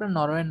মহাসচিব ছিল আপনার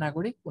নরওয়ের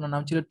নাগরিক, ওনার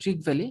নাম ছিল ট্রিক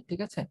ভ্যালি,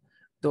 ঠিক আছে।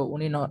 তো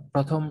উনি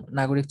প্রথম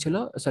নাগরিক ছিল,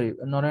 সরি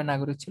নরওয়ের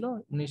নাগরিক ছিল,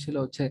 উনি ছিল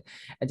হচ্ছে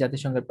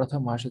জাতিসংঘের প্রথম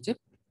মহাসচিব।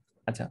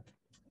 আচ্ছা,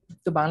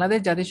 তো বাংলাদেশ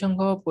জাতিসংঘ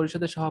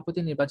পরিষদের সভাপতি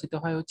নির্বাচিত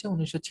হয় হচ্ছে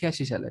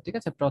 1986 সালে, ঠিক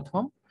আছে।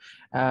 প্রথম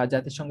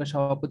জাতিসংঘের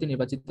সভাপতি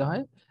নির্বাচিত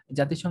হয়।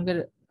 জাতিসংঘের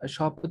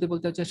সভাপতি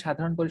বলতে হচ্ছে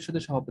সাধারণ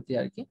পরিষদের সভাপতি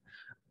আর কি।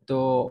 তো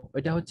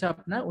এটা হচ্ছে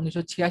আপনার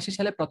 1986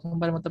 সালে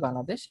প্রথমবার মতো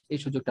বাংলাদেশ এই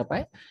সুযোগটা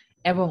পায়,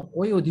 এবং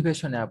ওই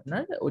অধিবেশনে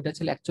আপনার ওইটা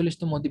ছিল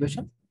 41তম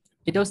অধিবেশন।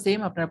 এটাও সেম,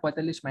 আপনার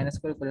 45 মাইনাস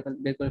করে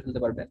বের করে ফেলতে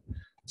পারবেন।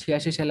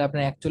 86 সালে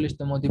আপনার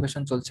 41তম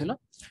অধিবেশন চলছিল।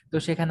 তো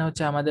সেখানে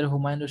হচ্ছে আমাদের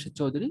হুমায়ুন রশিদ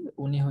চৌধুরী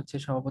উনি হচ্ছে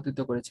সভাপতিত্ব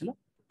করেছিল।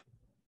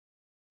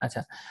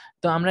 আচ্ছা,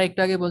 তো আমরা একটু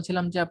আগে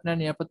বলছিলাম যে আপনার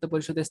নিরাপত্তা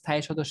পরিষদের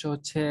স্থায়ী সদস্য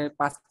হচ্ছে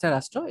 5টা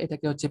রাষ্ট্র,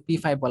 এটাকে হচ্ছে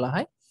P5 বলা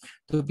হয়।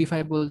 তো P5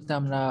 বলতে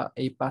আমরা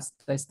এই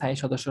 5টা স্থায়ী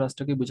সদস্য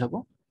রাষ্ট্রকে বুঝাবো।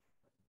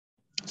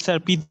 স্যার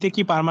পিতে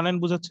কি পার্মানেন্ট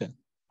বোঝাচ্ছে?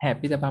 হ্যাঁ,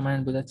 পিতা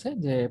পার্মানেন্ট বোঝাচ্ছে,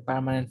 যে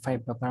পার্মানেন্ট 5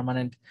 বা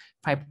পার্মানেন্ট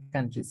 5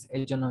 কান্ট্রিজ,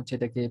 এই জন্য হচ্ছে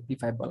এটাকে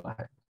P5 বলা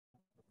হয়।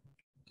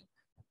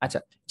 আচ্ছা,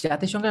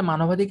 জাতিসংঘের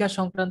মানবাধিকার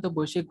সংক্রান্ত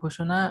বৈশ্বিক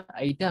ঘোষণা,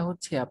 এইটা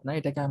হচ্ছে আপনার,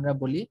 এটাকে আমরা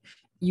বলি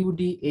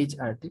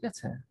UDHR, ঠিক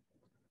আছে।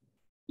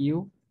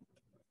 UDHR,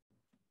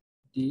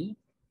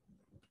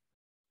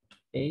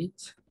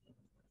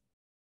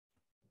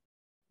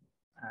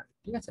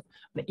 ঠিক আছে।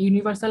 মানে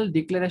universal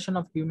declaration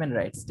of human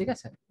rights, ঠিক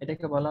আছে।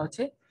 এটাকে বলা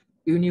হচ্ছে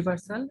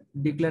universal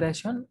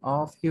declaration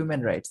of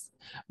human rights,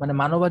 মানে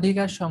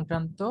মানবাধিকার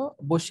সংক্রান্ত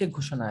বৈশ্বিক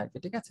ঘোষণা আর কি,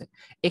 ঠিক আছে।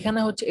 এখানে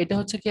হচ্ছে এটা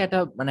হচ্ছে কি একটা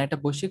মানে একটা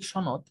বৈশ্বিক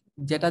সনদ,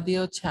 যেটা দিয়ে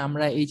হচ্ছে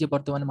আমরা এই যে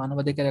বর্তমানে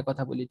মানবাধিকারের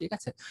কথা বলি, ঠিক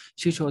আছে।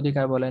 শিশু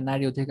অধিকার বলেন,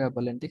 নারী অধিকার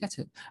বলেন, ঠিক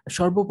আছে,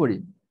 সর্বোপরি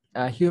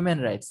হিউম্যান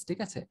রাইটস, ঠিক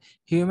আছে।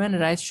 হিউম্যান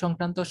রাইটস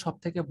সংক্রান্ত সব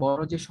থেকে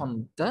বড় যে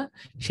সনদটা,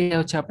 সেটা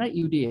হচ্ছে আপনার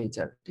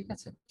UDHR, ঠিক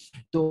আছে।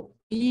 তো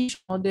এই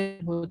সনদে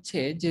হচ্ছে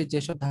যে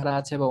যেসব ধারা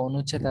আছে বা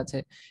অনুচ্ছেদ আছে,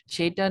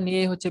 সেটা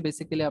নিয়ে হচ্ছে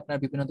বেসিক্যালি আপনার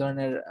বিভিন্ন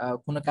ধরনের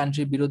কোনো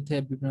কান্ট্রির বিরুদ্ধে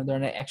বিভিন্ন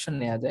ধরনের অ্যাকশন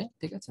নেওয়া যায়,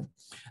 ঠিক আছে।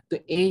 তো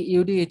এই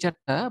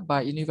UDHR-টা বা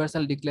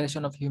ইউনিভার্সাল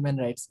ডিক্লারেশন অফ হিউম্যান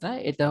রাইটসটা,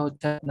 এটা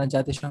হচ্ছে আপনার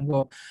জাতিসংঘ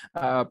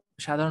আহ,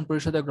 সাধারণ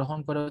পরিষদে গ্রহণ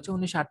করা হচ্ছে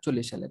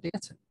 1948 সালে, ঠিক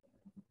আছে।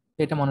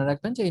 এটা মনে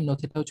রাখবেন যে এই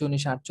নথিটা হচ্ছে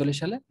 1948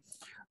 সালে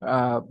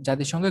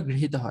জাতিসংঘে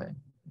গৃহীত হয়।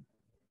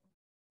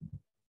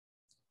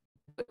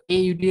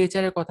 এই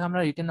UDHR এর কথা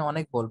আমরা রিটেনে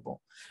অনেক বলবো,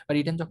 বা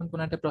রিটেন যখন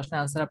কোনো একটা প্রশ্নের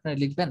আনসার আপনারা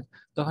লিখবেন,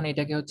 তখন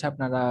এটাকে হচ্ছে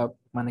আপনারা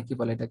মানে কি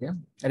বলে এটাকে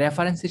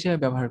রেফারেন্স হিসেবে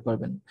ব্যবহার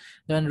করবেন।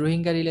 যেমন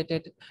রোহিঙ্গা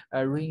রিলেটেড,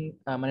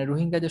 মানে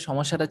রোহিঙ্গা যে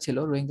সমস্যাটা ছিল,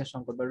 রোহিঙ্গা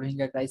সংকট বা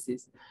রোহিঙ্গা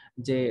ক্রাইসিস,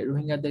 যে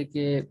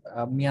রোহিঙ্গাদেরকে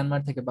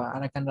মিয়ানমার থেকে বা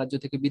আরাকান রাজ্য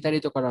থেকে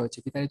বিতাড়িত করা হয়েছে,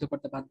 বিতাড়িত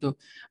করতে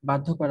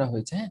বাধ্য করা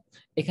হয়েছে, হ্যাঁ।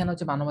 এখানে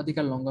হচ্ছে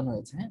মানবাধিকার লঙ্ঘন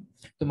হয়েছে, হ্যাঁ।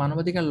 তো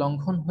মানবাধিকার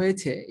লঙ্ঘন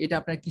হয়েছে, এটা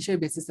আপনার কিসের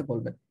বেসিসে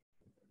বলবেন?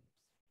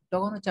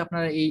 তখন হচ্ছে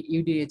আপনারা এই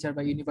UDHR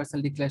বা universal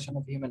declaration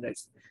of human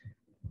rights,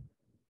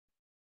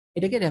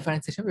 এটাকে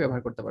রেফারেন্স হিসেবে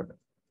ব্যবহার করতে পারবেন।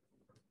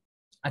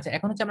 আচ্ছা,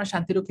 এখন হচ্ছে আমরা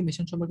শান্তিরক্ষী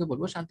মিশন সম্পর্কে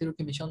বলবো।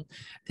 শান্তিরক্ষী মিশন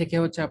থেকে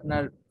হচ্ছে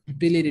আপনার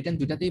প্রিলি রিটেন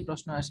দুটাতেই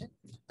প্রশ্ন আসে।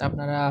 তো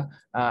আপনারা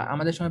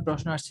আমাদের সময়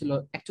প্রশ্ন আসছিল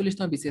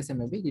 41তম BCS এ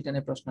মেবি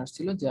রিটেনের প্রশ্ন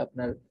আসছিল যে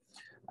আপনার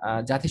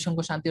জাতিসংঘ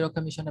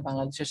শান্তিরক্ষা মিশনে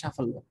বাংলাদেশের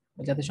সাফল্য,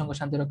 জাতিসংঘ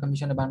শান্তিরক্ষা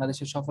মিশনে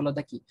বাংলাদেশের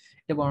সফলতা কি,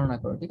 এটা বর্ণনা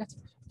করো, ঠিক আছে।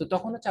 তো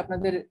তখন হচ্ছে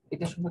আপনাদের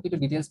এটা সম্পর্কে একটু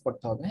ডিটেলস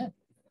পড়তে হবে, হ্যাঁ।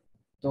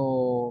 তো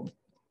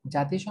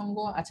জাতিসংঘ,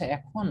 আচ্ছা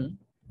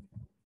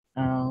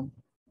আহ,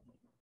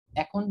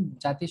 এখন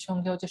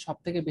জাতিসংঘে হচ্ছে সব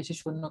থেকে বেশি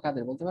সৈন্য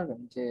কাদের বলতে পারবেন?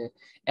 যে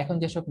এখন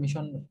যেসব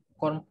মিশন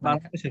কর্ম মানে,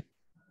 বাংলাদেশে?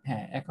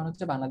 হ্যাঁ এখন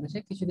হচ্ছে বাংলাদেশে,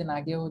 কিছুদিন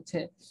আগে হচ্ছে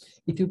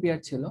ইথিওপিয়ার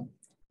ছিল,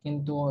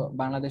 কিন্তু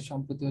বাংলাদেশ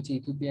সম্প্রতি হচ্ছে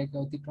ইথিওপিয়াকে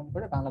অতিক্রম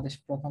করে বাংলাদেশ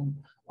প্রথম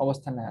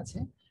অবস্থানে আছে,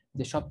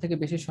 যে সব থেকে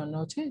বেশি সৈন্য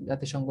হচ্ছে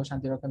জাতিসংঘ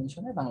শান্তিরক্ষা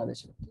মিশনে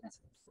বাংলাদেশে, ঠিক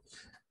আছে।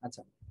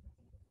 আচ্ছা,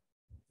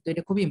 তো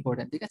এটা খুবই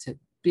ইম্পর্টেন্ট, ঠিক আছে,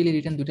 প্রিলি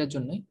রিটেন দুটার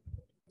জন্যই।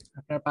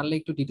 আপনারা পারলে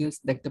একটু ডিটেলস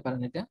দেখতে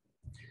পারেন এটা।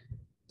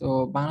 তো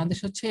বাংলাদেশ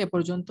হচ্ছে এ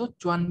পর্যন্ত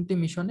 54টি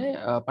মিশনে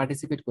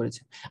পার্টিসিপেট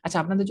করেছে। আচ্ছা,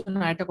 আপনাদের জন্য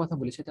আরেকটা কথা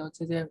বলি, সেটা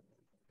হচ্ছে যে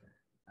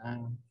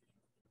আহ,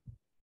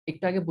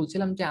 একটু আগে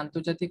বলছিলাম যে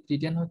আন্তর্জাতিক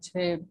রিটেন হচ্ছে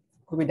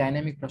খুবই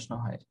ডাইনামিক প্রশ্ন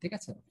হয়, ঠিক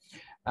আছে।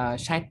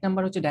 60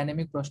 নাম্বার হচ্ছে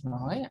ডাইনামিক প্রশ্ন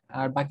হয়,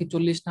 আর বাকি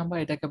 40 নাম্বার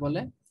এটাকে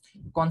বলে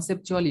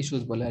কনসেপচুয়াল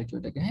ইস্যুস বলে আর কি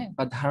ওটাকে, হ্যাঁ,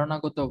 বা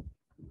ধারণাগত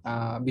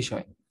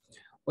বিষয়।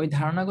 ওই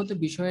ধারণাগত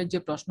বিষয়ের যে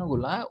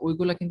প্রশ্নগুলা,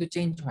 ওইগুলা কিন্তু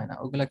চেঞ্জ হয় না,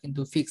 ওইগুলা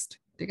কিন্তু ফিক্সড,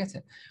 ঠিক আছে।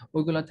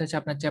 ওইগুলাতে হচ্ছে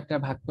আপনার চ্যাপ্টার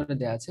ভাগ করে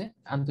দেওয়া আছে,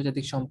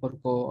 আন্তর্জাতিক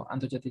সম্পর্ক,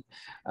 আন্তর্জাতিক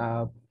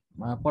আহ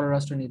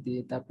পররাষ্ট্রনীতি,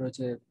 তারপর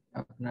হচ্ছে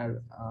আপনার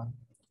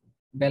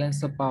ব্যালেন্স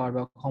অফ পাওয়ার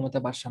বা ক্ষমতা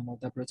ভারসাম্য,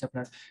 তারপর হচ্ছে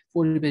আপনার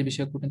পরিবেশ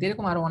বিষয়ক কূটনীতি,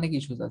 এরকম আরো অনেক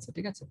ইস্যুস আছে,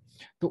 ঠিক আছে।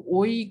 তো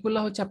ওইগুলা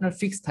হচ্ছে আপনার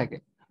ফিক্স থাকে।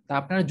 তা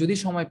আপনারা যদি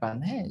সময় পান,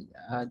 হ্যাঁ,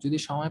 যদি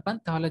সময় পান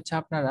তাহলে হচ্ছে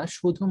আপনারা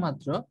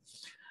শুধুমাত্র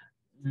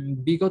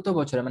বিগত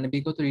বছরে মানে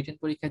বিগত রিটেন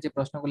পরীক্ষায় যে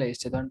প্রশ্নগুলো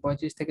এসেছে ধরেন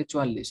 35 থেকে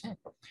 44, হ্যাঁ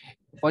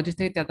 35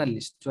 থেকে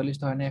 43, 44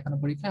 তো হয় না এখনো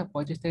পরীক্ষা,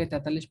 35 থেকে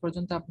 43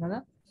 পর্যন্ত আপনারা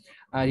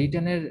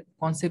রিটেনের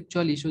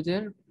কনসেপচুয়াল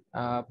ইস্যুজের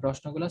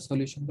প্রশ্নগুলো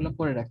সলিউশন গুলো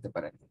করে রাখতে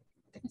পারেন,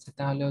 ঠিক আছে?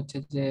 তাহলে হচ্ছে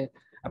যে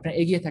আপনারা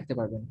এগিয়ে থাকতে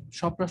পারবেন।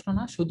 সব প্রশ্ন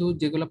না, শুধু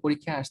যেগুলো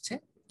পরীক্ষা আসছে।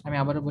 আমি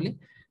আবারও বলি,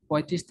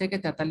 35 থেকে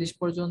 43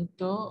 পর্যন্ত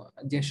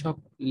যেসব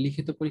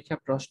লিখিত পরীক্ষা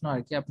প্রশ্ন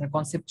আর কি আপনার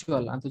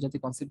কনসেপচুয়াল, আন্তর্জাতিক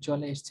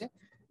কনসেপচুয়ালে এসছে,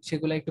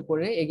 সেগুলো একটু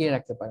পরে এগিয়ে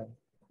রাখতে পারেন।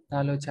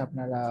 তাহলে হচ্ছে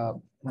আপনারা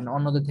মানে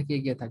অন্যদের থেকে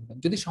এগিয়ে থাকবেন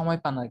যদি সময়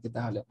পান আর কি।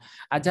 তাহলে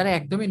আর যারা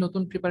একদমই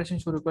নতুন প্রিপারেশন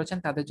শুরু করেছেন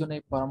তাদের জন্য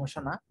এই পরামর্শ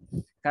না,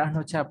 কারণ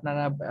হচ্ছে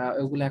আপনারা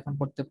ওগুলো এখন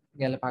পড়তে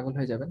গেলে পাগল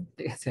হয়ে যাবেন,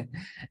 ঠিক আছে?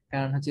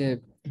 কারণ হচ্ছে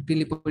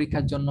প্রিলি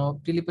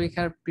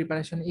পরীক্ষার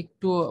প্রিপারেশন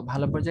একটু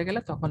ভালো পর্যায়ে গেলে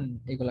তখন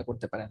এগুলা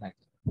করতে পারেন আর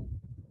কি।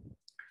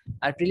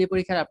 আর প্রিলি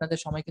পরীক্ষার আপনাদের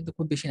সময় কিন্তু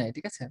খুব বেশি নাই,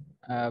 ঠিক আছে?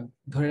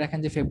 ধরে রাখেন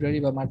যে ফেব্রুয়ারি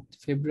বা মার্চ,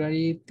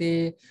 ফেব্রুয়ারিতে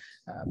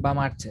বা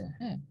মার্চে,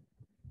 হ্যাঁ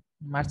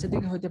মার্চের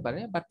দিকে হতে পারে,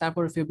 বাট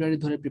তারপর ফেব্রুয়ারি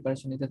ধরে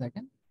প্রিপারেশন নিতে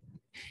থাকেন,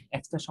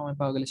 এক্সট্রা সময়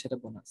পাওয়া গেলে সেটা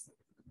বোনাস।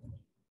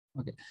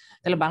 ওকে,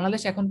 তাহলে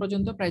বাংলাদেশ এখন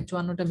পর্যন্ত প্রায়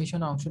 54টা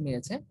মিশনে অংশ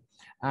নিয়েছে।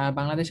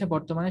 বাংলাদেশে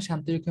বর্তমানে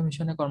শান্তিরক্ষা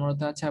মিশনে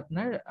কর্মরত আছে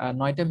আপনার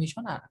 9টা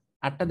মিশন,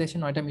 8টা দেশে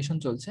 9টা মিশন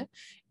চলছে।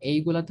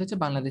 এইগুলাতে হচ্ছে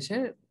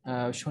বাংলাদেশের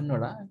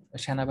সৈন্যরা,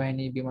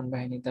 সেনাবাহিনী, বিমান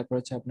বাহিনী, তারপর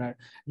হচ্ছে আপনার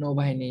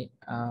নৌবাহিনী,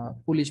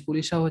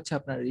 পুলিশরাও হচ্ছে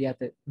আপনার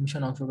ইয়াতে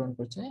মিশনে অংশগ্রহণ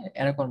করছে,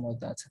 এরা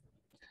কর্মরত আছে।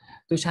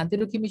 তো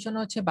শান্তিরক্ষী মিশন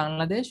হচ্ছে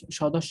বাংলাদেশ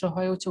সদস্য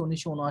হয় হচ্ছে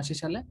 1979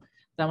 সালে।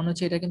 তার মানে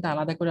হচ্ছে এটা কিন্তু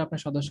আলাদা করে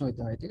আপনার সদস্য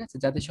হইতে হয়, ঠিক আছে?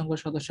 জাতিসংঘ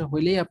সদস্য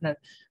হইলেই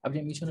আপনি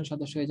মিশনের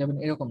সদস্য হয়ে যাবেন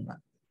এরকম না।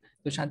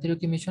 তো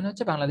শান্তিরক্ষী মিশন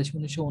হচ্ছে বাংলাদেশ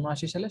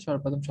 1979 সালে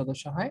সর্বপ্রথম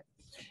সদস্য হয়।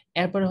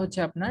 এরপরে হচ্ছে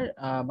আপনার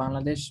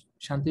বাংলাদেশ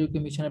শান্তিরক্ষী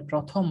মিশনে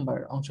প্রথমবার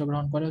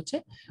অংশগ্রহণ করে হচ্ছে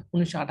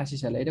 1988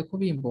 সালে। এটা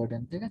খুবই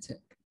ইম্পর্টেন্ট, ঠিক আছে?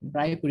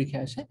 প্রায়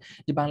পরীক্ষায় আসে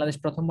যে বাংলাদেশ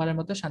প্রথমবারের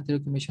মতো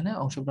শান্তিরক্ষী মিশনে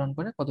অংশগ্রহণ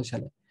করে কত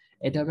সালে।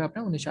 এটা হবে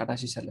আপনার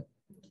 1988 সালে।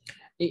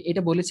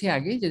 এটা বলেছি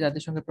আগে যে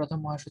জাতিসংঘের প্রথম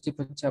মহাসচিব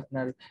হচ্ছে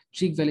আপনার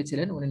ট্রিক ভ্যালি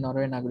ছিলেন, উনি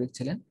নরওয়ে নাগরিক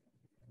ছিলেন।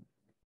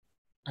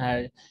 আর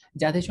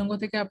জাতিসংঘ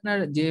থেকে আপনার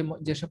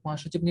যেসব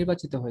মহাসচিব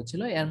নির্বাচিত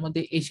হয়েছিল এর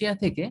মধ্যে এশিয়া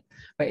থেকে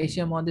বা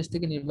এশিয়া মহাদেশ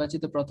থেকে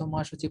নির্বাচিত প্রথম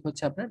মহাসচিব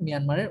হচ্ছে আপনার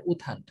মিয়ানমারের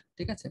উথান্ট,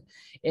 ঠিক আছে?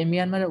 এই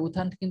মিয়ানমারের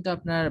উথান্ট কিন্তু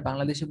আপনার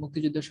বাংলাদেশের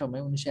মুক্তিযুদ্ধের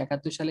সময়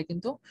 1971 সালে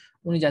কিন্তু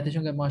উনি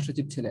জাতিসংঘের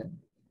মহাসচিব ছিলেন।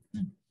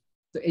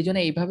 তো এই জন্য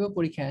এইভাবেও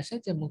পরীক্ষা আসে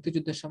যে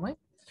মুক্তিযুদ্ধের সময়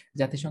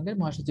জাতিসংঘের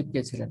মহাসচিব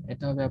কে ছিলেন,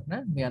 এটা হবে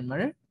আপনার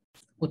মিয়ানমারের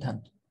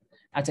উথান্ট।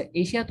 আচ্ছা,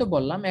 এশিয়া তো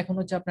বললাম, এখন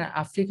হচ্ছে আপনার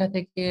আফ্রিকা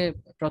থেকে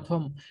প্রথম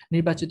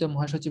নির্বাচিত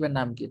মহাসচিবের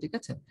নাম কি, ঠিক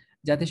আছে?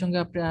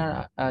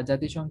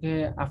 জাতিসংঘে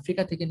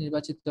আফ্রিকা থেকে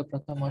নির্বাচিত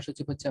প্রথম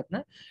মহাসচিব হচ্ছে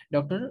আপনার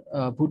ডক্টর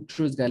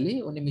বুট্রুস গালি,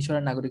 উনি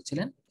মিশরের নাগরিক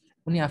ছিলেন।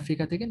 উনি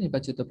আফ্রিকা থেকে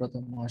নির্বাচিত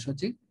প্রথম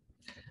মহাসচিব।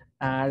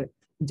 আর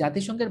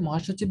জাতিসংঘের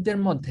মহাসচিবদের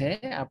মধ্যে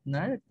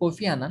আপনার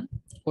কোফি আনান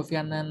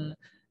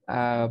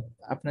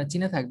আপনার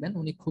চিনে থাকবেন,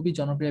 উনি খুবই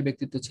জনপ্রিয়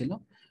ব্যক্তিত্ব ছিল।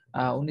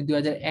 উনি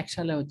 2001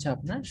 সালে হচ্ছে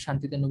আপনার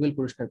শান্তিতে নোবেল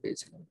পুরস্কার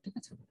পেয়েছিলেন, ঠিক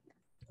আছে?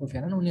 কোফি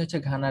আনান উনি হচ্ছে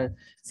ঘানার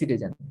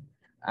সিটিজেন।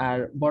 আর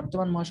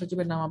বর্তমান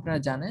মহাসচিবের নাম আপনারা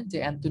জানেন যে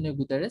অ্যান্তোনিও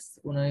গুতেরেস,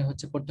 উনি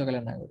হচ্ছে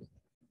পর্তুগালের নাগরিক।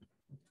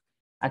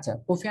 আচ্ছা,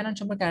 কোফি আনান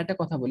সম্পর্কে আরেকটা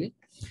কথা বলি।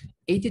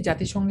 এই যে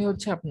জাতিসংঘে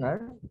হচ্ছে আপনার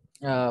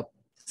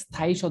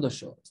স্থায়ী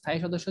সদস্য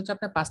হচ্ছে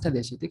আপনার 5টা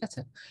দেশই, ঠিক আছে?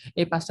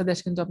 এই 5টা দেশ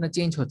কিন্তু আপনার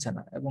চেঞ্জ হচ্ছে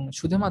না, এবং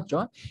শুধুমাত্র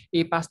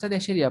এই 5টা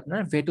দেশেরই আপনার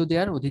ভেটো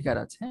দেওয়ার অধিকার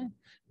আছে।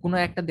 কোনো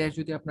একটা দেশ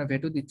যদি আপনার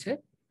ভেটো দিচ্ছে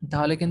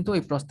তাহলে কিন্তু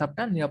ওই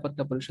প্রস্তাবটা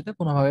নিরাপত্তা পরিষদে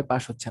কোনোভাবে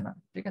পাস হচ্ছে না,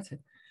 ঠিক আছে?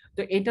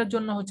 তো এটার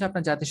জন্য হচ্ছে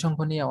আপনার জাতিসংঘ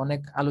নিয়ে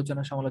অনেক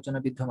আলোচনা সমালোচনা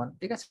বিদ্যমান,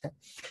 ঠিক আছে?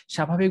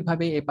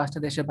 স্বাভাবিকভাবে এই 5টা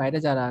দেশের বাইরে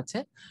যারা আছে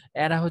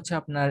এরা হচ্ছে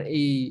আপনার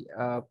এই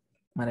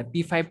মানে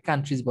P5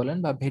 কান্ট্রিজ বলেন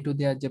বা ভেটো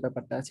দেওয়ার যে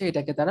ব্যাপারটা আছে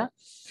এটাকে তারা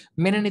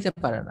মেনে নিতে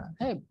পারে না।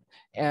 হ্যাঁ,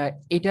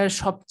 এটার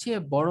সবচেয়ে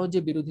বড় যে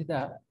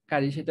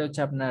বিরোধিতাকারী সেটা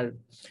হচ্ছে আপনার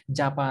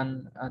জাপান,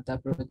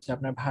 তারপর হচ্ছে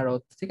আপনার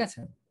ভারত, ঠিক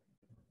আছে?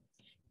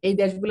 এই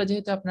দেশগুলো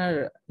যেহেতু আপনার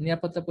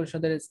নিরাপত্তা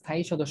পরিষদের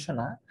স্থায়ী সদস্য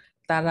না,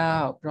 তারা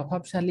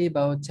প্রভাবশালী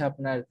বা হচ্ছে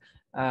আপনার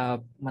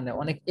মানে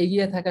অনেক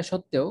এগিয়ে থাকা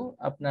সত্ত্বেও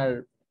আপনার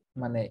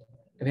মানে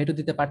ভেটো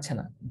দিতে পারছে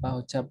না, বা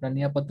হচ্ছে আপনার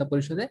নিরাপত্তা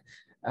পরিষদে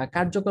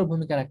কার্যকর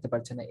ভূমিকা রাখতে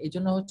পারছে না। এই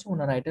জন্য হচ্ছে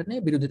ওনারা এটা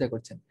নিয়ে বিরোধিতা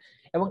করছেন,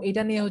 এবং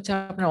এটা নিয়ে হচ্ছে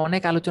আপনার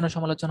অনেক আলোচনা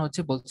সমালোচনা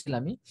হচ্ছে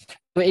বলছিলামই।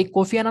 তো এই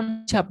কোফি আনান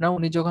হচ্ছে আপনার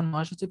উনি যখন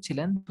মহাসচিব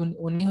ছিলেন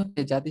উনি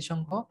হচ্ছে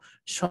জাতিসংঘ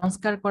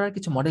সংস্কার করার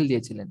কিছু মডেল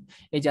দিয়েছিলেন।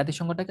 এই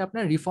জাতিসংঘটাকে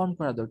আপনার রিফর্ম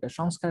করা দরকার,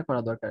 সংস্কার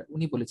করা দরকার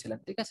উনি বলেছিলেন,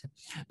 ঠিক আছে?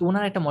 তো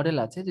ওনার একটা মডেল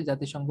আছে যে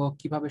জাতিসংঘ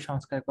কিভাবে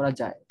সংস্কার করা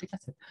যায়, ঠিক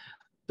আছে?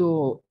 তো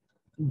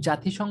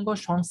জাতিসংঘ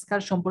সংস্কার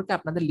সম্পর্কে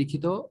আপনাদের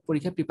লিখিত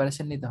পরীক্ষা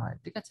প্রিপারেশন নিতে হয়,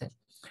 ঠিক আছে?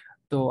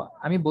 তো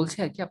আমি বলছি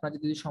আর কি, আপনাদের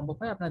যদি সম্ভব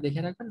হয় আপনারা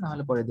দেখে রাখবেন, না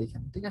হলে পরে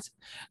দেখেন, ঠিক আছে?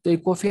 তো এই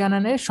কোফি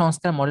আনানের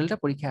সংস্কার মডেলটা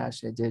পরীক্ষায়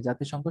আসে যে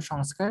জাতিসংঘ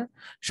সংস্কার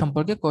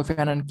সম্পর্কে কোফি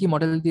আনান কি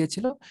মডেল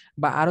দিয়েছিল,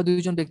 বা আরো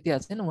 2জন ব্যক্তি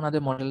আছেন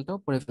ওনাদের মডেলটাও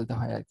পড়ে ফেলতে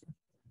হয় আর কি।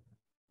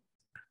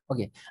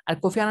 ওকে, আর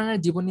কোফি আনানের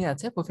জীবনী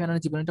আছে, কোফি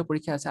আনানের জীবনীটা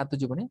পরীক্ষা আছে,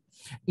 আত্মজীবনী,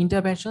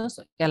 interventions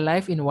A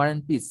life in war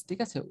and piece, ঠিক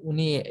আছে?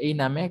 উনি এই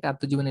নামে একটা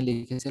আত্মজীবনী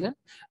লিখেছিলেন,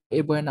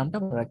 এই বইয়ের নামটা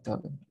মনে রাখতে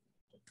হবে।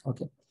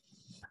 ওকে,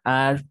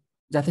 আর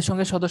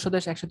জাতিসংঘের সদস্য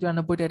দেশ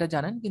 193টা, এটা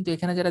জানেন, কিন্তু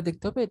এখানে যেটা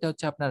দেখতে হবে এটা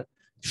হচ্ছে আপনার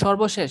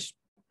সর্বশেষ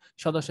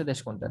সদস্য দেশ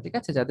কোনটা, ঠিক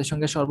আছে?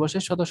 জাতিসংঘের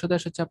সর্বশেষ সদস্য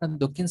দেশ হচ্ছে আপনার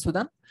দক্ষিণ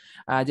সুদান,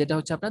 যেটা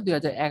হচ্ছে আপনার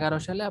 2011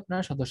 সালে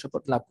আপনার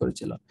সদস্যপদ লাভ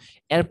করেছিল।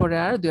 এরপরে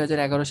আর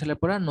 2011 সালের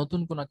পরে আর নতুন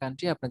কোনো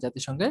কান্ট্রি আপনার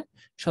জাতিসংঘের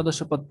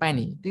সদস্যপদ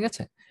পায়নি, ঠিক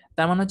আছে?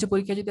 তার মানে হচ্ছে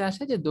পরীক্ষা যদি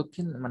আসে যে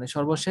দক্ষিণ মানে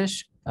সর্বশেষ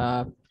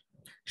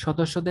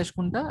সদস্য দেশ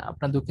কোনটা,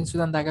 আপনার দক্ষিণ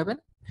সুদান দাগাবেন,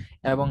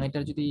 এবং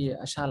এটার যদি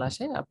সাল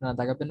আসে আপনার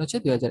দাগাবেন হচ্ছে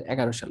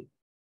 2011 সাল।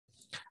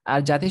 আর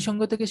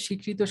জাতিসংঘ থেকে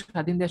স্বীকৃত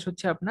স্বাধীন দেশ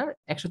হচ্ছে আপনার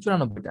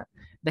 194টা।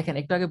 দেখেন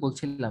একটু আগে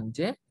বলছিলাম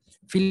যে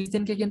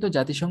ফিলিস্তিনকে কিন্তু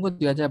জাতিসংঘ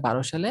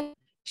 2012 সালে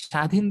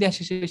স্বাধীন দেশ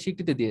হিসেবে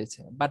স্বীকৃতি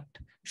দিয়েছে, বাট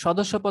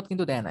সদস্যপদ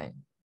কিন্তু দেয় নাই,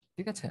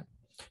 ঠিক আছে?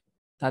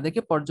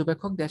 তাদেরকে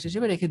পর্যবেক্ষক দেশ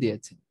হিসেবে রেখে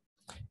দিয়েছে।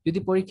 যদি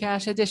পরীক্ষায়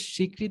আসে যে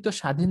স্বীকৃত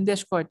স্বাধীন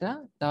দেশ কয়টা,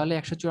 তাহলে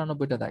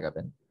 194টা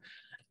দাগাবেন।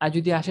 আর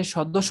যদি আসে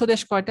সদস্য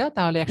দেশ কয়টা,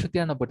 তাহলে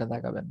 193টা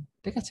দাগাবেন,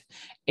 ঠিক আছে?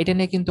 এটা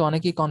নিয়ে কিন্তু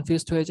অনেকেই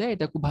কনফিউজড হয়ে যায়,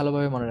 এটা খুব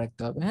ভালোভাবে মনে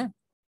রাখতে হবে। হ্যাঁ,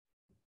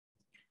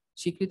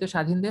 স্বীকৃত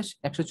স্বাধীন দেশ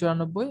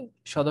 194,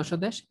 সদস্য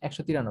দেশ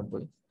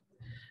 193।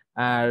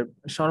 আর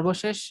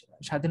সর্বশেষ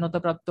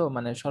স্বাধীনতাপ্রাপ্ত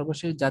মানে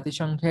সর্বশেষ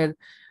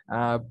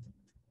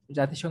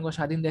জাতিসংঘ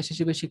স্বাধীন দেশ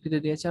হিসেবে স্বীকৃতি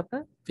দিয়েছে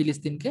আপনার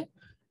ফিলিস্তিনকে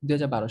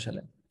 2012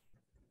 সালে।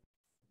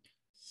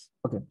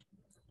 ওকে,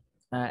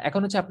 এখন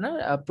হচ্ছে আপনার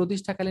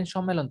প্রতিষ্ঠাকালীন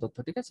সম্মেলন তথ্য,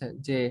 ঠিক আছে?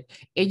 যে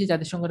এই যে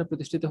জাতিসংঘটা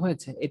প্রতিষ্ঠিত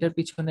হয়েছে, এটার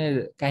পিছনের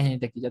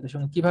কাহিনীটা কি,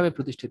 জাতিসংঘ কিভাবে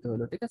প্রতিষ্ঠিত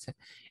হলো, ঠিক আছে?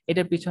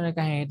 এটার পিছনের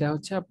কাহিনীটা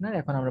হচ্ছে আপনার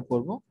এখন আমরা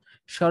পড়বো।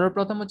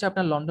 সর্বপ্রথম হচ্ছে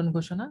আপনার লন্ডন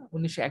ঘোষণা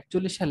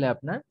 1941 সালে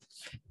আপনার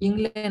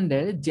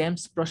ইংল্যান্ডের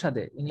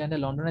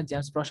লন্ডনের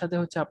জেমস প্রাসাদে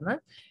হচ্ছে আপনার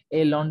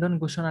এই লন্ডন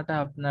ঘোষণাটা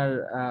আপনার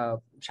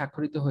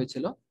স্বাক্ষরিত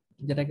হয়েছিল,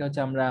 যেটাকে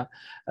হচ্ছে আমরা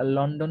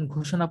লন্ডন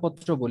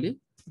ঘোষণাপত্র বলি।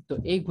 তো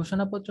এই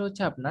ঘোষণাপত্র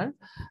হচ্ছে আপনার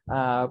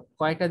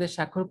কয়েকটা দেশ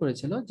স্বাক্ষর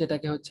করেছিল,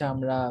 যেটাকে হচ্ছে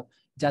আমরা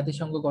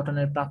জাতিসংঘ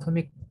গঠনের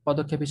প্রাথমিক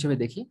পদক্ষেপ হিসেবে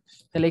দেখি।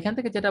 তাহলে এখান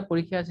থেকে যেটা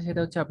পরীক্ষা আছে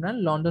সেটা হচ্ছে আপনার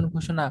লন্ডন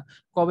ঘোষণা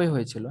কবে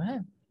হয়েছিল।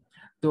 হ্যাঁ,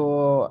 তো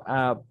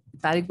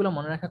তারিখগুলো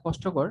মনে রাখা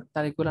কষ্টকর,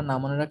 তারিখগুলো না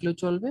মনে রাখলেও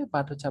চলবে,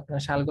 বাট হচ্ছে আপনার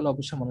সালগুলো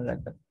অবশ্যই মনে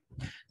রাখবেন।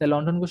 তাই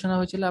লন্ডন ঘোষণা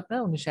হয়েছিল আপনার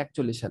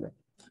 1941 সালে।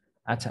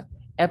 আচ্ছা,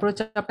 এরপর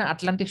হচ্ছে আপনার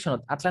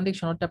আটলান্টিক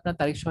সনদটা আপনার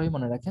তারিখ সহই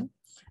মনে রাখেন।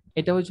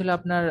 এটা হয়েছিল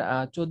আপনার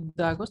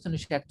 14 আগস্ট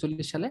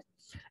 1941 সালে।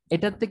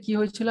 এটাতে কি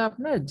হয়েছিল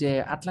আপনার যে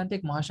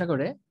আটলান্টিক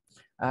মহাসাগরে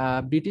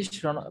ব্রিটিশ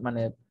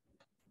মানে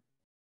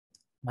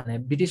মানে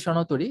ব্রিটিশ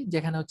রণতরী,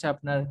 যেখানে হচ্ছে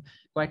আপনার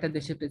কয়েকটা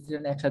দেশের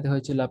প্রেসিডেন্ট একসাথে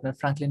হয়েছিল, আপনার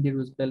ফ্রাঙ্কলিন ডি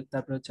রুজভেল্ট,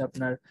 তারপর হচ্ছে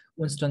আপনার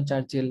উইনস্টন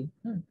চার্চিল,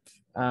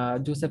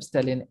 জোসেফ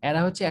স্ট্যালিন, এরা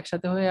হচ্ছে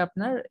একসাথে হয়ে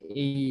আপনার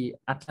এই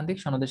আটলান্টিক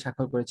সনদে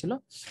স্বাক্ষর করেছিল।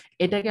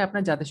 এটাকে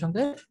আপনার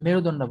জাতিসংঘের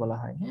মেরুদণ্ড বলা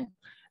হয়। হ্যাঁ,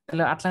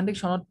 তাহলে আটলান্টিক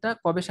সনদটা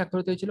কবে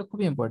স্বাক্ষরিত হয়েছিল খুব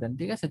ইম্পর্টেন্ট,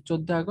 ঠিক আছে?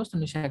 14 আগস্ট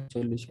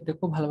 1941, এটা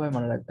খুব ভালোভাবে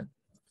মনে রাখবেন।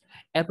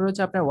 এরপর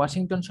হচ্ছে আপনার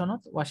ওয়াশিংটন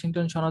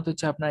সনদ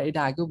হচ্ছে আপনার,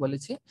 এটা আগেও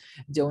বলেছি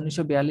যে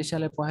 1942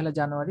 সালের 1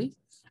 জানুয়ারি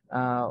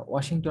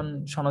ওয়াশিংটন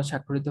সনদ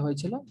স্বাক্ষরিত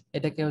হয়েছিল।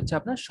 এটাকে হচ্ছে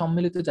আপনার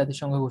সম্মিলিত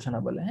জাতিসংঘ ঘোষণা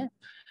বলে। হ্যাঁ,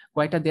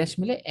 কয়েকটা দেশ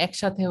মিলে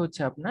একসাথে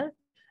হচ্ছে আপনার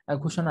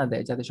ঘোষণা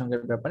দেয়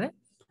জাতিসংঘের ব্যাপারে,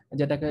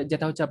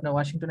 যেটা হচ্ছে আপনার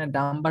ওয়াশিংটনের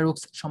ডাম্বার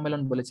ওয়ার্কস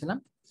সম্মেলন বলেছিলাম।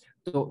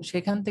 তো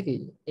সেখান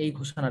থেকেই এই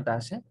ঘোষণাটা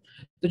আসে।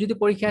 তো যদি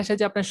পরীক্ষা আসে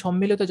যে আপনার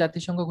সম্মিলিত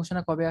জাতিসংঘ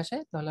ঘোষণা কবে আসে,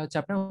 তাহলে হচ্ছে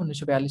আপনার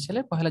 1942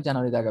 সালের 1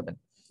 জানুয়ারি দাগাবেন।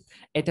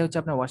 এটা হচ্ছে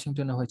আপনার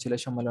ওয়াশিংটনে হয়েছিল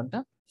এই সম্মেলনটা।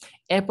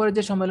 এরপরে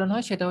যে সম্মেলন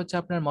হয় সেটা হচ্ছে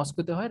আপনার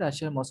মস্কোতে হয়,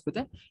 রাশিয়ার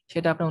মস্কোতে।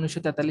 সেটা আপনার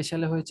 1943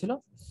 সালে হয়েছিল।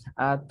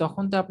 আর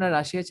তখন তো আপনার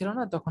রাশিয়া ছিল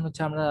না, তখন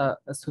হচ্ছে আমরা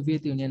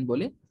সোভিয়েত ইউনিয়ন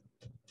বলি।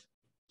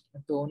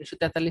 তো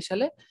 1943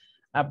 সালে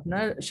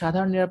আপনার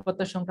সাধারণ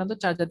নিরাপত্তা সংক্রান্ত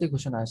 4 জাতি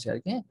ঘোষণা আসে আর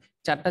কি। হ্যাঁ,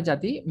 4টা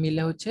জাতি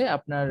মিলে হচ্ছে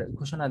আপনার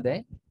ঘোষণা দেয়।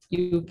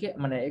 ইউকে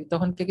মানে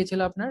তখন কে কে ছিল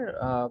আপনার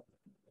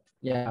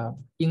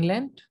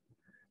ইংল্যান্ড,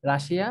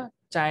 রাশিয়া,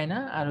 চায়না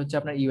আর হচ্ছে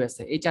আপনার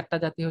ইউএসএ। এই 4টা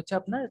জাতি হচ্ছে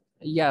আপনার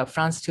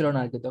ফ্রান্স ছিল না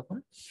আর কি তখন।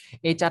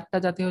 এই 4টা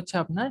জাতি হচ্ছে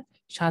আপনার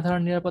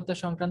সাধারণ নিরাপত্তা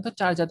সংক্রান্ত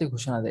 4 জাতি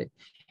ঘোষণা দেয়।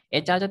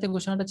 এই 4 জাতির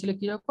ঘোষণাটা ছিল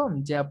কিরকম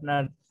যে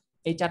আপনার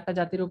এই 4টা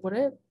জাতির উপরে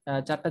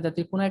 4টা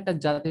জাতির কোনো একটা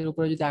জাতির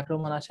উপরে যদি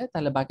আক্রমণ আসে,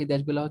 তাহলে বাকি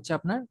দেশগুলো হচ্ছে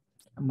আপনার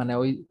মানে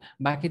ওই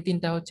বাকি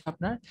 3টা হচ্ছে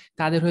আপনার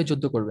তাদের হয়ে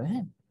যুদ্ধ করবে।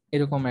 হ্যাঁ,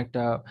 এরকম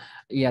একটা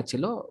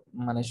ছিল,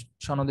 মানে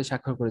সনদে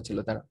স্বাক্ষর করেছিল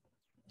তারা।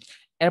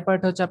 এরপর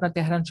এটা হচ্ছে আপনার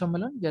তেহরান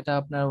সম্মেলন, যেটা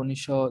আপনার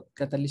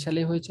 1943 সালে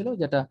হয়েছিল,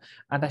 যেটা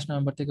 28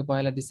 নভেম্বর থেকে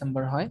 1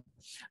 ডিসেম্বর হয়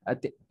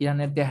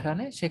ইরানের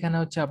তেহরানে। সেখানে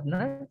হচ্ছে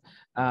আপনার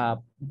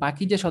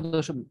বাকি যে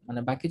সদস্য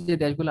মানে বাকি যে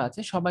দেশগুলো আছে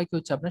সবাইকে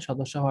হচ্ছে আপনার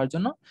সদস্য হওয়ার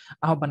জন্য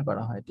আহ্বান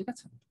করা হয়, ঠিক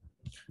আছে?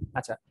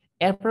 আচ্ছা,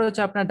 এরপর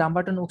হচ্ছে আপনার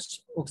ডাম্বারটন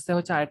উক্সে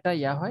হচ্ছে আরেকটা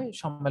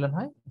সম্মেলন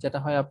হয়, যেটা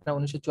হয় আপনার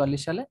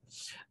 1944 সালে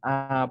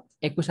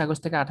 21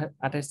 আগস্ট থেকে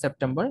 28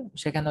 সেপ্টেম্বর।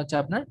 সেখানে হচ্ছে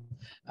আপনার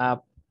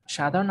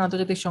সাধারণ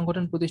আন্তর্জাতিক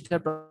সংগঠন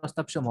প্রতিষ্ঠার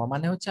প্রস্তাব সমূহ,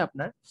 মানে হচ্ছে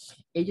আপনার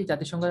এই যে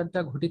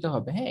জাতিসংঘটা গঠিত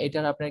হবে, হ্যাঁ,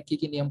 এটার আপনার কি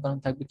কি নিয়ম কানুন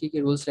থাকবে, কি কি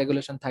রুলস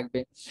রেগুলেশন থাকবে,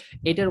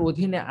 এটার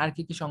অধীনে আর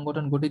কি কি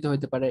সংগঠন গঠিত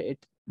হতে পারে,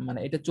 মানে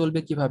এটা চলবে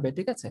কিভাবে,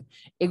 ঠিক আছে?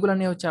 এগুলো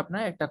নিয়ে হচ্ছে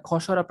আপনার একটা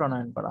খসড়া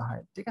প্রণয়ন করা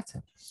হয়, ঠিক আছে?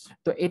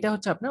 তো এটা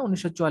হচ্ছে আপনার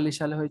 1944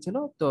 সালে হয়েছিল।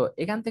 তো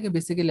এখান থেকে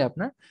বেসিক্যালি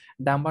আপনার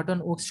ডাম্বারটন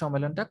উক্স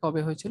সম্মেলনটা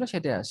কবে হয়েছিল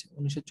সেটা আসে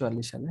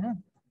 1944 সালে। হ্যাঁ,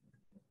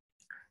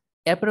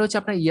 এরপরে হচ্ছে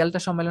আপনার ইয়ালটা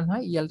সম্মেলন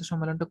হয়। ইয়ালটা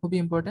সম্মেলনটা খুবই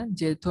ইম্পর্টেন্ট,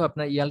 যেহেতু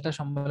আপনার ইয়ালটা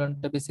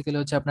সম্মেলনটা বেসিক্যালি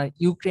হচ্ছে আপনার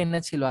ইউক্রেনে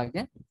ছিল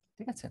আগে,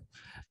 ঠিক আছে।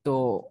 তো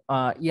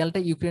ইয়ালটা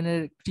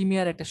ইউক্রেনের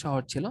ক্রিমিয়ার একটা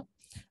শহর ছিল,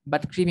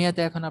 বাট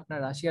ক্রিমিয়াতে এখন আপনার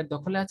রাশিয়ার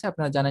দখলে আছে।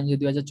 আপনারা জানেন যে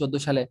 2014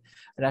 সালে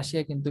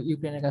রাশিয়া কিন্তু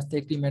ইউক্রেনের কাছ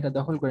থেকে ক্রিমিয়াটা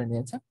দখল করে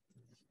নিয়েছে।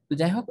 তো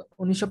যাই হোক,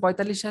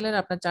 1945 সালের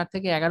আপনার 4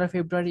 থেকে 11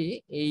 ফেব্রুয়ারি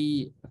এই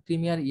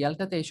ক্রিমিয়ার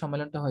ইয়ালটাতে এই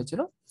সম্মেলনটা হয়েছিল।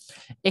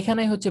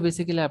 এখানেই হচ্ছে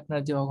বেসিক্যালি আপনার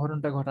যে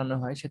অঘটনটা ঘটানো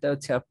হয় সেটা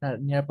হচ্ছে আপনার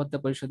নিরাপত্তা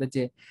পরিষদের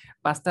যে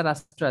 5টা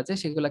রাষ্ট্র আছে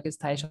সেগুলোকে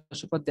স্থায়ী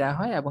সদস্যপদ দেওয়া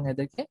হয় এবং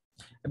এদেরকে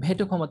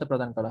ভেটো ক্ষমতা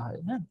প্রদান করা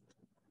হয়। হ্যাঁ,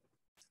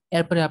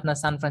 এরপরে আপনার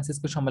সান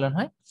ফ্রান্সিসকো সম্মেলন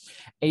হয়।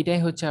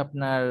 এইটাই হচ্ছে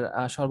আপনার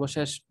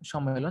সর্বশেষ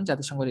সম্মেলন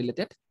জাতিসংঘ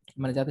রিলেটেড,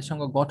 মানে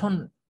জাতিসংঘ গঠন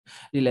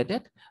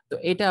রিলেটেড। তো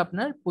এটা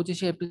আপনার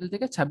 25শে এপ্রিল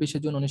থেকে 26শে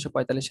জুন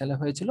 1945 সালে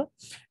হয়েছিল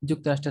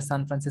যুক্তরাষ্ট্রের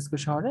সান ফ্রান্সিসকো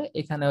শহরে।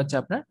 এখানে হচ্ছে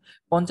আপনার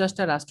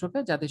 50টা রাষ্ট্রকে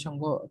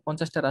জাতিসংঘ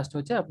 50টা রাষ্ট্র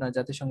হচ্ছে আপনার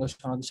জাতিসংঘ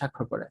সনদে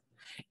স্বাক্ষর করে।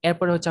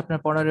 এরপরে হচ্ছে আপনার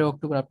 15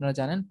 অক্টোবর আপনারা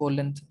জানেন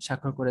পোল্যান্ড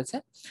স্বাক্ষর করেছে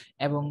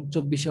এবং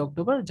 24শে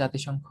অক্টোবর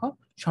জাতিসংঘ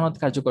সনদ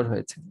কার্যকর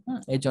হয়েছে।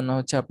 এই জন্য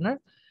হচ্ছে আপনার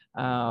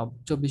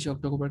 24শে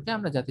অক্টোবরকে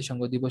আমরা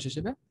জাতিসংঘ দিবস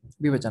হিসেবে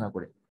বিবেচনা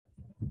করি।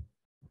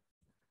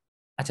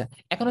 আচ্ছা,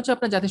 এখন হচ্ছে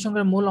আপনার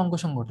জাতিসংঘের মূল অঙ্গ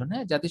সংগঠন।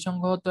 হ্যাঁ,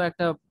 জাতিসংঘ তো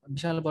একটা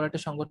বিশাল বড়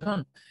একটা সংগঠন,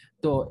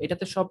 তো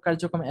এটাতে সব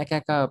কার্যক্রম একা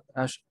একা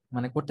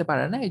মানে করতে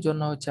পারে না। এই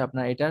জন্য হচ্ছে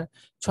আপনার এটার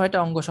 6টা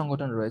অঙ্গ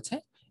সংগঠন রয়েছে।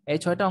 এই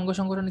 6টা অঙ্গ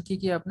সংগঠন কি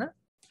কি? আপনার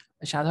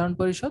সাধারণ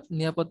পরিষদ,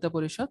 নিরাপত্তা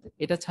পরিষদ,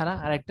 এটা ছাড়া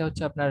আরেকটা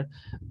হচ্ছে আপনার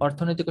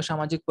অর্থনৈতিক ও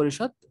সামাজিক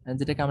পরিষদ,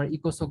 যেটাকে আমরা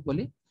ইকোসোক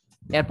বলি।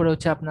 এরপরে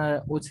হচ্ছে আপনার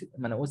ওসি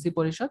মানে ওসি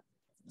পরিষদ,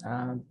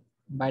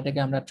 বা এটাকে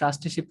আমরা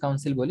ট্রাস্টিশিপ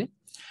কাউন্সিল বলি,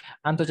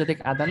 আন্তর্জাতিক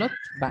আদালত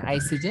বা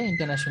ICJ,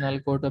 international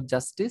court of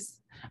justice,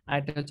 আর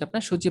এটা হচ্ছে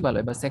আপনার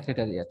সচিবালয় বা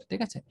সেক্রেটারিয়েট।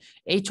 ঠিক আছে,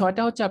 এই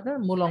 6টা হচ্ছে আপনার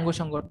মূল অঙ্গ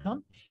সংগঠন।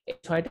 এই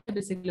 6টা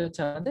বেসিক্যালি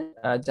হচ্ছে আমাদের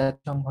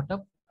জাতিসংঘটা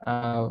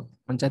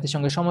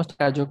জাতিসংঘের সমস্ত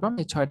কার্যক্রম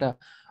এই 6টা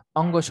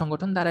অঙ্গ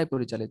সংগঠন দ্বারাই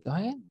পরিচালিত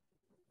হয়।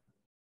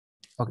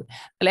 ওকে,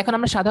 তাহলে এখন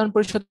আমরা সাধারণ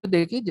পরিষদ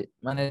দেখি যে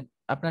মানে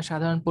আপনার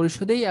সাধারণ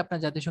পরিষদেই আপনার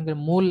জাতিসংঘের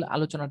মূল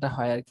আলোচনাটা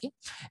হয় আর কি।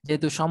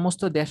 যেহেতু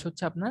সমস্ত দেশ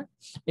হচ্ছে আপনার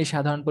এই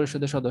সাধারণ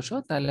পরিষদের সদস্য,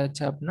 তাহলে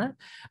হচ্ছে আপনার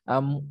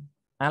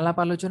আলাপ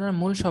আলোচনার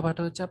মূল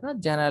সভাটা হচ্ছে আপনার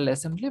জেনারেল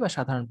অ্যাসেম্বলি বা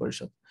সাধারণ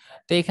পরিষদ।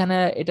 তো এখানে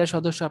এটা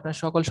সদস্য আপনার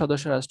সকল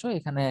সদস্য রাষ্ট্র,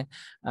 এখানে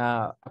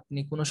আপনি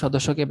কোনো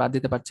সদস্যকে বাদ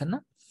দিতে পারছেন না।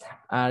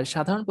 আর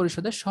সাধারণ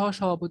পরিষদের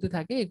সহসভাপতি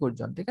থাকে 21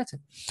 জন। ঠিক আছে,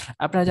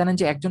 আপনারা জানেন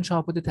যে একজন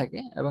সভাপতি থাকে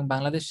এবং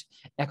বাংলাদেশ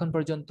এখন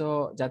পর্যন্ত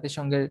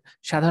জাতিসংঘের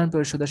সাধারণ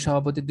পরিষদের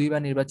সভাপতি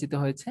 2বার নির্বাচিত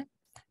হয়েছে।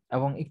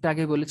 এবং একটু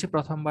আগে বলেছি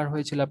প্রথমবার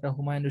হয়েছিল আপনার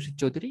হুমায়ুন রশিদ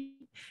চৌধুরী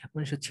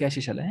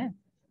 1986 সালে। হ্যাঁ,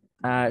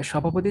 আর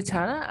সভাপতি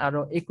ছাড়া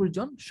আরো 21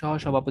 জন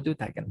সহসভাপতিও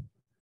থাকেন।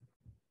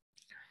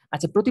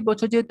 আচ্ছা, প্রতি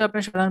বছর যেহেতু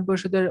আপনার সাধারণ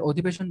পরিষদের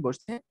অধিবেশন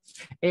বসছে,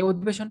 এই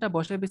অধিবেশনটা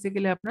বসে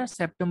বেসিক্যালি আপনার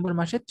সেপ্টেম্বর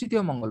মাসের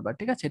 3য় মঙ্গলবার।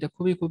 ঠিক আছে, এটা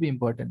খুবই খুবই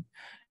ইম্পর্টেন্ট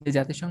যে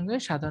জাতিসংঘের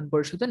সাধারণ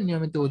পরিষদের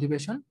নিয়মিত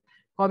অধিবেশন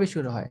কবে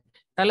শুরু হয়।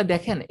 তাহলে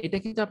দেখেন এটা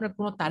কিন্তু আপনার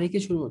কোনো তারিখে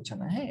শুরু হচ্ছে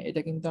না। হ্যাঁ,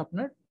 এটা কিন্তু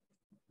আপনার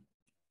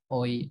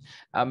ওই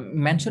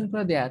মেনশন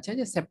করে দেয়া আছে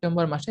যে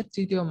সেপ্টেম্বর মাসের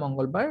 3য়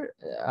মঙ্গলবার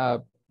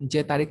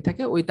যে তারিখ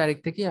থাকে ওই তারিখ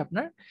থেকেই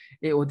আপনার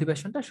এই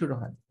অধিবেশনটা শুরু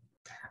হয়।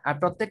 আর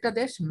প্রত্যেকটা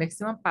দেশ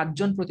ম্যাক্সিমাম 5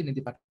 জন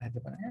প্রতিনিধি পাঠাতে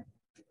পারে। হ্যাঁ,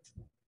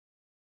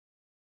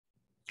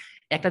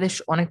 একটা দেশ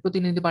অনেক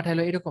প্রতিনিধি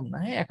পাঠালো এরকম না।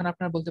 হ্যাঁ, এখন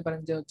আপনারা বলতে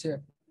পারেন যে হচ্ছে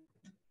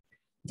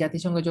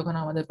জাতিসংঘে যখন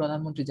আমাদের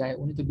প্রধানমন্ত্রী যায়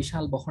উনি তো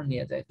বিশাল বহর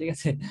নিয়ে যায়। ঠিক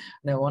আছে,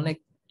 মানে অনেক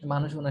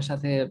মানুষ ওনার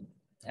সাথে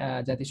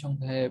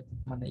জাতিসংঘে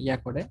মানে ইয়া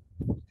করে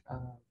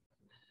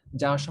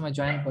যাওয়ার সময়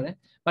জয়েন করে।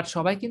 বাট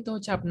সবাই কিন্তু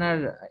হচ্ছে আপনার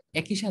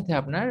একই সাথে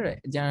আপনার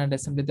জেনারেল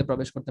অ্যাসেম্বলিতে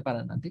প্রবেশ করতে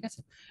পারে না। ঠিক আছে,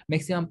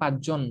 ম্যাক্সিমাম 5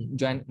 জন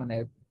জয়েন মানে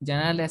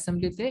জেনারেল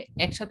অ্যাসেম্বলিতে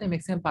একসাথে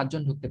ম্যাক্সিমাম 5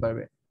 জন ঢুকতে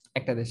পারবে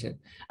একটা দেশের।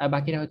 আর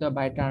বাকিরা হয়তো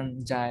বাই টার্ন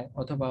যায়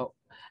অথবা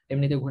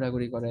এমনিতে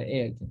ঘোরাঘুরি করে এই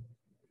আর কি।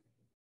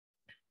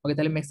 ওকে,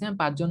 তাহলে ম্যাক্সিমাম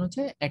 5 জন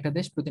হচ্ছে একটা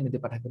দেশ প্রতিনিধি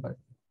পাঠাতে পারে।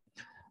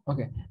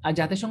 ওকে, আর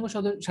জাতিসংঘ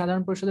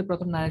সাধারণ পরিষদের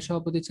প্রথম নারী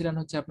সভাপতি ছিলেন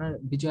হচ্ছে আপনার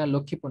বিজয়া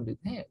লক্ষ্মী পণ্ডিত।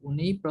 হ্যাঁ,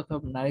 উনি প্রথম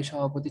নারী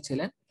সভাপতি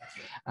ছিলেন।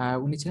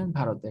 উনি ছিলেন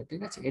ভারতের।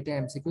 ঠিক আছে, এটা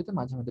এমসিকিউতে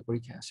মাঝে মধ্যে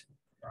পরীক্ষা আসে।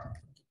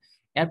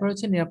 এরপর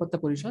হচ্ছে নিরাপত্তা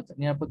পরিষদ।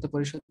 নিরাপত্তা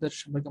পরিষদের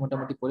সম্পর্কে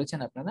মোটামুটি পড়েছেন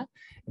আপনারা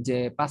যে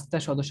 5টা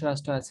সদস্য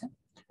রাষ্ট্র আছে,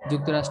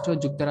 যুক্তরাষ্ট্র,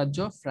 যুক্তরাজ্য,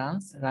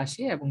 ফ্রান্স,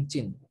 রাশিয়া এবং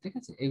চীন। ঠিক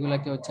আছে,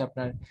 এগুলাকে হচ্ছে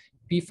আপনার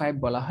P5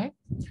 বলা হয়।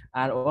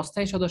 আর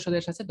অস্থায়ী সদস্য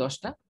দেশ আছে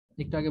 10টা।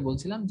 একটু আগে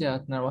বলছিলাম যে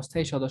আপনার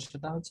অস্থায়ী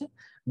সদস্যটা হচ্ছে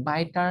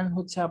বাই টার্ন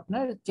হচ্ছে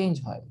আপনার চেঞ্জ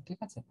হয়। ঠিক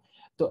আছে,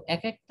 তো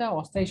এক একটা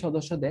অস্থায়ী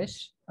সদস্য দেশ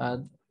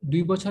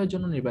 2 বছরের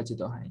জন্য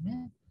নির্বাচিত হয়।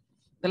 হ্যাঁ,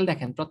 তাহলে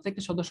দেখেন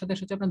প্রত্যেকটা সদস্য দেশ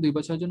হচ্ছে আপনার 2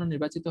 বছরের জন্য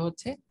নির্বাচিত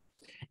হচ্ছে।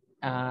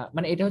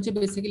 মানে এটা হচ্ছে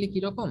বেসিক্যালি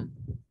কিরকম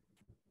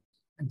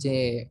যে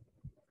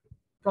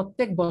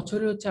প্রত্যেক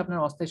বছরই হচ্ছে আপনার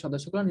অস্থায়ী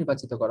সদস্যগুলো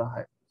নির্বাচিত করা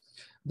হয়।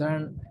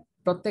 ধরেন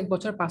প্রত্যেক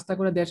বছর 5টা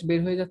করে দেশ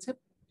বের হয়ে যাচ্ছে,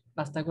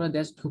 5টা করে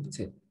দেশ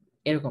ঢুকছে,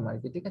 এরকম আর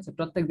কি। ঠিক আছে,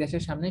 প্রত্যেক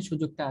দেশের সামনে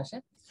সুযোগটা আসে।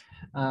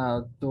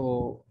 তো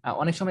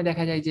অনেক সময়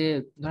দেখা যায় যে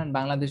ধরেন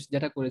বাংলাদেশ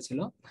যেটা করেছিল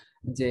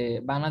যে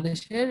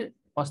বাংলাদেশের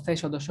অস্থায়ী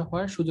সদস্য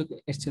হওয়ার সুযোগ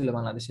এসেছিল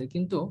বাংলাদেশের,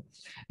 কিন্তু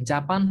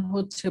জাপান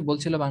হচ্ছে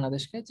বলছিল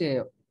বাংলাদেশকে যে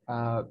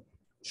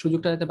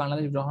সুযোগটা যাতে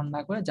বাংলাদেশ গ্রহণ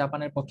না করে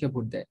জাপানের পক্ষে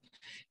ভোট দেয়।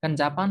 কারণ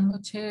জাপান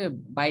হচ্ছে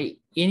বাই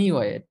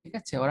এনিওয়ে, ঠিক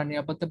আছে, ওরা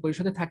নিরাপত্তা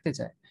পরিষদে থাকতে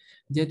চায়।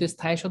 যেহেতু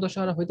স্থায়ী সদস্য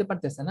ওরা হইতে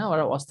পারতেছে না,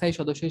 ওরা অস্থায়ী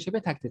সদস্য হিসেবে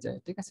থাকতে চায়,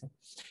 ঠিক আছে।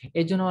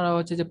 এই জন্য ওরা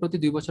হচ্ছে যে প্রতি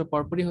 2 বছর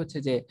পর পরই হচ্ছে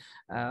যে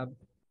আহ,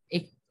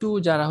 একটু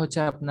যারা হচ্ছে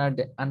আপনার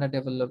আন্ডার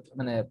ডেভেলপড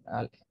মানে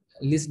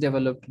লিস্ট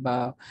ডেভেলপড বা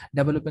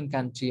ডেভেলপিং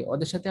কান্ট্রি,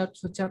 ওদের সাথে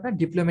হচ্ছে আপনার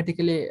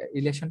ডিপ্লোম্যাটিক্যালি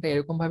রিলেশনটা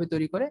এরকম ভাবে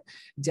তৈরি করে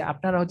যে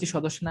আপনারা হচ্ছে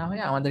সদস্য না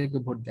হয়ে আমাদেরকে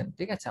ভোট দেন,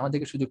 ঠিক আছে,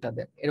 আমাদেরকে সুযোগটা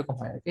দেন, এরকম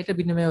হয় আর কি। এটা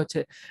বিনিময়ে হচ্ছে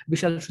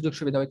বিশাল সুযোগ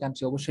সুবিধা ওই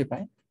কান্ট্রি অবশ্যই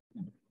পায়।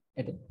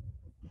 এটা।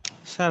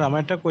 স্যার আমার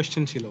একটা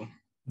কোয়েশ্চেন ছিল।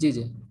 জি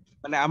জি।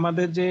 মানে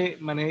আমাদের যে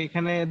মানে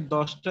এখানে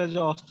 10টা যে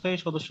অস্থায়ী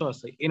সদস্য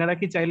আছে, এনারা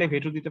কি চাইলে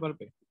ভেটো দিতে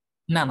পারবে?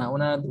 না না,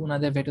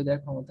 ওনাদের ভেটো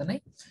দেওয়ার ক্ষমতা নেই।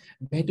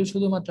 ভেটো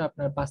শুধুমাত্র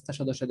আপনার 5টা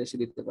সদস্য দেশে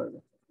দিতে পারবে,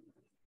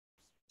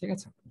 ঠিক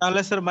আছে। তাহলে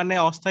স্যার মানে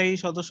অস্থায়ী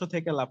সদস্য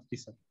থেকে লাভ কি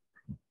স্যার?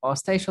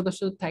 অস্থায়ী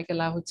সদস্য থেকে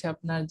লাভ হচ্ছে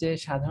আপনার যে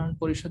সাধারণ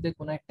পরিষদে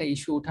কোনো একটা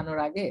ইস্যু উঠানোর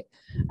আগে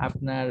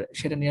আপনার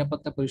সেটা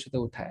নিরাপত্তা পরিষদে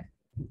উঠায়,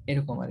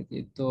 এরকম আর কি।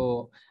 তো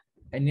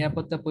এই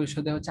নিরাপত্তা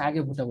পরিষদে হচ্ছে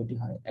আগে ভোটাভুটি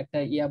হয়। একটা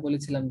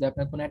বলেছিলাম যে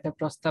আপনার কোনো একটা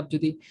প্রস্তাব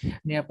যদি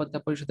নিরাপত্তা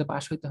পরিষদে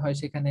পাশ হইতে হয়,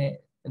 সেখানে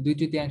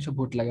 2/3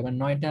 ভোট লাগে, মানে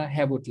 9টা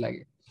হ্যাঁ ভোট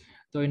লাগে।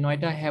 তো ওই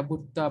 9টা হ্যাঁ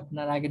ভোট তো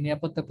আপনার আগে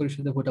নিরাপত্তা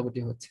পরিষদে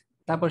ভোটাভুটি হচ্ছে,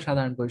 তারপর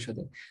সাধারণ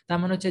পরিষদে। তার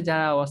মানে হচ্ছে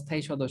যারা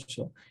অস্থায়ী সদস্য,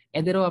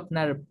 এদেরও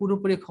আপনার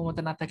পুরোপুরি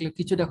ক্ষমতা না থাকলেও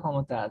কিছুটা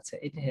ক্ষমতা আছে,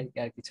 এটাই আর কি,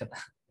 আর কিছু না।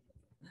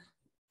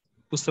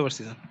 বুঝতে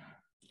পারছি স্যার।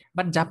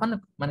 বাট জাপান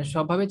মানে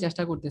সবভাবে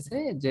চেষ্টা করতেছে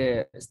যে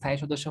স্থায়ী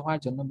সদস্য হওয়ার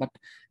জন্য, বাট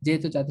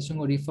যেহেতু জাতিসংঘ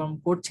রিফর্ম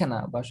করছে না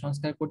বা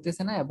সংস্কার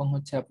করতেছে না, এবং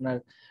হচ্ছে আপনার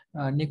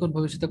নিকট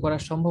ভবিষ্যতে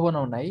করার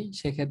সম্ভাবনাও নাই,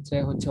 সেক্ষেত্রে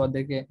হচ্ছে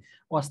ওদেরকে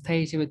অস্থায়ী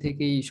হিসেবে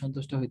থেকেই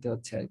সন্তুষ্ট হইতে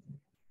হচ্ছে আর কি,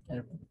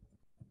 এরকম।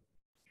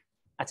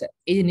 আচ্ছা,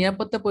 এই যে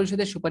নিরাপত্তা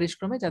পরিষদের সুপারিশ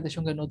ক্রমে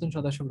জাতিসংঘের নতুন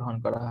সদস্য গ্রহণ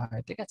করা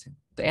হয়, ঠিক আছে।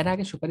 তো এর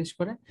আগে সুপারিশ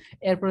করে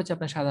এরপর হচ্ছে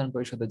আপনার সাধারণ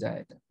পরিষদে যায়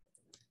এটা।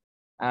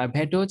 আর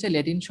ভেটো হচ্ছে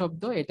ল্যাটিন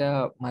শব্দ, এটা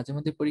মাঝে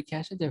মধ্যে পরীক্ষা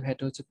আসে যে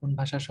ভেটো হচ্ছে কোন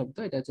ভাষার শব্দ,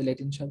 এটা হচ্ছে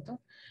ল্যাটিন শব্দ।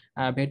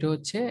 আর ভেটো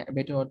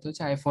অর্থ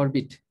হচ্ছে আই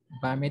ফরবিট,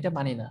 বা আমি এটা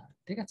মানি না,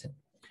 ঠিক আছে।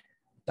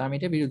 তো আমি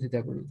এটা বিরোধিতা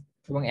করি,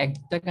 এবং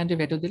একটা কান্ট্রি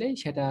ভেটো দিলেই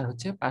সেটা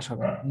হচ্ছে পাশ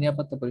হবে না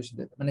নিরাপত্তা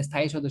পরিষদের, মানে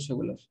স্থায়ী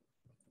সদস্যগুলো।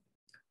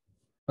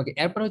 ওকে,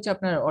 এরপর হচ্ছে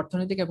আপনার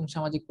অর্থনৈতিক এবং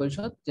সামাজিক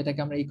পরিষদ, যেটাকে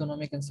আমরা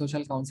ইকোনমিক এন্ড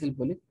সোশ্যাল কাউন্সিল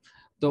বলি।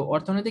 তো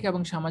অর্থনৈতিক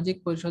এবং সামাজিক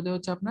পরিষদে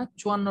হচ্ছে আপনার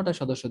 54টা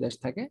সদস্য দেশ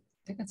থাকে,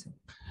 ঠিক আছে।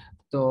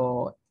 তো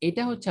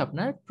এটা হচ্ছে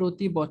আপনার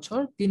প্রতি বছর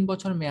 3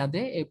 বছর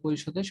মেয়াদে এই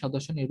পরিষদের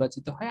সদস্য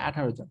নির্বাচিত হয়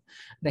 18 জন।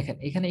 দেখেন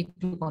এখানে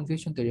একটু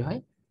কনফিউশন তৈরি হয়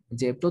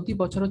যে প্রতি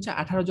বছর হচ্ছে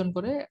 18 জন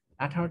করে,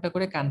 18টা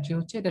করে কান্ট্রি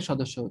হচ্ছে এটা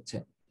সদস্য হচ্ছে।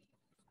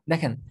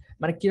 দেখেন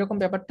মানে কিরকম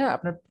ব্যাপারটা,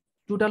 আপনার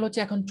টোটাল হচ্ছে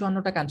এখন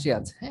 54টা কান্ট্রি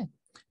আছে, হ্যাঁ।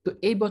 তো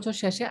এই বছর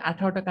শেষে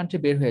 18টা কান্ট্রি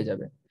বের হয়ে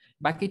যাবে,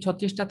 বাকি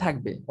 36টা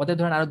থাকবে, ওদের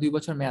ধরেন আরো 2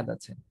 বছর মেয়াদ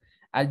আছে।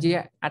 আর যে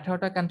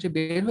 18টা কান্ট্রি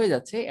বের হয়ে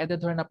যাচ্ছে, এদের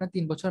ধরেন আপনার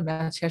 3 বছর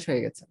মেয়াদ শেষ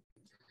হয়ে গেছে।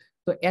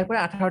 তো এরপরে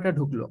 18টা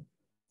ঢুকলো,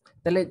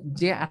 তাহলে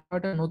যে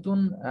 18টা নতুন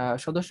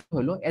সদস্য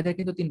হলো, এদের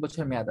কিন্তু 3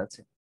 বছর মেয়াদ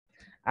আছে।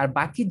 আর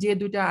বাকি যে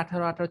দুইটা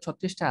 18 18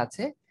 36টা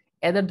আছে,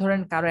 এদের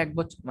ধরেন কারো 1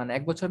 বছর মানে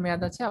 1 বছর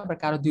মেয়াদ আছে, আবার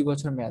কারো 2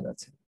 বছর মেয়াদ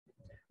আছে।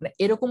 মানে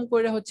এরকম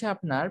করে হচ্ছে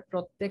আপনার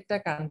প্রত্যেকটা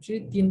কান্ট্রি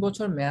 3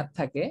 বছর মেয়াদ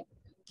থাকে,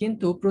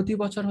 কিন্তু প্রতি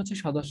বছর হচ্ছে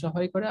সদস্য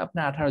হয় করে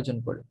আপনার 18 জন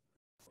করে,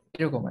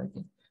 এরকম আর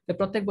কি। তো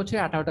প্রত্যেক বছর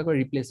 18টা করে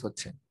রিপ্লেস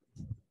হচ্ছে।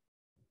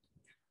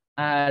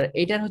 আর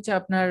এটার হচ্ছে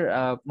আপনার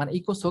মানে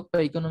ইকোসোক বা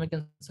ইকোনমিক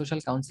এন্ড সোশ্যাল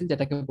কাউন্সিল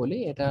যেটাকে বলি,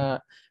 এটা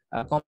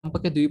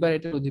কমপক্ষে 2বার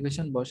এটার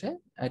অধিবেশন বসে।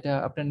 এটা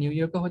আপনার নিউ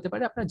ইয়র্কও হতে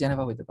পারে, আপনার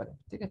জেনেভা হতে পারে,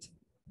 ঠিক আছে।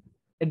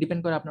 এটা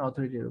ডিপেন্ড করে আপনার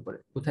অথরিটির উপরে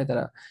কোথায়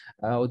তারা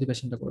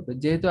অধিবেশনটা করবে।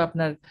 যেহেতু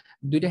আপনার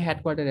দুইটা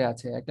হেডকোয়ার্টারে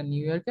আছে, একটা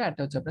নিউ ইয়র্কে,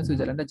 একটা হচ্ছে আপনার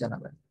সুইজারল্যান্ডের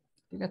জেনেভায়,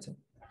 ঠিক আছে।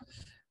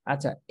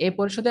 আচ্ছা, এই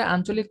পরিষদে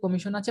আঞ্চলিক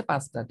কমিশন আছে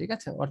 5টা, ঠিক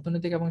আছে।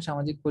 অর্থনৈতিক এবং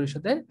সামাজিক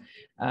পরিষদের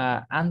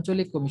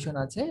আঞ্চলিক কমিশন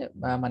আছে,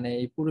 মানে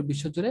এই পুরো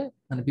বিশ্ব জুড়ে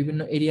মানে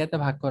বিভিন্ন এরিয়াতে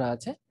ভাগ করা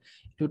আছে।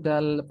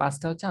 টোটাল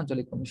 5টা হচ্ছে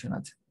আঞ্চলিক কমিশন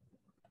আছে।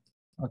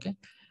 ওকে।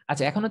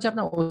 আচ্ছা, এখন হচ্ছে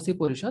আপনার ওসি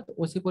পরিষদ।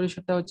 ওসি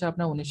পরিষদটা হচ্ছে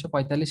আপনার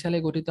 1945 সালে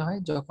গঠিত হয়,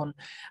 যখন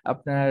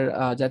আপনার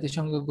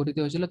জাতিসংঘ গঠিত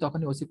হয়েছিল,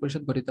 তখনই ওসি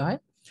পরিষদ গঠিত হয়।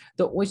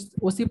 তো ওই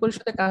ওসি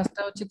পরিষদের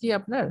কাজটা হচ্ছে কি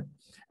আপনার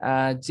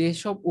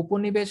যেসব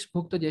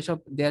উপনিবেশভুক্ত যেসব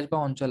দেশ বা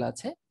অঞ্চল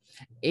আছে,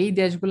 এই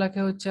দেশগুলাকে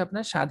হচ্ছে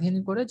আপনার স্বাধীন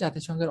করে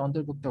জাতিসংঘের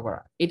অন্তর্ভুক্ত করা,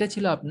 এটা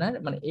ছিল আপনার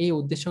মানে এই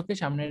উদ্দেশ্যকে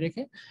সামনে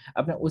রেখে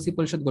আপনার ওসি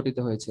পরিষদ গঠিত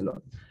হয়েছিল।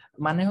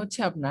 মানে হচ্ছে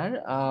আপনার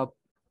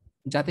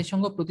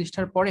জাতিসংঘ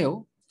প্রতিষ্ঠার পরেও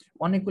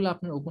অনেকগুলো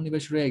আপনার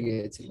উপনিবেশ রয়ে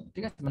গিয়েছিল,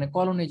 ঠিক আছে, মানে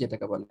কলোনি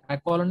যেটাকে বলে। আর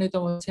কলোনি তো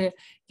হচ্ছে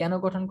কেন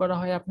গঠন করা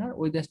হয়, আপনার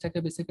ওই দেশটাকে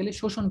বেসিক্যালি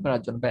শোষণ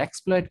করার জন্য বা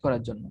এক্সপ্লয়েট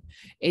করার জন্য।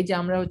 এই যে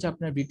আমরা হচ্ছে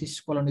আপনার ব্রিটিশ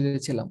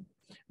কলোনিতে ছিলাম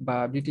বা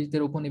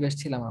ব্রিটিশদের উপনিবেশ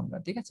ছিলাম আমরা,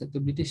 ঠিক আছে। তো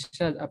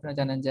ব্রিটিশরা আপনারা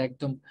জানেন যে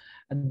একদম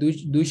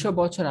 200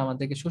 বছর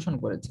আমাদেরকে শোষণ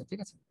করেছে, ঠিক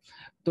আছে।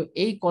 তো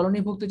এই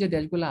কলোনিভুক্ত যে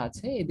দেশগুলো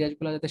আছে, এই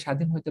দেশগুলো যাতে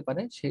স্বাধীন হতে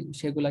পারে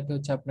সেগুলাকে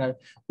হচ্ছে আপনার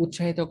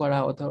উৎসাহিত করা,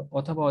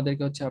 অথবা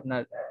ওদেরকে হচ্ছে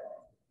আপনার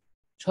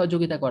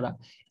সহযোগিতা করা,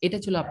 এটা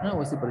ছিল আপনার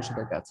ওসি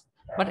পরিষদের কাজ।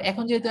 বাট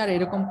এখন যেহেতু আর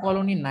এরকম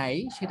কলোনি নাই,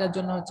 সেটার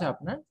জন্য হচ্ছে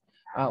আপনার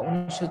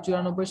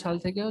 1994 সাল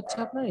থেকে হচ্ছে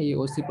আপনার এই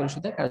ওসি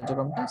পরিষদের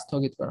কার্যক্রমটা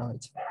স্থগিত করা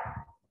হয়েছে।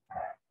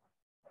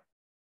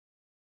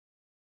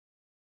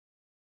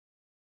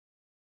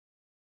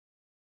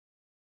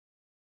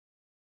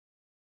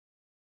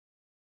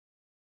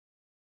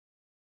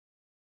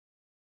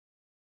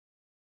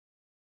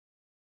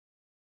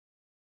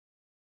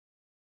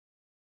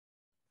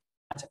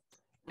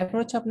 এরপর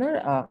হচ্ছে আপনার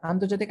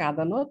আন্তর্জাতিক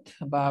আদালত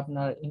বা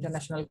আপনার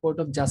ইন্টারন্যাশনাল কোর্ট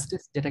অফ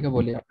জাস্টিস যেটাকে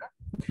বলি আমরা।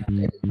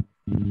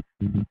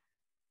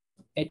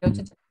 এটা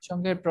হচ্ছে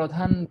জাতিসংঘের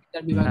প্রধান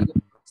বিচার বিভাগীয়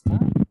ব্যবস্থা।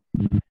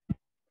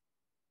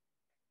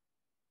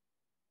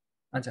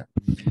 আচ্ছা,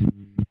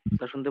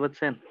 তা শুনতে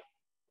পাচ্ছেন?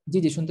 জি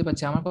জি শুনতে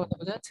পাচ্ছি, আমার কথা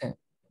বোঝা যাচ্ছে?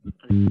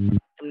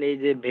 এমনি এই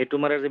যে ভেটো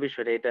মারার যে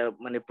বিষয়টা, এটা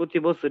মানে প্রতি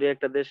বছরই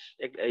একটা দেশ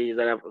এই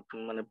যারা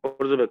মানে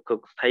পর্যবেক্ষক,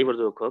 স্থায়ী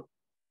পর্যবেক্ষক,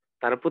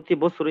 তারা প্রতি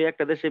বছরই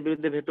একটা দেশের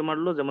বিরুদ্ধে ভেটো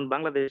মারলো। যেমন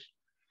বাংলাদেশ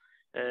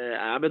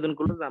আবেদন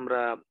করলো যে আমরা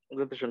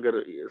জাতিসংঘের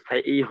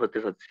হতে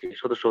চাচ্ছি,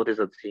 সদস্য হতে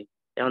চাচ্ছি।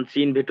 এখন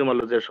চীন ভেটো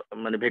মারলো, যে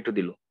মানে ভেটো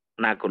দিল,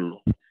 না করলো।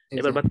 জি জি।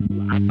 এবার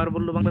আবার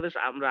বললো বাংলাদেশ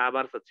আমরা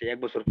আবার চাচ্ছি 1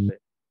 বছর পরে।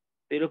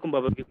 তো এরকম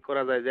ভাবে কি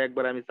করা যায় যে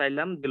একবার আমি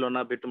চাইলাম দিল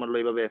না, ভেটো মারলো,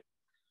 এইভাবে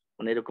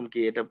মানে এরকম কি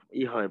এটা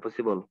হয়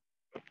পসিবল?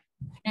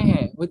 হ্যাঁ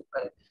হ্যাঁ হতে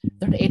পারে।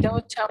 ধরেন এটা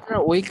হচ্ছে আপনার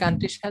ওই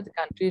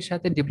কান্ট্রির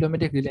সাথে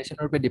ডিপ্লোম্যাটিক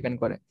রিলেশনের উপর ডিপেন্ড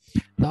করে।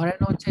 ধরেন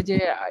হচ্ছে যে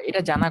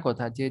এটা জানা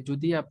কথা যে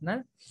যদি আপনার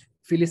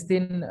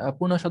ফিলিস্তিন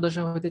পূর্ণ সদস্য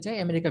হতে চায়,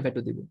 আমেরিকা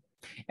ভেটো দিবে।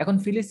 এখন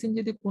ফিলিস্তিন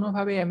যদি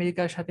কোনোভাবে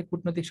আমেরিকার সাথে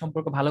কূটনৈতিক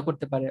সম্পর্ক ভালো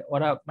করতে পারে,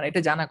 ওরা মানে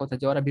এটা জানা কথা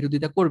যে ওরা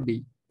বিরোধিতা করবেই,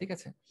 ঠিক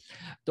আছে?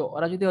 তো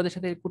ওরা যদি ওদের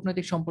সাথে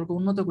কূটনৈতিক সম্পর্ক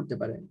উন্নত করতে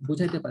পারে,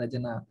 বুঝাইতে পারে যে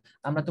না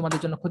আমরা তোমাদের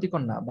জন্য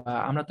ক্ষতিকর না, বা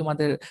আমরা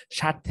তোমাদের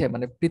স্বার্থে,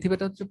 মানে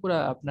পৃথিবীটা হচ্ছে পুরো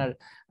আপনার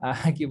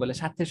কি বলে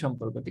স্বার্থের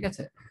সম্পর্ক, ঠিক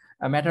আছে,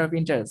 ম্যাটার অফ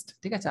ইন্টারেস্ট,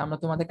 ঠিক আছে, আমরা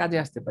তোমাদের কাজে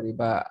আসতে পারি,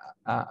 বা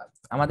আহ,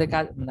 আমাদের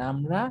কাজ মানে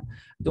আমরা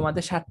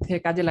তোমাদের স্বার্থে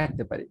কাজে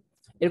লাগতে পারি,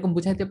 এরকম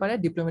বুঝাইতে পারে,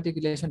 ডিপ্লোম্যাটিক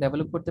রিলেশন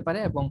ডেভেলপ করতে পারে,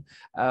 এবং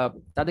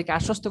তাদেরকে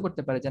আশ্বস্ত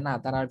করতে পারে যে না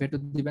তারা আর ভেটো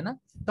দিবে না।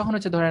 তখন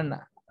হচ্ছে ধরেন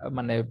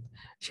মানে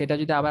সেটা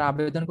যদি আবার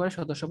আবেদন করে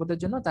সদস্যপদের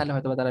জন্য, তাহলে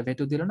হয়তো বা তারা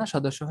ভেটো দিল না,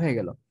 সদস্য হয়ে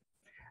গেল।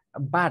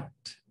 বাট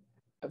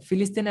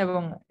ফিলিস্তিন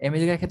এবং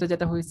আমেরিকার ক্ষেত্রে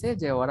যেটা হয়েছে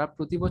যে ওরা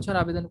প্রতি বছর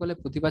আবেদন করলে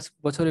প্রতি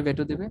বছরই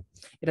ভেটো দিবে,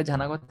 এটা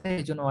জানা কথা,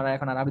 এই জন্য ওরা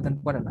এখন আর আবেদন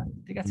করে না,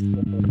 ঠিক আছে।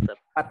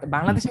 আর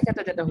বাংলাদেশের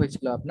ক্ষেত্রে যেটা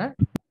হয়েছিল আপনার,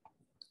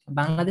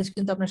 বাংলাদেশ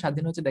কিন্তু আপনার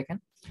স্বাধীন হচ্ছে দেখেন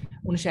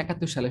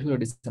 1971 সালে 16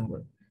 ডিসেম্বর,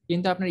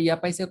 কিন্তু আপনার ইয়া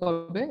পাইছে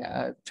কবে,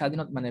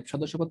 স্বাধীনতা মানে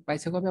সদস্যপদ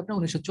পাইছে কবে আপনার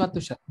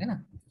 1974 সালে, তাই না?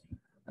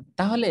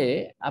 তাহলে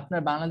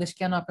আপনার বাংলাদেশ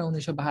কেন আপনার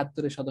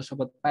 1972-এ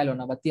সদস্যপদ পাইলো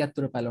না বা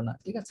 73-এ পাইলো না,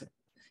 ঠিক আছে?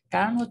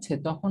 কারণ হচ্ছে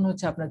তখন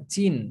হচ্ছে আপনার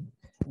চীন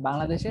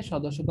বাংলাদেশের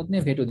সদস্যপদ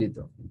নিয়ে ভেটো দিত,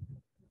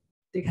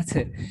 ঠিক আছে।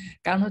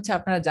 কারণ হচ্ছে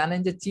আপনারা জানেন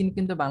যে চীন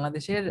কিন্তু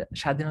বাংলাদেশের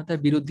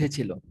স্বাধীনতার বিরুদ্ধে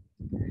ছিল।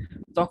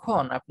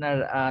 তখন আপনার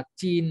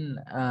চীন,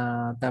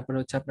 তারপরে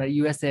হচ্ছে আপনার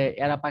ইউএসএ,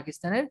 এরা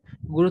পাকিস্তানের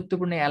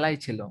গুরুত্বপূর্ণ অ্যালাই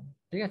ছিল,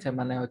 ঠিক আছে,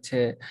 মানে হচ্ছে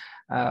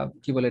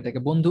কি বলে এটাকে,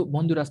 বন্ধু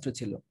বন্ধু রাষ্ট্র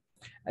ছিল,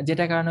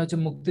 যেটা কারণে হচ্ছে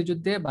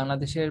মুক্তিযুদ্ধে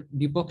বাংলাদেশের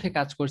বিপক্ষে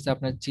কাজ করছে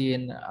আপনার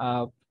চীন,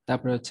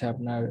 তারপরে হচ্ছে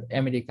আপনার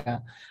আমেরিকা,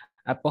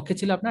 আর পক্ষে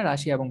ছিল আপনার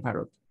রাশিয়া এবং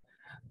ভারত।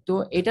 তো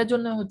এটার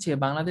জন্য হচ্ছে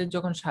বাংলাদেশ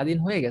যখন স্বাধীন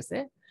হয়ে গেছে,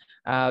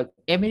 আহ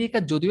আমেরিকা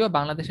যদিও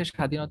বাংলাদেশের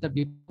স্বাধীনতার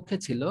বিপক্ষে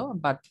ছিল,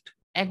 বাট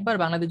একবার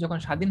বাংলাদেশ যখন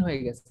স্বাধীন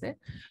হয়ে গেছে,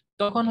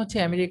 তখন হচ্ছে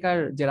আমেরিকার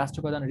যে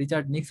রাষ্ট্রপ্রধান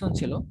রিচার্ড নিক্সন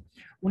ছিল,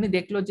 উনি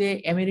দেখলো যে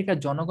আমেরিকার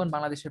জনগণ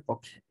বাংলাদেশের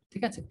পক্ষে,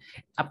 ঠিক আছে।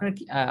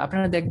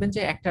 আপনারা দেখবেন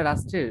যে একটা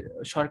রাষ্ট্রের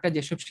সরকার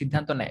যেসব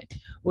সিদ্ধান্ত নেয়,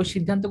 ওই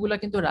সিদ্ধান্তগুলো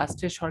কিন্তু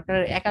রাষ্ট্রের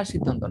সরকারের একার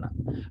সিদ্ধান্ত না,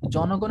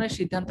 জনগণের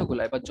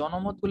সিদ্ধান্তগুলাই বা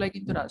জনমতগুলাই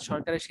কিন্তু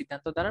সরকারের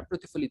সিদ্ধান্ত দ্বারা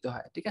প্রতিফলিত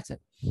হয়, ঠিক আছে।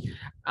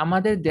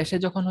 আমাদের দেশে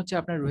যখন হচ্ছে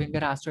আপনার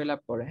রোহিঙ্গারা আশ্রয় লাভ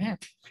করে, হ্যাঁ,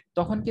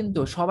 তখন কিন্তু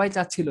সবাই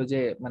চাচ্ছিল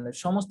যে মানে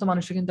সমস্ত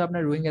মানুষই কিন্তু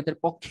আপনার রোহিঙ্গাদের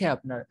পক্ষে,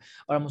 আপনার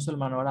ওরা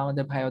মুসলমান, ওরা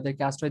আমাদের ভাই,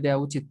 ওদেরকে আশ্রয় দেওয়া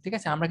উচিত, ঠিক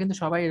আছে, আমরা কিন্তু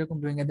সবাই এরকম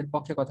রোহিঙ্গাদের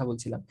পক্ষে কথা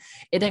বলছিলাম।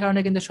 এটার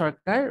কারণে কিন্তু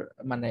সরকার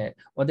মানে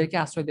ওদেরকে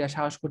আশ্রয় দেওয়া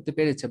সাহস করতে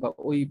পেরেছে বা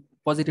ওই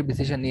পজিটিভ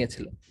ডিসিশন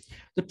নিয়েছিল।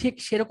 তো ঠিক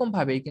সেরকম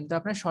ভাবেই কিন্তু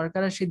আপনার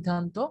সরকারের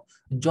সিদ্ধান্ত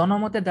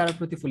জনমতের দ্বারা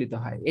প্রতিফলিত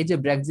হয়। এই যে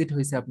ব্রেক্সিট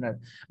হয়েছে আপনার,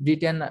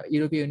 ব্রিটেন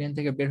ইউরোপীয় ইউনিয়ন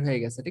থেকে বের হয়ে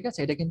গেছে, ঠিক আছে,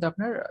 এটা কিন্তু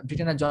আপনার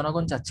ব্রিটেনের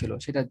জনগণ চাচ্ছিল,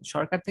 সেটা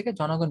সরকার থেকে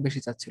জনগণ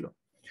বেশি চাচ্ছিল।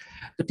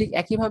 তো ঠিক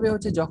একইভাবে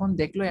হচ্ছে যখন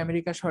দেখলো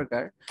আমেরিকা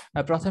সরকার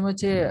প্রথমে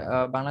হচ্ছে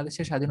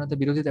বাংলাদেশের স্বাধীনতা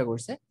বিরোধিতা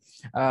করছে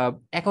আহ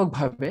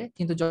এককভাবে,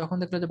 কিন্তু যখন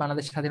দেখলো যে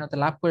বাংলাদেশ স্বাধীনতা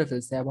লাভ করে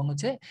ফেলছে এবং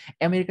হচ্ছে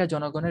আমেরিকা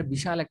জনগণের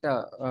বিশাল একটা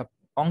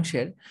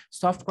অংশের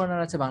সফট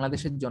কর্নার আছে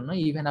বাংলাদেশের জন্য,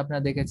 ইভেন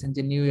আপনারা দেখেছেন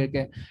যে নিউ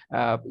ইয়র্কে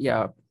ইয়া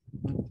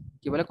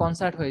কি বলে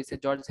কনসার্ট হয়েছে,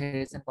 জর্জ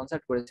হ্যারিসন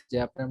কনসার্ট করেছে যে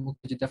আপনার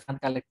মুক্তিযুদ্ধের ফান্ড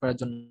কালেক্ট করার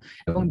জন্য,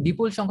 এবং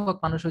বিপুল সংখ্যক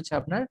মানুষ হচ্ছে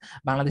আপনার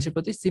বাংলাদেশের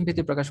প্রতি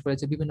সিম্পেথি প্রকাশ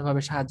করেছে,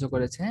 বিভিন্নভাবে সাহায্য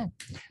করেছে, হ্যাঁ।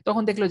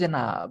 তখন দেখলো যে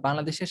না,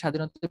 বাংলাদেশের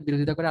স্বাধীনতার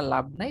বিরোধিতা করে আর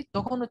লাভ নাই,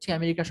 তখন হচ্ছে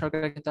আমেরিকা সরকার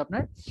কিন্তু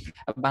আপনার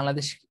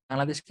বাংলাদেশ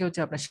বাংলাদেশকে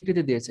হচ্ছে আপনার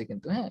স্বীকৃতি দিয়েছে,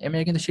 কিন্তু হ্যাঁ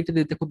আমেরিকা কিন্তু স্বীকৃতি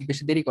দিতে খুব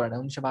বেশি দেরি করে না,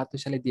 1972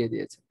 সালে দিয়ে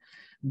দিয়েছে।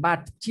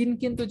 বাট চীন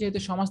কিন্তু যেহেতু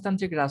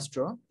সমাজতান্ত্রিক রাষ্ট্র,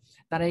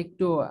 তারা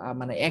একটু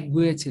মানে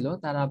একগুঁয়ে ছিল,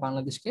 তারা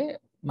বাংলাদেশকে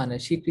মানে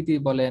স্বীকৃতি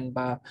বলেন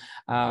বা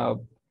আহ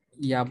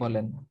ইয়া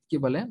বলেন, কি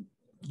বলে,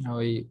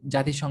 ওই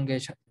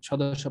জাতিসংঘের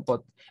সদস্যপদ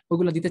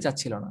ওগুলো দিতে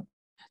চাচ্ছিল না।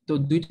 তো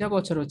 2টা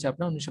বছর হচ্ছে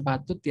আপনার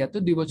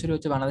 1972-73, 2 বছর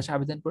হচ্ছে বাংলাদেশ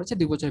আবেদন করেছে,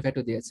 2 বছর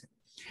ভেটো দিয়েছে।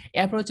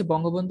 এরপর হচ্ছে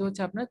বঙ্গবন্ধু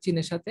হচ্ছে আপনার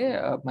চীনের সাথে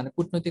মানে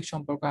কূটনৈতিক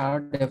সম্পর্ক আরো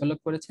ডেভেলপ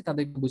করেছে,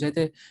 তাদেরকে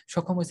বুঝাইতে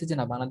সক্ষম হয়েছে যে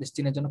না বাংলাদেশ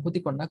চীনের জন্য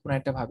ক্ষতিকর না কোনো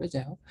একটা ভাবে,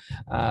 যাই হোক।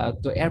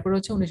 তো এরপর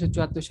হচ্ছে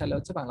 1974 সালে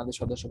হচ্ছে বাংলাদেশ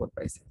সদস্যপদ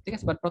পাইছে, ঠিক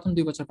আছে, বাট প্রথম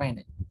 2 বছর পাই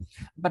নাই।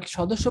 বাট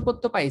সদস্যপদ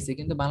তো পাইছে,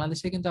 কিন্তু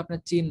বাংলাদেশে কিন্তু আপনার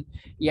চীন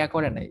ইয়া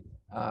করে নাই,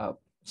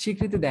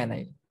 স্বীকৃতি দেয়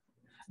নাই।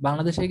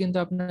 বাংলাদেশে কিন্তু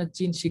আপনার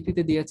চীন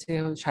স্বীকৃতি দিয়েছে,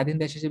 স্বাধীন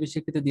দেশ হিসেবে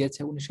স্বীকৃতি দিয়েছে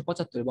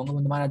 1975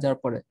 বঙ্গবন্ধু মারা যাওয়ার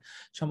পরে,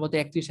 সম্ভবত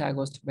 31শে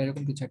আগস্ট বা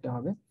এরকম কিছু একটা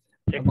হবে।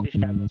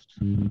 31শে আগস্ট।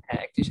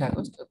 হ্যাঁ, 31শে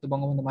আগস্ট, তো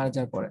বঙ্গবন্ধু মারা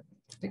যাওয়ার পরে।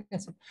 ঠিক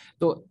আছে,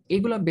 তো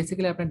এগুলো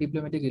বেসিক্যালি আপনার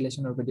ডিপ্লোম্যাটিক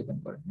রিলেশনের উপর ডিপেন্ড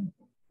করে।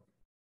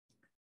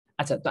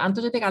 আচ্ছা, তো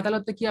আন্তর্জাতিক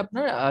আদালতে কি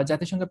আপনার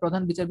জাতিসংঘের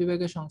প্রধান বিচার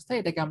বিভাগীয় সংস্থা,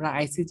 এটাকে আমরা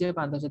আইসিজে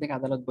বা আন্তর্জাতিক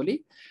আদালত বলি।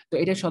 তো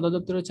এটা সদর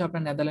দপ্তর হচ্ছে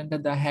আপনার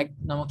নেদারল্যান্ডের দ্য হ্যাগ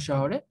নামক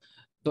শহরে।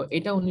 তো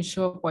এটা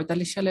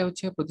 1945 সালে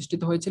হচ্ছে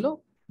প্রতিষ্ঠিত হয়েছিল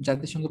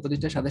জাতিসংঘ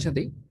প্রতিষ্ঠার সাথে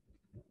সাথেই,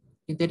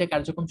 কিন্তু এটা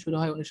কার্যক্রম শুরু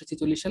হয়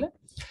 1946 সালে।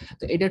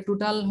 তো এটা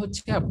টোটাল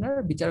হচ্ছে আপনার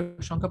বিচারক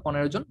সংখ্যা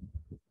 15 জন।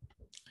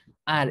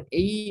 আর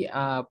এই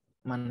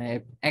মানে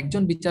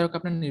একজন বিচারক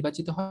আপনার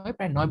নির্বাচিত হয়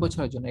প্রায় 9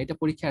 বছরের জন্য। এটা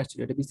পরীক্ষা আসছিল,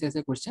 এটা বিসিএস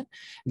এর কোশ্চেন,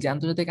 যে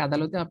আন্তর্জাতিক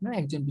আদালতে আপনার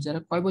একজন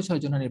বিচারক কয়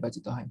বছরের জন্য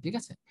নির্বাচিত হয়। ঠিক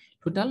আছে,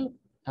 টোটাল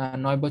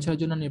 9 বছরের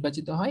জন্য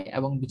নির্বাচিত হয়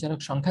এবং বিচারক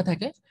সংখ্যা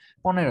থাকে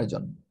 15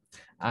 জন।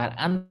 আর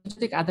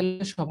আন্তর্জাতিক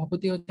আদালতের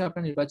সভাপতি হচ্ছে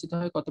আপনার নির্বাচিত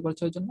হয় কত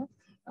বছরের জন্য,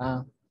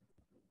 আহ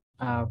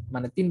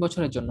মানে 3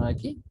 বছরের জন্য আর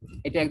কি।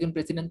 এটা একজন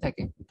প্রেসিডেন্ট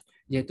থাকে,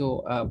 যেহেতু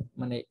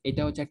মানে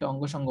এটা হচ্ছে একটা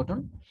অঙ্গ সংগঠন।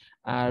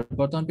 আর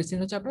বর্তমান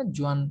প্রেসিডেন্ট হচ্ছে আপনার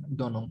জুয়ান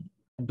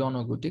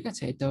ডনগু। ঠিক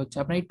আছে, এটা হচ্ছে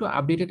আপনার একটু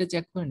আপডেটেড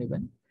চেক করে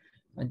নেবেন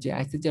যে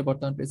আইসিসি এর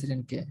বর্তমান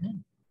প্রেসিডেন্ট কে। হ্যাঁ,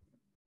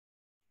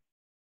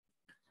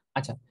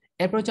 আচ্ছা,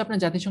 এরপর হচ্ছে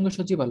আপনার জাতিসংঘ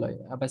সচিবালয়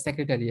বা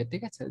সেক্রেটারিয়েট।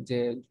 ঠিক আছে, যে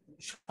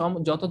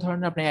যত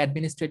ধরনের আপনার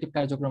অ্যাডমিনিস্ট্রেটিভ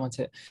কার্যক্রম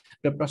আছে,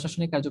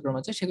 প্রশাসনিক কার্যক্রম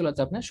আছে, সেগুলো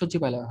হচ্ছে আপনার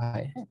সচিবালয়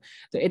হয়। হ্যাঁ,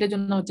 তো এটার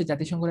জন্য হচ্ছে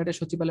জাতিসংঘের একটা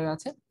সচিবালয়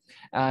আছে।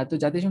 তো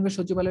জাতিসংঘের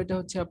সচিবালয়টা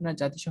হচ্ছে আপনার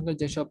জাতিসংঘের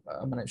যেসব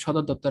মানে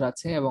সদর দপ্তর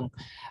আছে এবং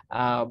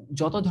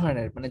যত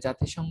ধরনের মানে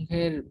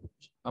জাতিসংঘের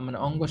মানে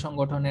অঙ্গ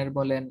সংগঠনের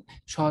বলেন,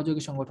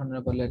 সহযোগী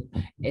সংগঠনের বলেন,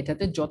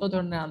 এটাতে যত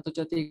ধরনের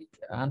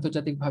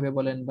আন্তর্জাতিক ভাবে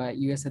বলেন বা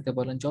ইউএসএ তে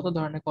বলেন, যত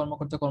ধরনের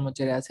কর্মকর্তা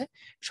কর্মচারী আছে,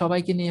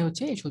 সবাইকে নিয়ে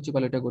হচ্ছে এই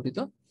সচিবালয়টা গঠিত।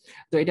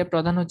 তো এটা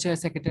প্রধান হচ্ছে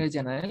সেক্রেটারি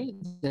জেনারেল,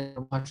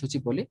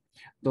 মহাসচিব বলি।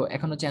 তো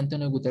এখন হচ্ছে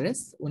অ্যান্তনিও গুতেরেস,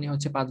 উনি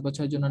হচ্ছে 5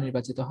 বছরের জন্য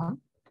নির্বাচিত হন।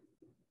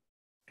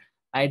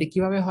 আর এটা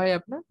কিভাবে হয়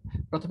আপনার,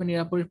 প্রথমে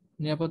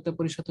নিরাপত্তা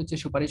পরিষদ হচ্ছে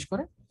সুপারিশ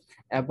করে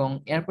এবং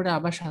এরপরে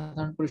আবার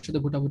সাধারণ পরিষদে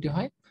ভোটাভুটি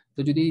হয়। তো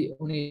যদি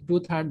উনি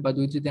 2/3 বা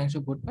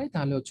 2/3 ভোট পায়,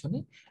 তাহলে হচ্ছে উনি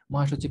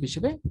মহাসচিব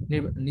হিসেবে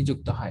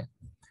নিযুক্ত হয়।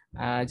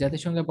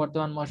 জাতিসংঘের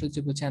বর্তমান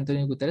মহাসচিব হচ্ছে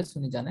অ্যান্তনিও গুতেরেস,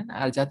 উনি জানেন।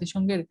 আর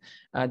জাতিসংঘের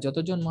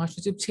যতজন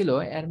মহাসচিব ছিল,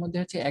 এর মধ্যে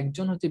হচ্ছে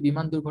একজন হচ্ছে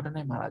বিমান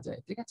দুর্ঘটনায় মারা যায়।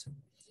 ঠিক আছে,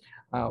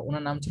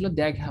 ওনার নাম ছিল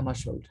ড্যাগ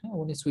হ্যামারশোল্ড। হ্যাঁ,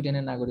 উনি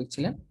সুইডেনের নাগরিক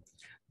ছিলেন।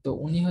 তো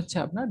উনি হচ্ছে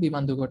আপনার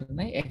বিমান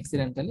দুর্ঘটনায়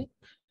অ্যাক্সিডেন্টালি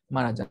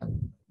মারা যান।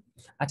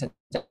 আচ্ছা,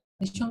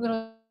 জাতিসংঘের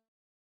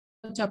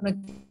হচ্ছে আপনার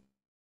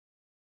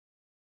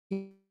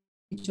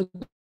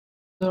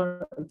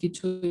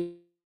কিছু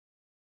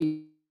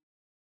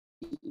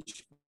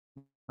কিছু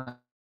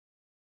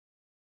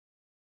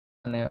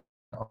মানে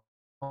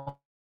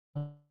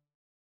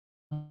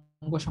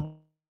অঙ্গ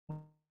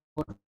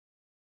সংগঠন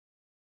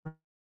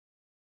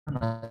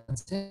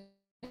আছে,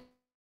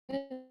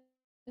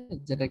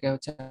 যেটাকে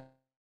হচ্ছে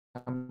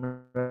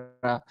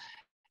আমরা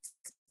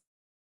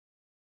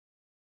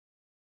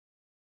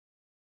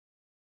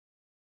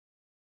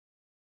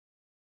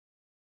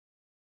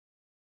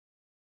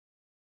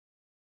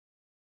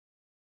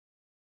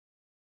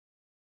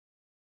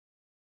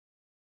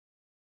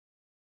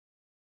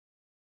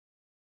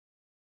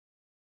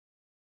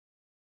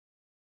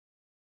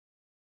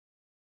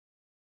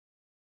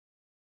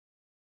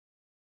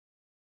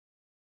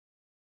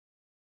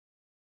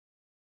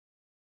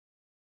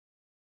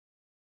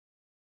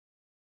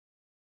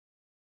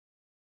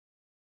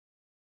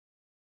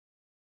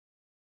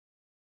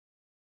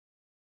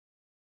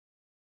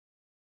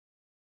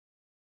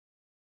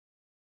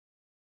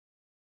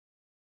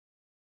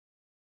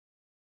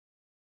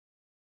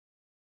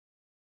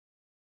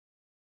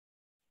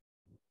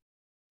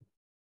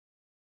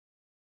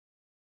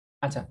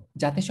আচ্ছা,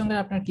 জাতিসংঘের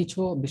আপনার কিছু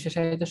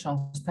বিশেষায়িত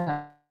সংস্থা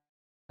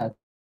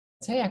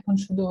আছে। এখন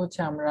শুধু হচ্ছে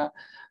আমরা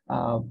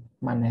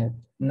মানে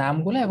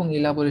নামগুলো এবং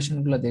ইলাবোরেশন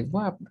গুলো দেখবো।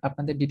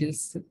 আপনাদের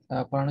ডিটেলস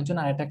পড়ানোর জন্য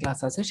আরেকটা ক্লাস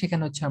আছে,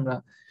 সেখানে হচ্ছে আমরা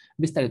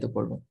বিস্তারিত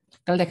করব।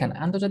 তাহলে দেখেন,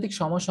 আন্তর্জাতিক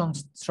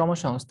শ্রম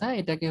সংস্থা,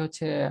 এটাকে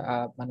হচ্ছে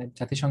মানে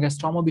জাতিসংঘের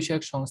শ্রম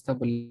বিষয়ক সংস্থা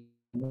বলি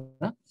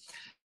আমরা।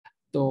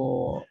 তো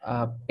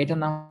এটার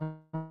নাম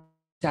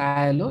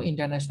চাইলো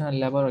ইন্টারন্যাশনাল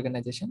লেবার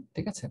অর্গানাইজেশন।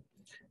 ঠিক আছে,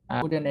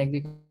 ফুড এন্ড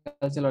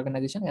এগ্রিকালচার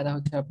অর্গানাইজেশন। এরা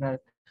হচ্ছে আপনার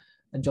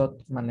যত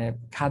মানে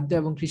খাদ্য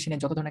এবং কৃষি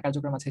নিয়ে যত ধরনের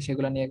কার্যক্রম আছে,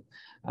 সেগুলো নিয়ে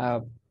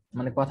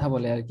মানে কথা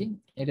বলে আর কি।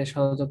 এটা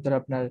সদর দপ্তর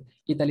আপনার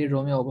ইতালির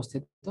রোমে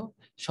অবস্থিত।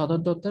 সদর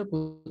দপ্তর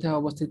কোথায়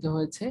অবস্থিত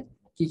হয়েছে,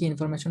 কি কি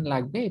ইনফরমেশন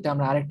লাগবে, এটা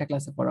আমরা আরেকটা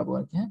ক্লাসে পড়াবো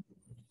আর কি। হ্যাঁ,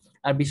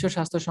 আর বিশ্ব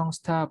স্বাস্থ্য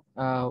সংস্থা,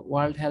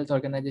 ওয়ার্ল্ড হেলথ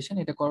অর্গানাইজেশন,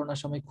 এটা করোনার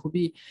সময়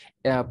খুবই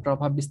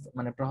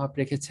মানে প্রভাব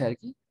রেখেছে আর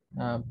কি।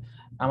 আহ,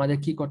 আমাদের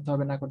কি করতে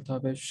হবে না করতে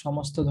হবে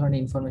সমস্ত ধরনের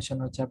ইনফরমেশন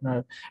হচ্ছে আপনার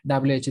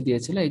ডাব্লিউএইচও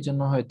দিয়েছিল। এই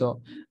জন্য হয়তো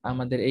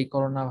আমাদের এই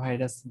করোনা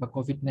ভাইরাস বা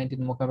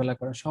কোভিড-19 মোকাবেলা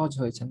করা সহজ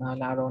হয়েছে, না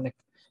হলে আরো অনেক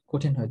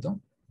কঠিন হয়তো।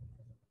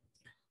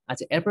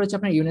 আচ্ছা, এরপর হচ্ছে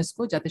আপনার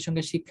ইউনেস্কো,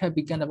 জাতিসংঘের শিক্ষা,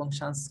 বিজ্ঞান এবং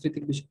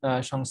সাংস্কৃতিক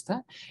সংস্থা,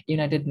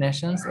 United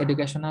Nations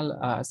educational,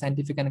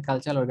 scientific and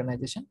cultural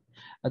organisation.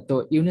 তো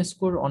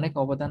ইউনেস্কোর অনেক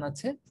অবদান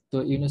আছে। তো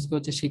ইউনেস্কো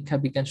হচ্ছে শিক্ষা,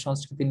 বিজ্ঞান,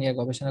 সংস্কৃতি নিয়ে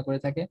গবেষণা করে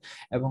থাকে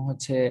এবং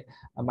হচ্ছে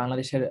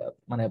বাংলাদেশের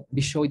মানে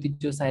বিশ্ব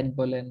ঐতিহ্য সাইট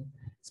বলেন,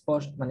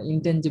 মানে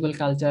intangible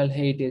cultural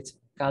heritage,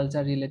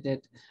 culture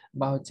related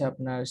বা হচ্ছে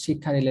আপনার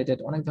শিক্ষা রিলেটেড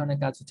অনেক ধরনের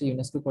কাজ হচ্ছে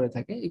ইউনেস্কো করে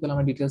থাকে। এগুলো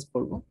আমরা ডিটেলস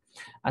পড়বো।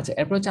 আচ্ছা,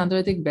 এরপর হচ্ছে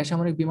আন্তর্জাতিক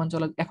বেসামরিক বিমান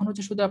চলাচল। এখন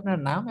হচ্ছে শুধু আপনার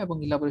নাম এবং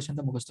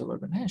ইলাবোরেশনটা মুখস্থ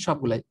করবেন, হ্যাঁ,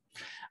 সবগুলাই।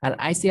 আর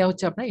আইসিএ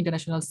হচ্ছে আপনার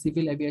ইন্টারন্যাশনাল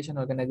সিভিল এভিয়েশন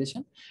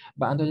অর্গানাইজেশন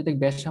বা আন্তর্জাতিক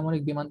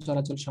বেসামরিক বিমান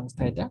চলাচল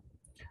সংস্থা এটা।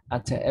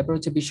 আচ্ছা, এরপর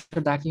হচ্ছে বিশ্ব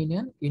ডাক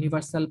ইউনিয়ন,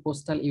 ইউনিভার্সাল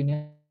পোস্টাল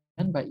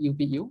ইউনিয়ন বা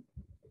ইউপিইউ।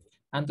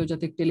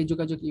 আন্তর্জাতিক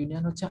টেলিযোগাযোগ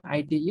ইউনিয়ন হচ্ছে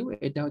আইটিইউ,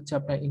 এটা হচ্ছে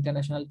আপনার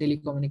ইন্টারন্যাশনাল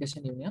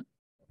টেলিকমিউনিকেশন ইউনিয়ন,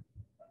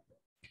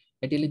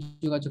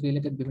 টেলিযোগাযোগ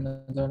রিলেটেড বিভিন্ন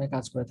ধরনের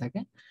কাজ করে থাকে।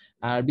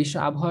 আর বিশ্ব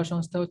আবহাওয়া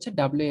সংস্থা হচ্ছে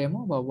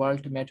ডাব্লিউএমও বা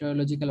ওয়ার্ল্ড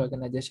মেটেরোলজিক্যাল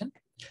অর্গানাইজেশন।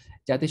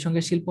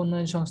 জাতিসংঘের শিল্প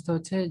উন্নয়ন সংস্থা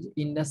হচ্ছে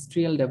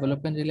ইন্ডাস্ট্রিয়াল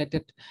ডেভেলপমেন্ট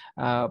রিলেটেড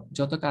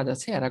যত কাজ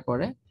আছে এরা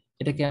করে,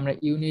 এটাকে আমরা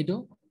ইউনিডো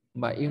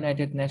বা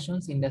United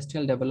Nations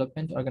industrial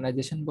development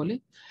organisation বলি।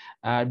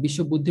 আর বিশ্ব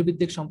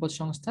বুদ্ধিবৃত্তিক সম্পদ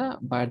সংস্থা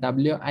বা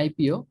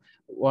WIPO,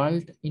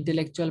 world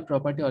intellectual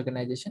property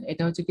organisation.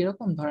 এটা হচ্ছে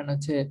কিরকম, ধরেন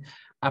হচ্ছে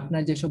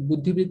আপনার যেসব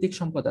বুদ্ধিবৃত্তিক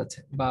সম্পদ আছে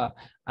বা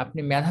আপনি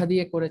মেধা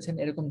দিয়ে করেছেন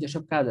এরকম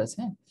যেসব কাজ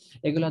আছে,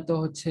 এগুলা তো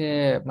হচ্ছে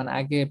মানে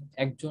আগে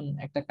একজন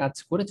একটা কাজ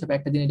করেছে বা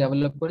একটা জিনিস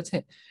ডেভেলপ করেছে,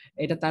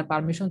 এটা তার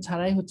পারমিশন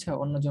ছাড়াই হচ্ছে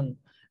অন্যজন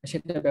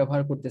সেটা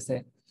ব্যবহার করতেছে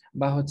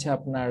বা হচ্ছে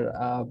আপনার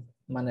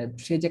মানে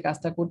সে যে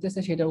কাজটা করতেছে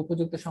সেটা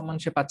উপযুক্ত সম্মান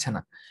সে পাচ্ছে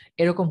না,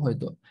 এরকম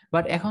হয়তো।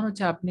 বাট এখন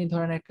হচ্ছে আপনি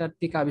ধরেন একটা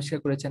টিকা আবিষ্কার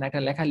করেছেন,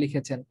 একটা লেখা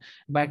লিখেছেন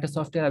বা একটা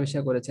সফটওয়্যার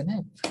আবিষ্কার করেছেন,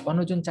 হ্যাঁ,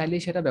 অন্যজন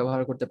চাইলেই সেটা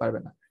ব্যবহার করতে পারবে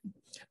না।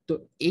 তো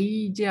এই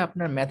যে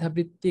আপনার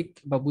মেধাবৃত্তিক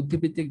বা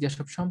বুদ্ধিবৃত্তিক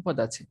যেসব সম্পদ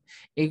আছে,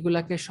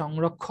 এগুলাকে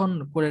সংরক্ষণ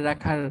করে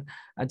রাখার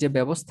যে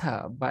ব্যবস্থা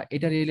বা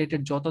এটা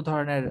রিলেটেড যত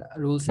ধরনের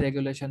রুলস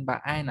রেগুলেশন বা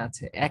আইন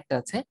আছে, অ্যাক্ট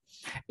আছে,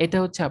 এটা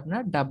হচ্ছে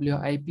আপনার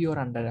ডাব্লিউআইপিওর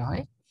আন্ডারে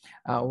হয়,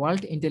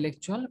 ওয়ার্ল্ড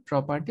ইন্টেলেকচুয়াল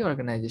প্রপার্টি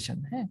অর্গানাইজেশন।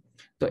 হ্যাঁ,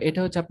 তো এটা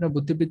হচ্ছে আপনার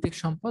বুদ্ধিবৃত্তিক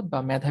সম্পদ বা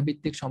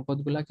মেধাভিত্তিক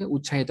সম্পদগুলোকে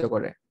উৎসাহিত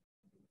করে।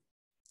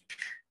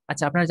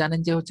 আচ্ছা, আপনারা জানেন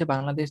যে হচ্ছে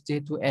বাংলাদেশ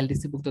যেহেতু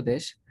এলডিসি ভুক্ত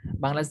দেশ,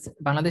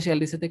 বাংলাদেশ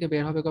এলডিসি থেকে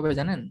বের হবে কবে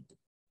জানেন?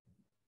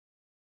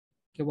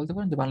 কেউ বলতে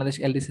পারেন যে বাংলাদেশ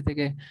এলডিসি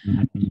থেকে?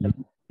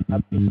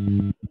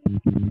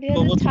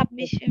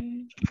 2026-এ।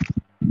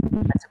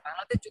 আচ্ছা,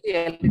 বাংলাদেশ যদি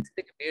এলডিসি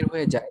থেকে বের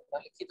হয়ে যায়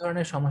তাহলে কি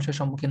ধরনের সমস্যার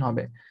সম্মুখীন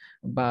হবে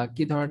বা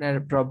কি ধরনের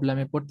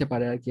প্রবলেমে পড়তে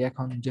পারে আর কি,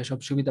 এখন যেসব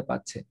সুবিধা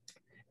পাচ্ছে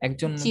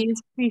একজন?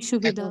 জিএসপি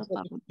সুবিধা এখন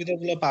পাবো।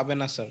 সুবিধাগুলো পাবে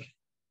না স্যার।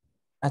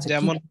 আচ্ছা, কি?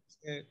 যেমন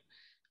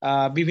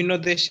বিভিন্ন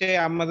দেশে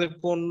আমাদের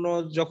পণ্য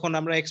যখন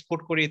আমরা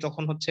এক্সপোর্ট করি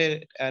তখন হচ্ছে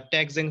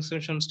ট্যাক্স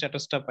এক্সেম্পশন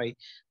স্ট্যাটাসটা পাই,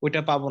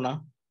 ওইটা পাবো না,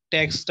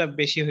 ট্যাক্সটা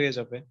বেশি হয়ে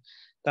যাবে।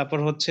 তারপর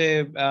হচ্ছে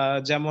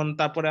যেমন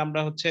তারপরে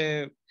আমরা হচ্ছে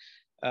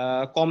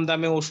কম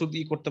দামে ওষুধ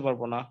করতে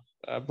পারবো না,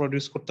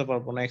 প্রডিউস করতে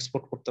পারবো না,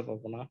 এক্সপোর্ট করতে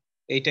পারবো না,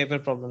 এই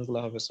টাইপের প্রবলেম গুলো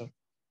হবে স্যার।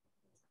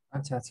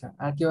 আচ্ছা আচ্ছা,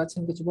 আর কেউ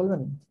আছেন কিছু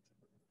বলবেন?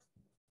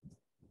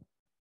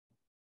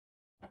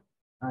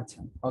 আচ্ছা,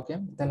 ওকে,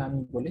 তাহলে আমি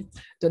বলি।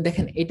 তো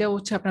দেখেন, এটা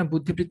হচ্ছে আপনার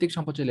বুদ্ধিবৃত্তিক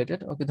সম্পদ রিলেটেড।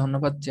 ওকে,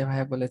 ধন্যবাদ যে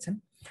ভাইয়া বলেছেন।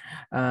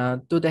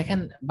 তো দেখেন,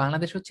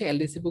 বাংলাদেশ হচ্ছে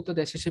এলডিসি ভুক্ত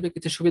দেশ হিসেবে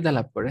কিছু সুবিধা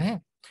লাভ করে, হ্যাঁ।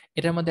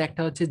 এটার মধ্যে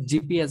একটা হচ্ছে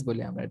জিপিএস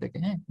বলি আমরা এটাকে,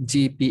 হ্যাঁ,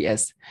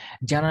 GPS,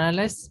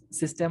 generalise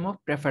system of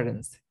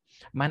preference.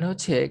 মানে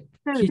হচ্ছে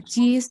কিছু,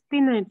 জিএসপি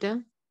না এটা?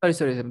 সরি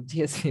সরি,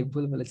 জিএসপি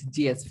ভুল বলেছি,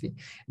 GSP,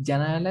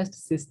 generalised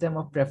system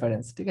of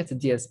preference, ঠিক আছে,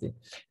 জিএসপি।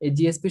 এই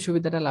জিএসপি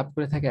সুবিধাটা লাভ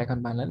করে থাকে এখন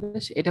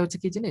বাংলাদেশ। এটা হচ্ছে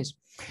কি জিনিস,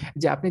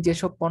 যে আপনি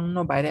যেসব পণ্য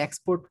বাইরে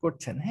এক্সপোর্ট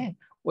করছেন, হ্যাঁ,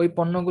 ওই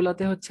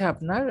পণ্যগুলোতে হচ্ছে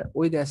আপনার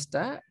ওই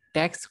দেশটা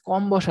ট্যাক্স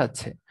কম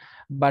বসাচ্ছে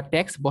বা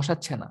ট্যাক্স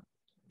বসাচ্ছে না,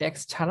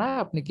 ট্যাক্স ছাড়া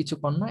আপনি কিছু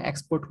পণ্য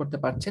এক্সপোর্ট করতে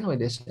পারছেন ওই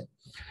দেশে।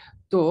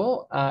 তো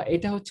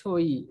এটা হচ্ছে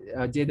ওই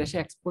যে দেশে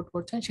এক্সপোর্ট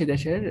করছেন সে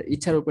দেশের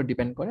ইচ্ছার উপর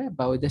ডিপেন্ড করে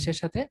বা ওই দেশের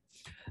সাথে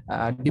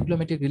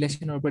ডিপ্লোম্যাটিক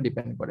রিলেশনের উপর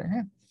ডিপেন্ড করে,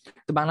 হ্যাঁ।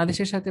 তো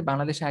বাংলাদেশের সাথে,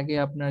 বাংলাদেশ আগে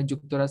আপনার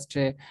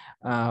যুক্তরাষ্ট্রে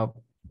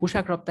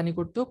পোশাক রপ্তানি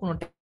করতো, কোনো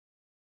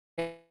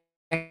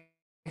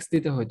ট্যাক্স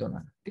দিতে হইতো না,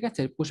 ঠিক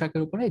আছে,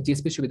 পোশাকের উপরে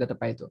জিএসপি সুবিধাটা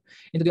পাইতো।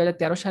 কিন্তু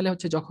 2013 সালে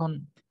হচ্ছে যখন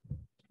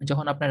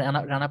যখন আপনার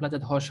রানা প্লাজা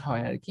ধস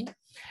হয় আর কি,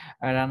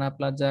 রানা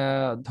প্লাজা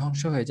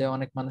ধ্বংস হয়ে যায়,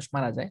 অনেক মানুষ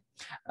মারা যায়,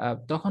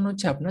 তখন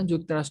হচ্ছে আপনার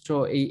যুক্তরাষ্ট্র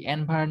এই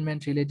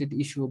এনভায়রনমেন্ট রিলেটেড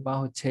ইস্যু বা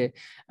হচ্ছে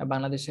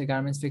বাংলাদেশের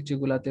গার্মেন্টস ফ্যাক্টরি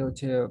গুলাতে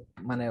হচ্ছে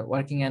মানে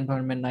ওয়ার্কিং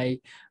এনভায়রনমেন্ট নাই,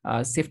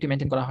 সেফটি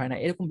মেনটেন করা হয় না,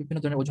 এরকম বিভিন্ন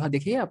ধরনের অজুহাত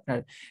দেখিয়ে আপনার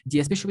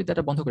জিএসপি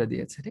সুবিধাটা বন্ধ করে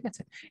দিয়েছে, ঠিক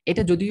আছে।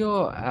 এটা যদিও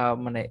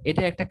মানে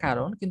এটা একটা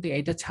কারণ, কিন্তু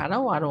এটা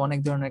ছাড়াও আরো অনেক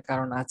ধরনের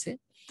কারণ আছে।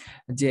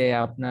 যে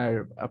আপনার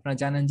আপনারা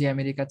জানেন যে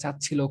আমেরিকা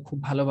চাচ্ছিল খুব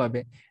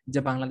ভালোভাবে যে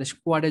বাংলাদেশ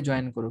কোয়াডে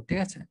জয়েন করুক, ঠিক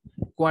আছে।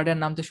 কোয়াডের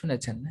নাম তো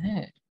শুনেছেন,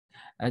 হ্যাঁ,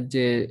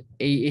 যে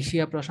এই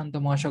এশিয়া প্রশান্ত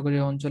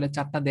মহাসাগরীয় অঞ্চলে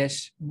 4টা দেশ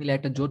মিলে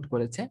একটা জোট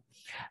করেছে,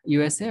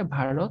 ইউএসএ,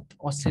 ভারত,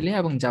 অস্ট্রেলিয়া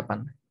এবং জাপান।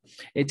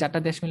 এই 4টা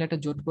দেশ মিলে একটা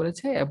জোট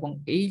করেছে এবং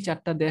এই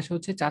 4টা দেশ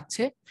হচ্ছে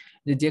চাচ্ছে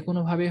যে যে কোনো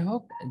ভাবে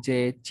হোক যে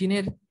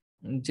চীনের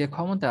যে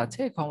ক্ষমতা আছে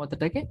এই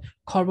ক্ষমতাটাকে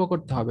খর্ব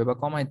করতে হবে বা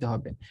কমাইতে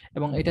হবে,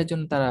 এবং এটার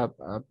জন্য তারা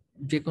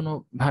যে কোনো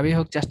ভাবে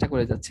হোক চেষ্টা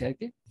করে যাচ্ছে আর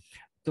কি।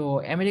 তো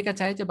আমেরিকা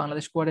চায় যে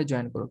বাংলাদেশ কোয়াডে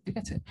জয়েন করুক, ঠিক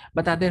আছে,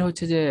 বা তাদের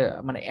হচ্ছে যে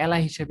মানে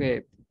এলাই হিসেবে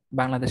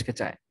বাংলাদেশকে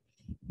চায়,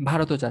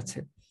 ভারতও চাচ্ছে।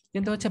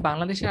 কিন্তু হচ্ছে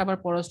বাংলাদেশের আবার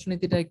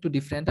পররাষ্ট্রনীতিটা একটু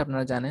ডিফারেন্ট।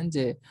 আপনারা জানেন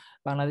যে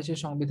বাংলাদেশের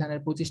সংবিধানের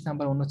 25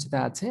 নম্বর অনুচ্ছেদে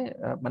আছে,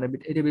 মানে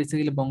এটা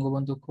বেসিক্যালি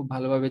বঙ্গবন্ধু খুব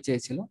ভালোভাবে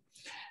চেয়েছিল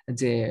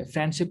যে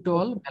friendship to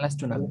all malleus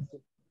two নান।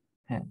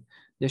 হ্যাঁ,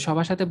 যে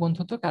সবার সাথে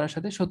বন্ধুত্ব, কারোর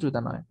সাথে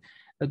শত্রুতা নয়।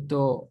 তো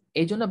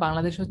এই জন্য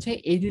বাংলাদেশ হচ্ছে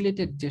এই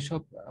রিলেটেড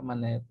যেসব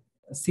মানে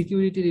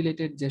সিকিউরিটি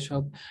রিলেটেড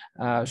যেসব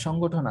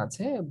সংগঠন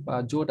আছে বা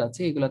জোট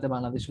আছে, এগুলাতে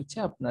বাংলাদেশ হচ্ছে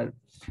আপনার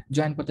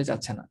জয়েন করতে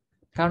চাচ্ছে না।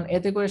 কারণ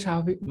এতে করে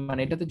স্বাভাবিক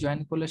মানে এটাতে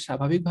জয়েন করলে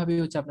স্বাভাবিকভাবেই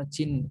হচ্ছে আপনার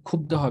চীন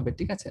ক্ষুব্ধ হবে,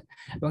 ঠিক আছে,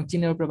 এবং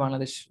চীনের উপর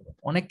বাংলাদেশ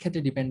অনেক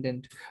ক্ষেত্রে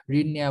ডিপেন্ডেন্ট।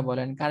 ঋণ নেওয়া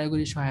বলেন,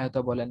 কারিগরি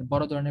সহায়তা বলেন,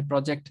 বড় ধরনের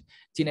প্রজেক্ট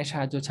চীনের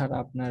সাহায্য ছাড়া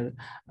আপনার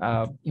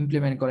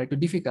ইমপ্লিমেন্ট করা একটু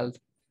ডিফিকাল্ট।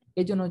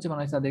 এই জন্য হচ্ছে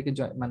বাংলাদেশ তাদেরকে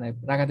মানে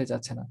রাগাতে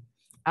চাচ্ছে না।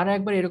 আর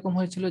একবার এরকম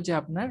হয়েছিল যে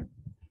আপনার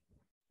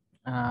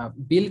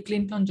বিল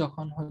ক্লিনটন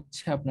যখন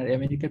হচ্ছে আপনার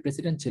আমেরিকার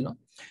প্রেসিডেন্ট ছিল,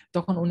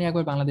 তখন উনি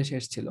একবার বাংলাদেশে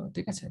এসেছিল,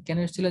 ঠিক আছে। কেন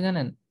এসেছিল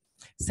জানেন?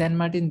 সেন্ট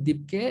মার্টিন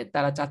দ্বীপকে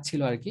তারা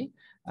চাচ্ছিল আর কি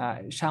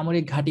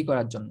সামরিক ঘাঁটি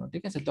করার জন্য,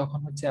 ঠিক আছে। তখন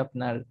হচ্ছে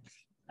আপনার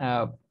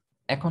আহ,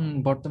 এখন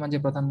বর্তমান যে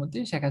প্রধানমন্ত্রী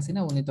শেখ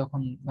হাসিনা, উনি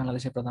তখন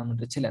বাংলাদেশের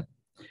প্রধানমন্ত্রী ছিলেন।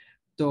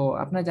 তো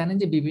আপনারা জানেন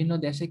যে বিভিন্ন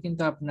দেশে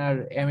কিন্তু আপনার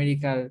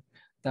আমেরিকার,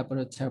 তারপর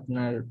হচ্ছে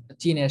আপনার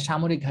চীনের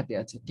সামরিক ঘাঁটি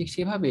আছে। ঠিক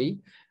সেভাবেই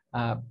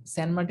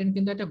সেন্ট মার্টিন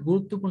কিন্তু একটা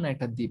গুরুত্বপূর্ণ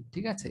একটা দ্বীপ,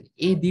 ঠিক আছে।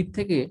 এই দ্বীপ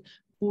থেকে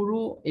পুরো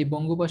এই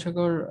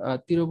বঙ্গোপসাগর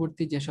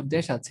তীরবর্তী যেসব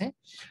দেশ আছে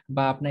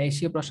বা আপনার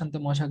এশিয়া প্রশান্ত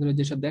মহাসাগরীয়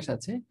যেসব দেশ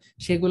আছে,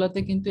 সেগুলোতে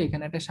কিন্তু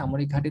এখানে একটা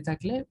সামরিক ঘাঁটি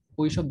থাকলে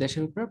ওইসব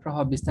দেশের উপরে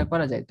প্রভাব বিস্তার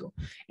করা যাইতো।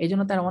 এই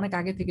জন্য তারা অনেক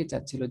আগে থেকে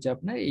চাচ্ছিল যে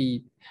আপনার এই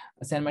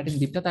সেন্ট মার্টিন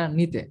দ্বীপটা তারা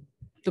নিতে।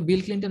 তো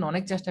বিল ক্লিনটন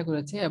অনেক চেষ্টা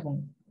করেছে, এবং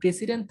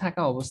প্রেসিডেন্ট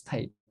থাকা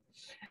অবস্থায়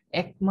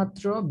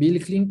একমাত্র বিল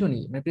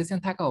ক্লিনটনই, মানে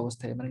প্রেসিডেন্ট থাকা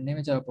অবস্থায়, মানে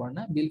নেমে যাওয়ার পর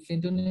না, বিল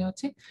ক্লিনটনই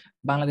হচ্ছে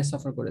বাংলাদেশ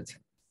সফর করেছে,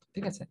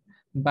 ঠিক আছে।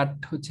 বাট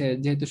হচ্ছে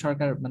যেহেতু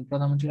সরকার মানে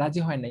প্রধানমন্ত্রী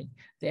রাজি হয় নাই,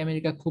 তো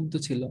আমেরিকা ক্ষুব্ধ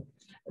ছিল।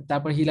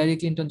 তারপর হিলারি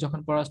ক্লিনটন যখন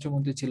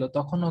পররাষ্ট্রমন্ত্রী ছিল,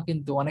 তখনও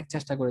কিন্তু অনেক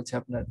চেষ্টা করেছে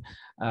আপনার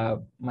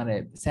মানে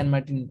সেন্ট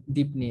মার্টিন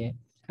দ্বীপ নিয়ে।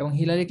 এবং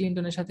হিলারি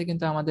ক্লিনটনের সাথে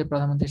কিন্তু আমাদের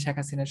প্রধানমন্ত্রী শেখ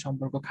হাসিনার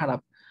সম্পর্ক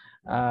খারাপ।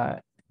 আহ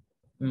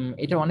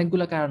এটা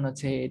অনেকগুলো কারণ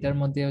আছে, এটার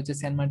মধ্যে হচ্ছে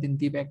সেন্ট মার্টিন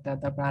দ্বীপ একটা,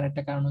 তারপর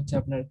আরেকটা কারণ হচ্ছে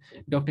আপনার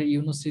ডক্টর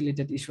ইউনুস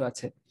রিলেটেড ইস্যু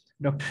আছে।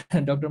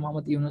 ডক্টর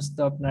মোহাম্মদ ইউনুস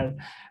তো আপনার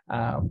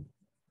আহ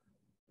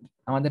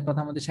আমাদের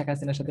প্রধানমন্ত্রী শেখ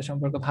হাসিনার সাথে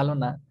সম্পর্ক ভালো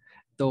না।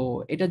 তো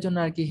এটার জন্য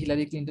আর কি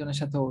হিলারি ক্লিনটনের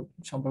সাথেও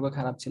সম্পর্ক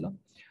খারাপ ছিল।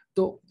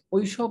 তো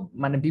ওইসব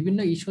মানে বিভিন্ন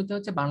ইস্যুতে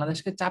হচ্ছে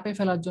বাংলাদেশকে চাপে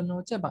ফেলার জন্য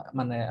হচ্ছে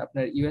মানে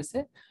আপনার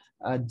ইউএসএ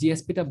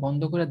জিএসপিটা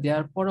বন্ধ করে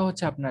দেওয়ার পরে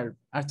হচ্ছে আপনার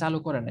আর চালু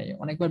করে নাই।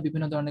 অনেকবার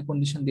বিভিন্ন ধরনের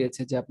কন্ডিশন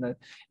দিয়েছে যে আপনার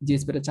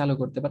জিএসপিটা চালু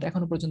করতে, বাট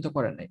এখনো পর্যন্ত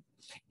করে নাই।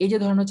 এই যে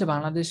ধরনের হচ্ছে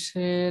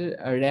বাংলাদেশের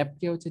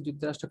র্যাবকে হচ্ছে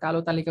যুক্তরাষ্ট্র কালো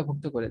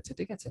তালিকাভুক্ত করেছে,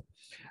 ঠিক আছে।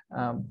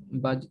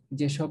 বা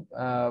যেসব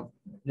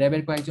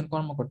র্যাবের কয়েকজন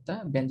কর্মকর্তা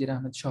বেনজির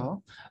আহমেদ সহ,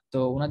 তো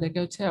ওনাদেরকে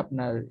হচ্ছে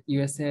আপনার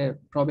ইউএসএ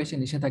প্রবেশে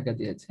নিষেধাজ্ঞা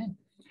দিয়েছে।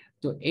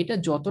 তো এটা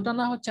যতটা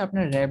না হচ্ছে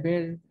আপনার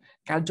র্যাবের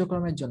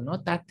কার্যক্রমের জন্য,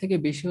 তার থেকে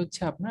বেশি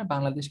হচ্ছে আপনার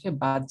বাংলাদেশকে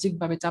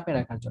বাহ্যিকভাবে চাপে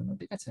রাখার জন্য,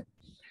 ঠিক আছে।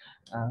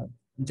 আহ,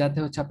 যাতে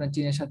হচ্ছে আপনার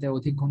চীনের সাথে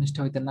অধিক ঘনিষ্ঠ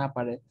হইতে না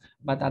পারে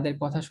বা তাদের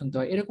কথা শুনতে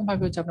হয়, এরকম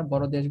ভাবে হচ্ছে আপনার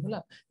বড় দেশগুলা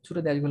ছোট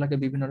দেশগুলোকে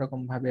বিভিন্ন রকম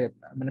ভাবে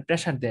মানে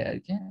প্রেসার দেয় আর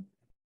কি।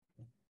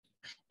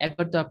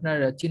 একবার তো আপনার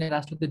চীনের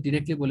রাষ্ট্রদূত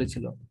ডিরেক্টলি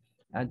বলেছিল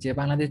যে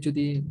বাংলাদেশ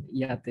যদি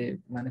ইয়াতে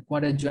মানে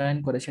কোয়াডে জয়েন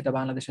করে, সেটা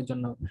বাংলাদেশের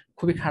জন্য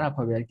খুবই খারাপ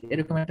হবে আর কি,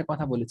 এরকম একটা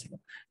কথা বলেছিল।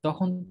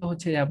 তখন তো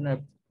হচ্ছে আপনার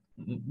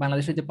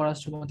বাংলাদেশের যে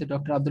পররাষ্ট্রমন্ত্রী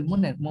ডক্টর আব্দুল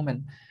মোমেন,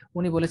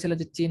 উনি বলেছিলেন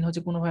যে চীন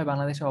হচ্ছে কোনোভাবে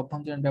বাংলাদেশের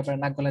অভ্যন্তরীণ ব্যাপারে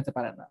নাক গলাতে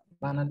পারে না,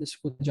 বাংলাদেশ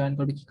জয়েন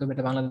করবে কি করবে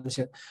এটা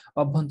বাংলাদেশের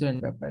অভ্যন্তরীণ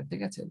ব্যাপার,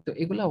 ঠিক আছে। তো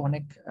এগুলো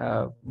অনেক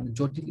মানে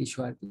জটিল ইস্যু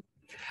আর কি।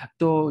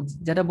 তো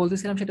যেটা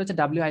বলতেছিলাম সেটা হচ্ছে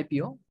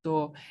ডাব্লিউআইপিও। তো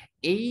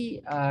এই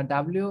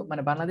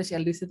মানে বাংলাদেশ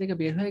এলডিসি থেকে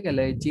বের হয়ে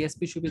গেলে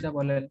জিএসপি সুবিধা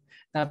বলেন,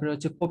 তারপরে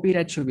হচ্ছে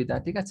কপিরাইট সুবিধা,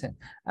 ঠিক আছে।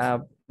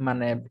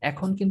 মানে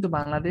এখন কিন্তু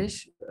বাংলাদেশ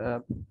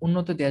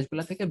উন্নত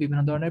দেশগুলা থেকে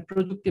বিভিন্ন ধরনের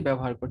প্রযুক্তি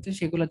ব্যবহার করছে,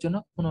 সেগুলোর জন্য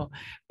কোনো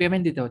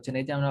পেমেন্ট দিতে হচ্ছে না।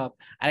 এই যে আমরা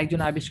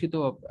আরেকজন আবিষ্কৃত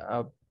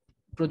আহ,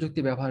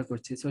 প্রযুক্তি ব্যবহার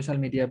করছি, সোশ্যাল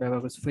মিডিয়া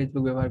ব্যবহার করছি,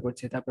 ফেসবুক ব্যবহার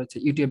করছি, তারপর হচ্ছে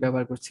ইউটিউব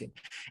ব্যবহার করছি,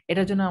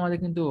 এটার জন্য আমাদের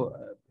কিন্তু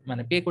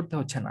মানে পে করতে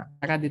হচ্ছে না,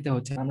 টাকা দিতে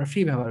হচ্ছে না, আমরা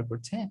ফ্রি ব্যবহার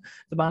করছি, হ্যাঁ।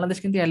 তো বাংলাদেশ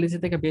কিন্তু এলডিসি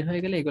থেকে বের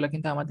হয়ে গেলে এগুলো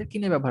কিন্তু আমাদের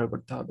কিনে ব্যবহার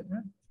করতে হবে,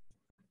 হ্যাঁ।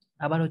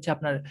 আবার হচ্ছে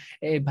আপনার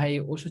এই ভাই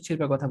ওষুধ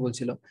শিল্পের কথা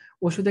বলছিল,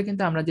 ওষুধে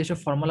কিন্তু আমরা যেসব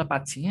ফর্মুলা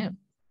পাচ্ছি, হ্যাঁ,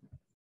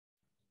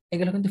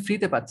 এগুলো কিন্তু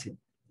ফ্রিতে পাচ্ছি।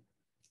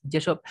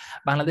 যেসব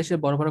বাংলাদেশের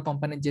বড় বড়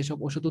কোম্পানি যেসব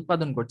ওষুধ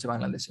উৎপাদন করছে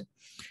বাংলাদেশে,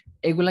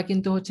 এগুলা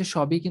কিন্তু হচ্ছে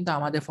সবই কিন্তু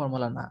আমাদের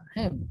ফর্মুলা না,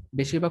 হ্যাঁ।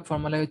 বেশিরভাগ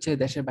ফর্মুলা হচ্ছে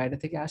দেশের বাইরে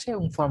থেকে আসে,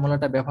 এবং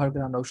ফর্মুলাটা ব্যবহার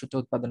করে আমরা ওষুধটা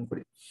উৎপাদন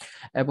করি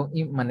এবং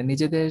মানে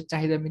নিজেদের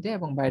চাহিদা মিটে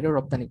এবং বাইরেও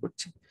রপ্তানি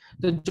করছি।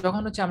 তো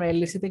যখন হচ্ছে আমরা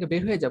এলএসি থেকে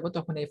বের হয়ে যাব,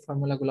 তখন এই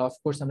ফর্মুলা গুলো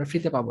অফকোর্স আমরা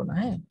ফ্রিতে পাবো না,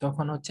 হ্যাঁ।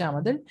 তখন হচ্ছে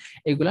আমাদের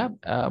এগুলা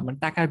মানে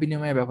টাকার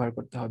বিনিময়ে ব্যবহার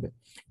করতে হবে।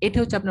 এটা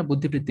হচ্ছে আপনার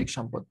বুদ্ধিবৃত্তিক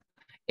সম্পদ।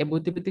 এই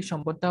বুদ্ধিবৃত্তিক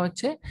সম্পদটা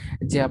হচ্ছে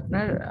যে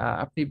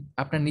আপনি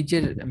আপনার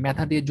নিজের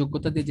মেধা দিয়ে,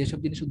 যোগ্যতা দিয়ে যেসব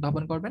জিনিস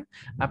উদ্ভাবন করবেন,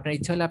 আপনার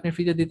ইচ্ছা হলে আপনি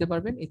ফ্রিতে দিতে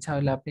পারবেন, ইচ্ছা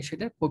হলে আপনি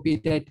সেটা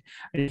কপিরাইট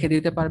রেখে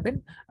দিতে পারবেন।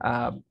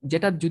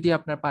 যেটা যদি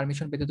আপনার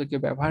পারমিশন ব্যতীত কেউ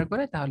ব্যবহার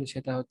করে, তাহলে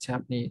সেটা হচ্ছে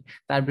আপনি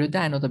তার বিরুদ্ধে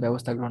আইনত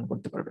ব্যবস্থা গ্রহণ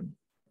করতে পারবেন।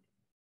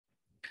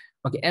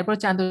 ওকে, এরপর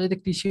হচ্ছে আন্তর্জাতিক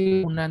কৃষি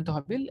উন্নয়ন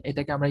তহবিল,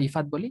 এটাকে আমরা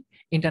ইফাদ বলি,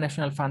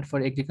 international fund for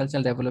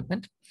agriculture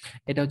development.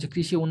 এটা হচ্ছে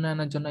কৃষি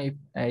উন্নয়নের জন্য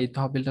এই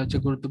তহবিলটা হচ্ছে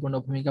গুরুত্বপূর্ণ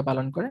ভূমিকা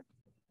পালন করে।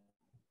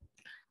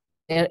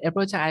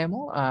 এরপর হচ্ছে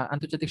আইএমও,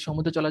 আন্তর্জাতিক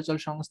সমুদ্র চলাচল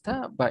সংস্থা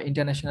বা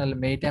ইন্টারন্যাশনাল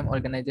মেরিটাইম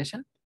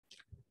অর্গানাইজেশন।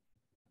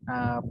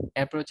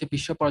 এরপর হচ্ছে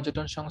বিশ্ব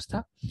পর্যটন সংস্থা।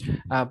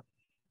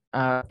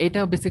 এটা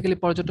বেসিক্যালি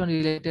পর্যটন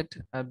রিলেটেড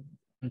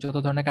যত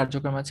ধরনের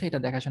কার্যক্রম আছে এটা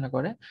দেখাশোনা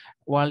করে।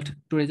 ওয়ার্ল্ড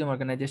ট্যুরিজম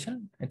অর্গানাইজেশন,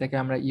 এটাকে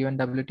আমরা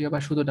ইউএনডব্লিউটিও বা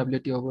শুধু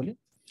ডব্লিউটিও বলি।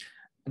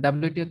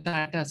 ডব্লিউটিও তে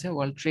একটা আছে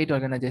world trade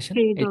organisation,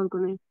 trade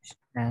organisation.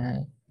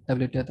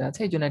 WTO তে আছে,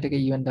 এই জন্য এটাকে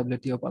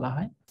ইউএনডব্লিউটিও বলা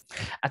হয়।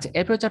 আচ্ছা,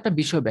 এরপর হচ্ছে একটা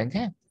বিশ্ব ব্যাংক।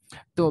 হ্যাঁ,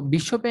 তো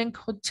বিশ্ব ব্যাংক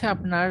হচ্ছে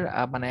আপনার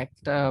মানে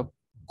একটা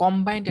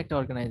কম্বাইন্ড একটা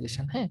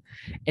অর্গানাইজেশন। হ্যাঁ,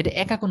 এটা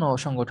একা কোনো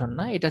সংগঠন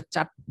না, এটা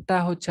চারটা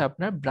হচ্ছে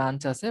আপনার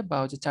ব্রাঞ্চ আছে, বা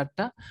হচ্ছে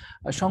চারটা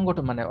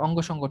সংগঠন মানে অঙ্গ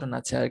সংগঠন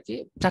আছে আর কি,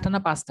 চারটা না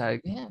পাঁচটা আর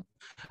কি। হ্যাঁ,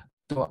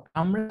 তো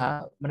আমরা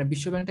মানে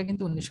বিশ্ব ব্যাংকটা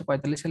কিন্তু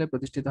 1945 সালে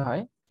প্রতিষ্ঠিত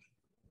হয়।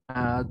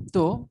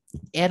 তো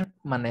এর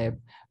মানে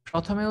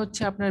প্রথমে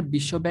হচ্ছে আপনার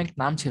বিশ্ব ব্যাংক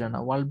নাম ছিল না,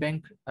 ওয়ার্ল্ড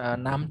ব্যাংক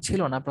নাম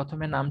ছিল না,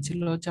 প্রথমে নাম ছিল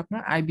হচ্ছে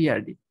আপনার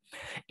IBRD,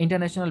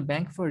 international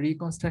bank for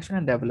reconstruction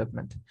and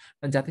development.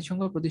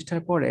 জাতিসংঘ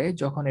প্রতিষ্ঠার পরে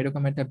যখন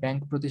এরকম একটা ব্যাংক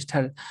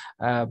প্রতিষ্ঠার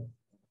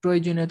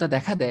প্রয়োজনীয়তা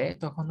দেখা দেয়,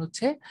 তখন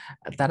হচ্ছে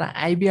তারা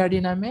আইবিআরডি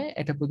নামে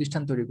একটা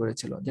প্রতিষ্ঠান তৈরি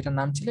করেছিল, যেটার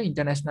নাম ছিল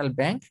international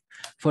bank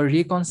for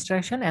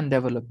reconstruction and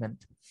development.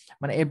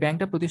 মানে এই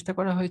ব্যাংকটা প্রতিষ্ঠা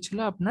করা হয়েছিল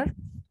আপনার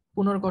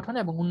পুনর্গঠন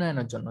এবং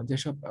উন্নয়নের জন্য।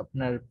 যেসব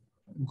আপনার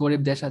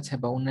গরিব দেশ আছে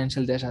বা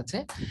উন্নয়নশীল দেশ আছে,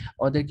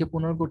 ওদেরকে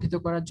পুনর্গঠিত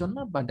করার জন্য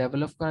বা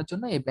ডেভেলপ করার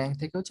জন্য এই ব্যাংক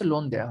থেকে হচ্ছে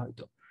লোন দেওয়া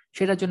হতো,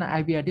 সেটার জন্য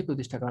আইবিআরডি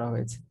প্রতিষ্ঠা করা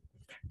হয়েছে।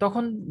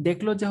 তখন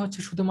দেখলো যে হচ্ছে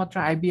শুধুমাত্র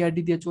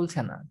আইবিআরডি দিয়ে চলছে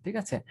না, ঠিক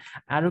আছে,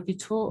 আরো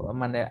কিছু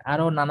মানে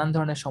আরো নানান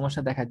ধরনের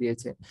সমস্যা দেখা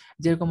দিয়েছে।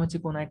 যেরকম হচ্ছে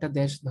কোন একটা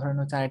দেশ ধরেন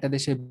হচ্ছে আরেকটা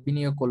দেশে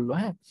বিনিয়োগ করলো,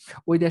 হ্যাঁ,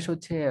 ওই দেশ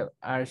হচ্ছে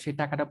আর সেই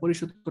টাকাটা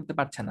পরিশোধ করতে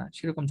পারছে না,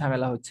 সেরকম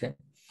ঝামেলা হচ্ছে।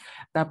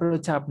 তারপর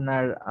হচ্ছে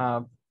আপনার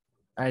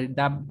আর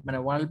মানে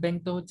ওয়ার্ল্ড ব্যাংক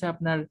তো হচ্ছে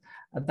আপনার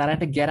তারা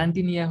একটা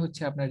গ্যারান্টি নিয়ে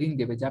হচ্ছে আপনার ঋণ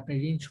দেবে, যে আপনি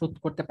ঋণ শোধ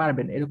করতে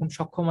পারবেন এরকম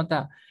সক্ষমতা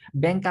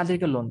ব্যাংক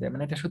কাদেরকে লোন দেয়।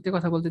 মানে এটা সত্যি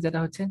কথা বলতে যেটা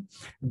হচ্ছে,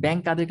 ব্যাংক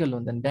কাদেরকে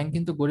লোন দেন, ব্যাংক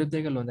কিন্তু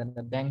গরিবদেরকে লোন দেন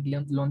না, ব্যাংক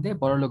লোন দেয়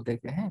বড়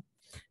লোকদেরকে। হ্যাঁ,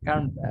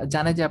 কারণ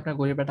জানে যে আপনার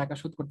গরিবরা টাকা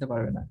শোধ করতে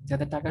পারবে না,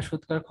 যাদের টাকা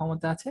শোধ করার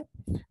ক্ষমতা আছে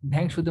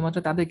ব্যাংক শুধুমাত্র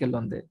তাদেরকে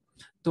লোন দেয়।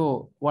 তো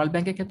ওয়ার্ল্ড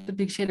ব্যাংকের ক্ষেত্রে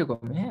ঠিক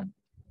সেরকমই। হ্যাঁ,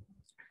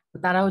 তো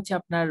তারা হচ্ছে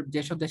আপনার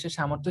যেসব দেশের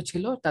সামর্থ্য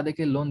ছিল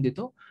তাদেরকে লোন দিত।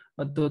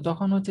 তো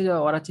তখন হচ্ছে যে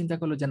ওরা চিন্তা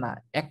করলো যে না,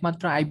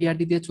 একমাত্র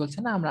আইবিআরডি দিয়ে চলছে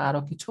না, আমরা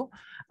আরো কিছু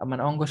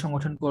মানে অঙ্গ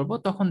সংগঠন করব।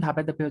 তখন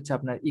ধাপে ধাপে হচ্ছে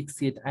আপনার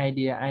ইকসিট,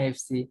 আইডিয়া,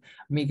 আইএফসি,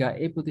 মিগা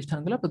এই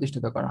প্রতিষ্ঠানগুলো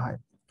প্রতিষ্ঠিত করা হয়।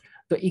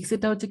 তো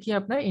ইকসিটটা হচ্ছে কি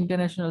আপনার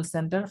international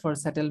centre for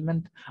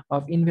settlement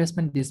of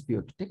investment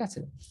dispute, ঠিক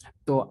আছে।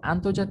 তো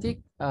আন্তর্জাতিক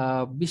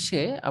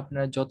বিশ্বে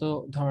আপনার যত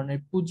ধরনের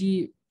পুঁজি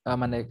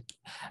মানে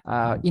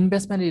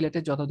ইনভেস্টমেন্ট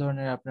রিলেটেড যত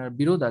ধরনের আপনার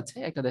বিরোধ আছে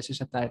একটা দেশের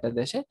সাথে আরেকটা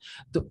দেশে,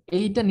 তো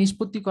এইটা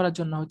নিষ্পত্তি করার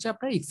জন্য হচ্ছে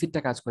আপনার ইকসিটটা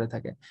কাজ করে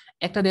থাকে।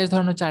 একটা দেশ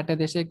ধরেন হচ্ছে আরেকটা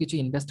দেশে কিছু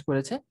ইনভেস্ট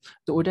করেছে,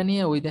 তো ওইটা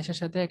নিয়ে ওই দেশের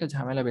সাথে একটা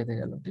ঝামেলা বেঁধে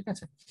গেল, ঠিক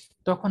আছে,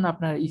 তখন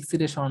আপনার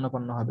ইকসিটের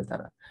শরণাপন্ন হবে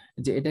তারা,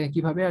 যে এটা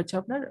কিভাবে হচ্ছে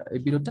আপনার এই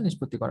বিরোধটা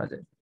নিষ্পত্তি করা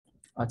যায়।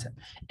 আচ্ছা,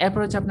 এরপর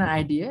হচ্ছে আপনার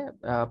আইডিএ,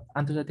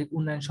 আন্তর্জাতিক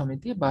উন্নয়ন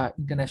সমিতি বা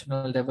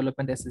ইন্টারন্যাশনাল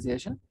ডেভেলপমেন্ট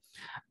অ্যাসোসিয়েশন।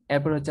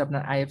 এরপর হচ্ছে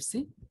আপনার আইএফসি,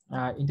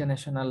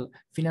 ইন্টারন্যাশনাল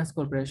ফিনান্স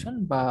কর্পোরেশন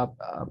বা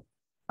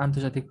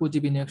আন্তর্জাতিক পুঁজি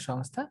বিনিয়োগ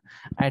সংস্থা।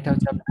 আর এটা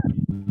হচ্ছে আপনার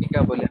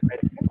মিগা বলে আমরা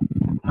এটাকে,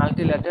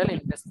 মাল্টিল্যাটারাল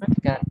ইনভেস্টমেন্ট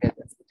গ্যারান্টি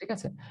এজেন্সি, ঠিক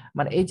আছে।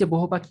 মানে এই যে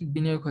বহুপাক্ষিক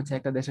বিনিয়োগ হচ্ছে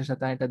একটা দেশের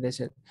সাথে আরেকটা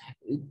দেশের,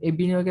 এই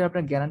বিনিয়োগের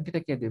আপনার গ্যারান্টিটা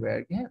কে দেবে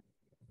আর কি। হ্যাঁ,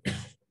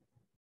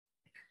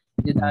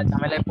 যে তারা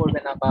ঝামেলায় পড়বে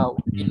না, বা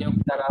বিনিয়োগ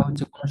তারা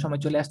হচ্ছে কোনো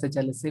সময় চলে আসতে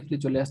চাইলে সেফলি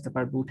চলে আসতে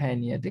পারবে উঠায়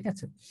নিয়ে, ঠিক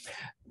আছে।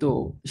 তো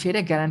সেটা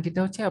গ্যারান্টিটা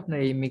হচ্ছে আপনার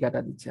এই মিগাটা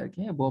দিচ্ছে আর কি,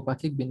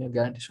 বহুপাক্ষিক বিনিয়োগ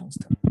গ্যারান্টি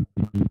সংস্থা।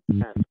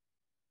 হ্যাঁ,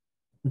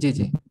 জি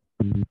জি।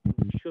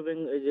 বিশ্ব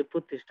ব্যাংক এই যে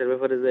প্রতিষ্ঠার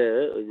ব্যাপারে যে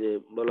ওই যে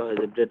বলা হয়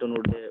যে ব্রেটন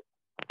উডে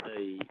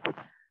এই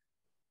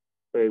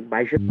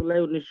 22 জুলাই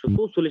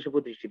 1944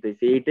 প্রতিষ্ঠিত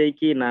হয়েছে, এইটাই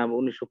কি না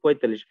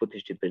 1945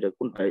 প্রতিষ্ঠিত? এটা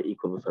কোনটা ই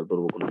করবো স্যার,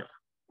 ধরবো কোনটা?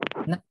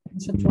 না,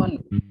 1944।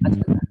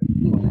 আচ্ছা,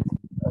 কি বলেছে?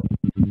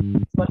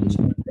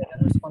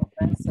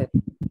 44 সালে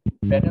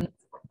ব্রেটন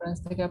কনফারেন্স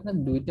থেকে আপনার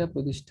দুইটা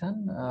প্রতিষ্ঠান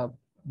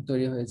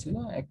তৈরি হয়েছিল,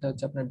 একটা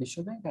হচ্ছে আপনার বিশ্ব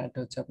ব্যাংক আর একটা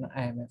হচ্ছে আপনার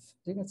আইএমএফ,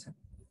 ঠিক আছে।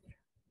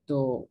 তো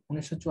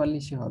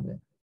 1944 হবে,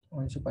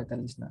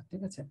 1945 না,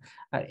 ঠিক আছে।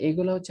 আর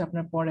এগুলো হচ্ছে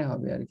আপনার পরে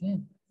হবে আর কি,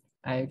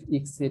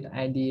 ইকসিট,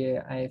 আইডিএ,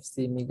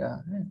 আইএফসি, মিগা,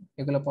 হ্যাঁ,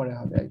 এগুলো পরে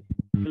হবে আর কি।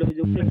 তাহলে ওই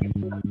যে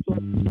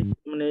 1944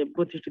 মানে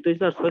প্রতিষ্ঠিত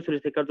হয়েছে আর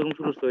 46 থেকে কার্যক্রম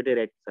শুরু হচ্ছে, ওইটাই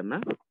রাইট স্যার না?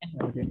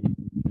 Okay.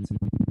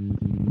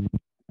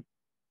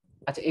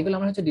 আচ্ছা, এগুলো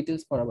আমরা হচ্ছে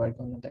ডিটেলস পড়াবো আর কি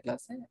অন্য একটা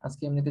ক্লাসে,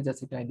 আজকে এমনিতে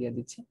জাস্ট একটা আইডিয়া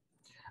দিচ্ছি।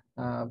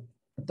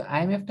 তো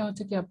আইএমএফ টা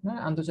হচ্ছে কি আপনার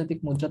আন্তর্জাতিক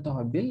মুদ্রা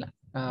তহবিল,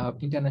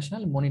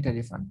 ইন্টারন্যাশনাল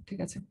মনিটারি ফান্ড, ঠিক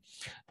আছে।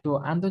 তো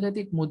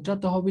আন্তর্জাতিক মুদ্রা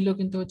তহবিলও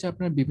কিন্তু হচ্ছে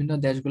আপনার বিভিন্ন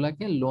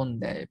দেশগুলোকে লোন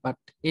দেয়, বাট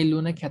এই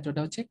লোনের ক্ষেত্রটা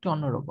হচ্ছে একটু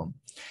অন্যরকম।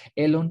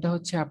 এই লোনটা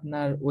হচ্ছে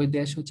আপনার ওই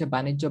দেশ হচ্ছে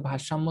বাণিজ্য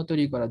ভারসাম্য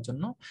তৈরি করার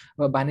জন্য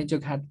বা বাণিজ্য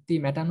ঘাটতি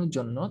মেটানোর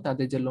জন্য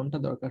তাদের যে লোনটা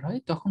দরকার হয়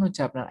তখন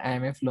হচ্ছে আপনার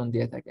আইএমএফ লোন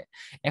দিয়ে থাকে।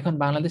 এখন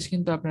বাংলাদেশ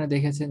কিন্তু আপনারা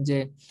দেখেছেন যে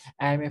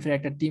আইএমএফ এর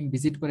একটা টিম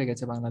ভিজিট করে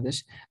গেছে বাংলাদেশ।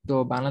 তো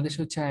বাংলাদেশ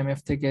হচ্ছে আইএমএফ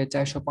থেকে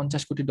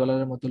 $450 কোটি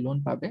মতো লোন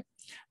পাবে।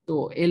 তো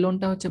এই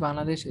লোনটা হচ্ছে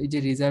বাংলাদেশ এই যে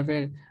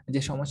রিজার্ভের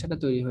যে সমস্যাটা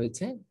তৈরি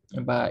হয়েছে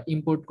বা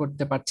ইম্পোর্ট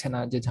করতে পারছে না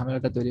যে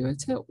ঝামেলাটা তৈরি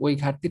হয়েছে, ওই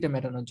ঘাটতিটা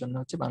মেটানোর জন্য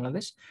হচ্ছে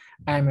বাংলাদেশ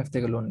আইএমএফ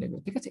থেকে লোন নেবে,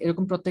 ঠিক আছে।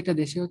 এরকম প্রত্যেকটা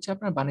দেশে হচ্ছে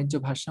আপনার বাণিজ্য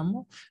ভারসাম্য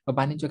বা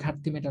বাণিজ্য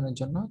ঘাটতি মেটানোর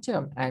জন্য হচ্ছে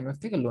আইএমএফ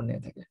থেকে লোন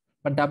নিয়ে থাকে।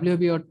 বাট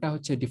ডাব্লিউবিওটা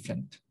হচ্ছে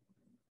ডিফারেন্ট,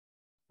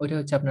 ওইটা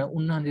হচ্ছে আপনার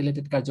উন্নয়ন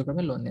রিলেটেড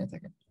কার্যক্রমে লোন নিয়ে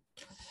থাকে।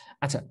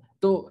 আচ্ছা,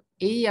 তো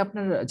এই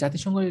আপনার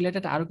জাতিসংঘ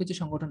রিলেটেড আরো কিছু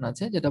সংগঠন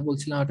আছে, যেটা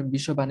বলছিলাম একটা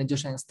বিশ্ব বাণিজ্য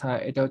সংস্থা,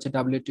 এটা হচ্ছে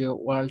ডাব্লিউটিও,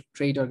 ওয়ার্ল্ড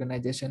ট্রেড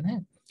অর্গানাইজেশন,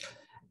 হ্যাঁ।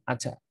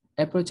 আচ্ছা,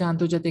 এরপর হচ্ছে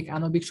আন্তর্জাতিক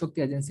আণবিক শক্তি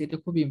এজেন্সি, এটা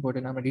খুবই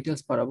ইম্পর্টেন্ট, আমরা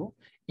ডিটেলস পড়াবো।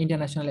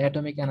 ইন্টারন্যাশনাল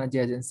অ্যাটমিক এনার্জি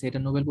এজেন্সি, এটা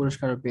নোবেল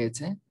পুরস্কারও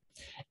পেয়েছে।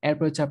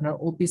 এরপর হচ্ছে আপনার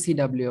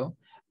OPCW,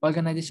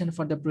 organisation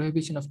for the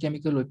prohibition of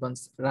chemical weapons,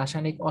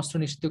 রাসায়নিক অস্ত্র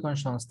নিষিদ্ধকরণ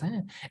সংস্থা,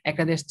 হ্যাঁ।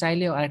 একটা দেশ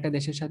চাইলেও আরেকটা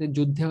দেশের সাথে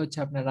যুদ্ধে হচ্ছে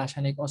আপনার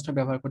রাসায়নিক অস্ত্র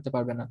ব্যবহার করতে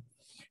পারবে না।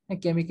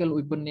 কেমিক্যাল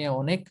উইপন নিয়ে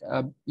অনেক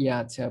ইয়ে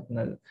আছে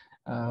আপনার,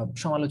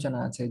 সমালোচনা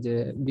আছে যে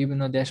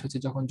বিভিন্ন দেশ হচ্ছে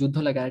যখন যুদ্ধ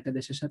লাগে আরেকটা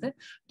দেশের সাথে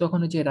তখন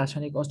হচ্ছে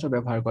রাসায়নিক অস্ত্র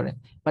ব্যবহার করে,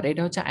 বাট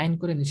এটা হচ্ছে আইন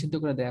করে নিষিদ্ধ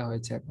করে দেওয়া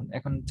হয়েছে, এখন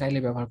এখন চাইলে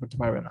ব্যবহার করতে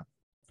পারবে না।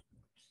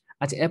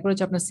 আচ্ছা, এরপর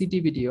হচ্ছে আপনার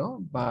সিটিবিটিও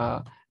বা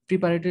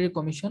preparatory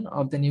commission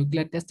of the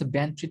nuclear test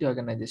ban treaty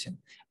organization,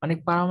 মানে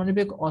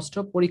পারমাণবিক অস্ত্র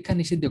পরীক্ষা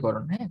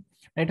নিষিদ্ধকরণ, হ্যাঁ।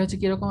 এটা হচ্ছে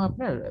কিরকম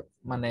আপনার,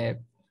 মানে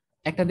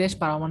একটা দেশ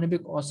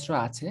পারমাণবিক অস্ত্র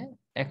আছে,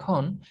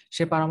 এখন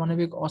সে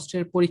পারমাণবিক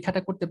অস্ত্রের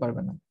পরীক্ষাটা করতে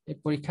পারবে না, এই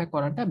পরীক্ষা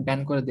করাটা ব্যান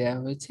করে দেওয়া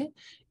হয়েছে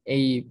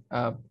এই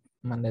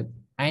মানে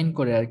আইন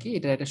করে আর কি।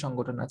 এটা একটা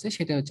সংগঠন আছে,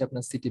 সেটা হচ্ছে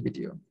আপনার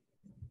সিটিবিটিও।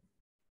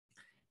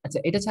 আচ্ছা,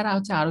 এটা ছাড়া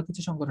হচ্ছে আরো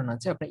কিছু সংগঠন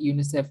আছে আপনার,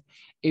 UNICEF,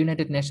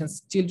 United Nations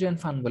children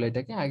fund বলে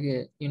এটাকে, আগে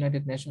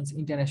United Nations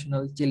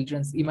international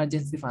children's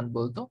emergency fund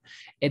বলতো,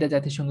 এটা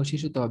জাতিসংঘ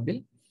শিশু তহবিল।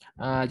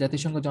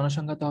 জাতিসংঘ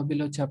জনসংখ্যা তহবিল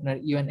হচ্ছে আপনার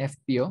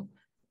ইউএনএফপিও।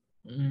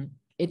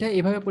 এটা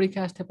এভাবে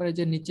পরীক্ষা আসতে পারে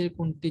যে নিচের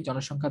কোনটি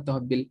জনসংখ্যা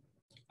তহবিল,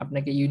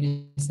 আপনাকে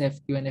ইউনিসেফ,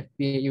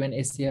 ইউএনএফপিএ,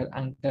 ইউএনএসসিআর,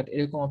 আংটার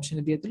এরকম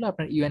অপশনে দিয়ে দিলে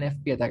আপনার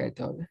ইউএনএফপিএ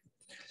দাগাইতে হবে।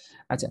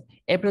 আচ্ছা,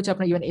 এরপর হচ্ছে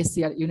আপনার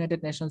UNSCR,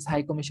 United Nations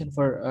high commission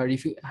for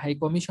high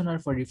commissioner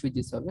for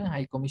refugees হবে,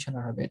 হাই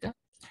কমিশনার হবে এটা।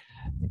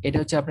 এটা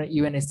হচ্ছে আপনার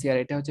ইউএনএসসিআর,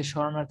 এটা হচ্ছে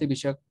শরণার্থী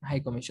বিষয়ক হাই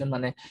কমিশন,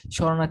 মানে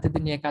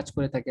শরণার্থীদের নিয়ে কাজ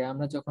করে থাকে।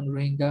 আমরা যখন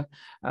রোহিঙ্গা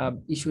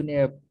ইস্যু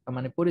নিয়ে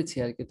মানে পড়েছি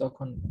আর কি,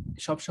 তখন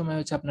সবসময়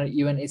হচ্ছে আপনার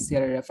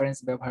ইউএনএসসিআর এর রেফারেন্স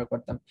ব্যবহার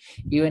করতাম।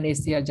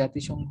 ইউএনএসসিআর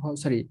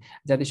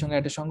জাতিসংঘের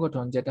একটা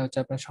সংগঠন যেটা হচ্ছে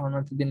আপনার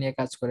শরণার্থীদের নিয়ে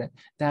কাজ করে।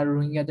 তার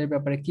রোহিঙ্গাদের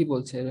ব্যাপারে কি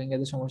বলছে,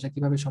 রোহিঙ্গাদের সমস্যা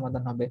কিভাবে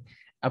সমাধান হবে।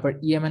 আবার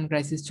ইয়েমেন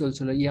ক্রাইসিস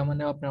চলছিল,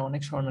 ইয়েমেনেও আপনার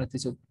অনেক শরণার্থী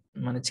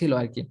মানে ছিল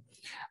আর কি।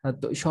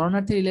 তো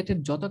শরণার্থী রিলেটেড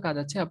যত কাজ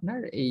আছে আপনার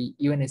এই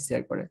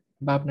ইউএনএইচসিআর করে।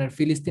 বা আপনার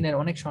ফিলিস্তিনের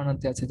অনেক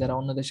শরণার্থী আছে যারা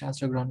অন্য দেশে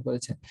আশ্রয় গ্রহণ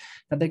করেছে,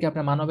 তাদেরকে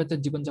আপনার মানবেতর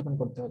জীবনযাপন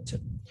করতে হচ্ছে,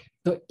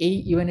 তো এই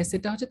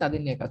ইউএনএইচসিআরটা হচ্ছে তাদের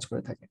নিয়ে কাজ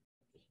করে থাকে।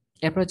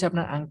 এরপর হচ্ছে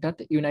আপনার আংটাট,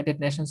 United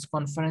Nations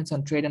conference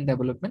on trade and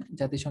development,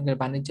 জাতিসংঘের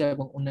বাণিজ্য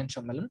এবং উন্নয়ন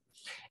সম্মেলন,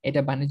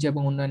 এটা বাণিজ্য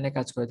এবং উন্নয়নে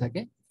কাজ করে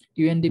থাকে।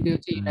 ইউএনডিপি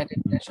হচ্ছে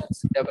ইউনাইটেড নেশনস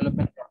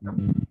ডেভেলপমেন্ট প্রোগ্রাম।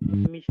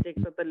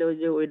 মিস্টেকটা তাহলে ওই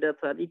যে ওইটা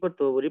স্যার ই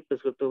করতে হবে, রিপ্লেস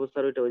করতে হবে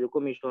স্যার, ওইটা ওই যে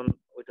কমিশন,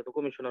 ওইটা তো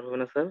কমিশনার হবে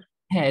না স্যার?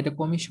 হ্যাঁ, এটা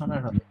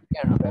কমিশনার হবে, কি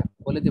আর হবে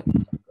বলে দেবো।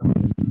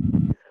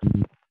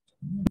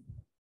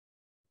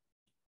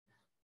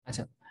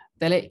 আচ্ছা,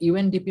 তাহলে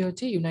ইউএনডিপি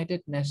হচ্ছে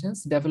ইউনাইটেড নেশনস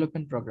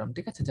ডেভেলপমেন্ট প্রোগ্রাম,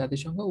 ঠিক আছে,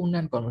 জাতিসংঘ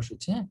উন্নয়ন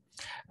কর্মসূচি, হ্যাঁ।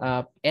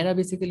 এরা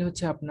বেসিক্যালি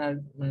হচ্ছে আপনার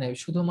মানে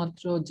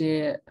শুধুমাত্র যে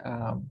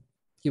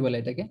কি বলে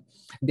এটাকে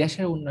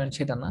দেশের উন্নয়ন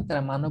সেটা না,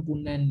 তারা মানব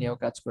উন্নয়ন নিয়েও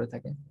কাজ করে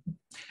থাকে।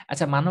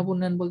 আচ্ছা, মানব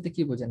উন্নয়ন বলতে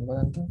কি বোঝেন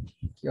বলেন তো,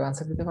 কেউ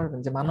আনসার দিতে পারবেন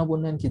যে মানব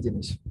উন্নয়ন কি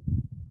জিনিস?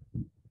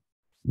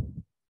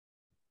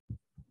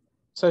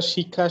 স্যার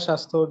শিক্ষা,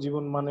 স্বাস্থ্য,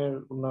 জীবন মানের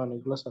উন্নয়ন,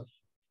 এগুলো স্যার।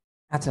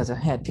 আচ্ছা আচ্ছা,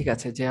 হ্যাঁ ঠিক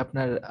আছে, যে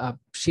আপনার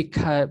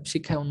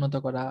শিক্ষায় উন্নত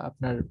করা,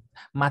 আপনার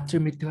মাতৃ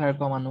মৃত্যুর হার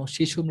কমানো,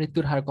 শিশু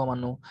মৃত্যুর হার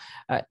কমানো,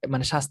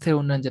 মানে স্বাস্থ্যের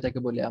উন্নয়ন যেটাকে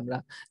বলি আমরা।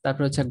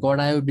 তারপর হচ্ছে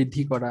গড়ায়ু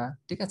বৃদ্ধি করা,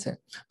 ঠিক আছে।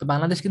 তো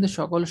বাংলাদেশ কিন্তু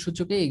সকল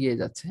সূচকে এগিয়ে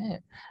যাচ্ছে, হ্যাঁ।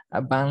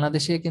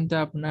 বাংলাদেশে কিন্তু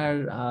আপনার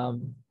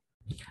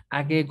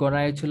আগে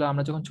গড়াই ছিল,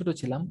 আমরা যখন ছোট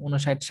ছিলাম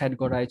 59-60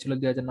 গড়াই ছিল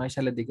 2009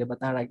 সালের দিকে বা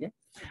তার আগে।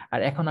 আর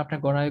এখন আপনার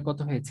গড়াই কত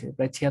হয়েছে,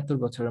 প্রায় 76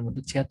 বছরের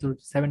মধ্যে,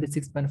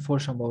 76.4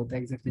 সম্ভবত,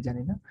 এক্স্যাক্টলি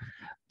জানি না।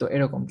 তো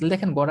এরকম তাহলে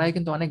দেখেন গড়াই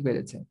কিন্তু অনেক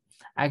বেড়েছে।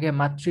 আগে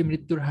মাতৃ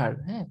মৃত্যুর হার,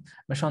 হ্যাঁ,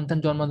 সন্তান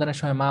জন্মদানের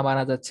সময় মা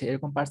মারা যাচ্ছে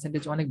এরকম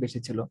পার্সেন্টেজ অনেক বেশি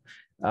ছিল।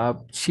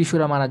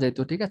 শিশুরা মারা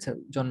যাইতো, ঠিক আছে,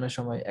 জন্মের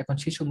সময়। এখন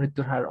শিশু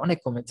মৃত্যুর হার অনেক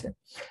কমেছে।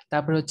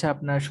 তারপরে হচ্ছে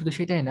আপনার শুধু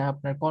সেটাই না,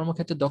 আপনার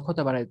কর্মক্ষেত্রে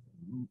দক্ষতা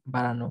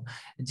বাড়ানো,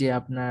 যে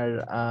আপনার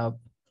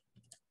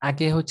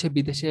আগে হচ্ছে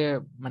বিদেশে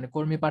মানে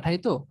কর্মী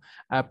পাঠাইতো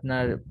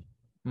আপনার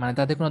মানে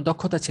তাদের কোনো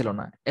দক্ষতা ছিল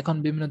না। এখন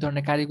বিভিন্ন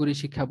ধরনের কারিগরি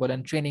শিক্ষা বলেন,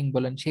 ট্রেনিং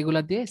বলেন,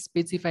 সেগুলা দিয়ে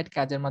স্পেসিফাইড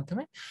কাজের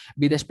মাধ্যমে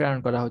বিদেশ প্রেরণ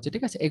করা হচ্ছে,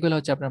 ঠিক আছে। এগুলো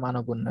হচ্ছে আপনার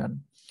মানব উন্নয়ন।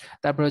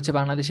 তারপর হচ্ছে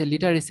বাংলাদেশের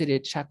লিটারেসি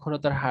রেট,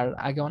 সাক্ষরতার হার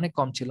আগে অনেক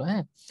কম ছিল,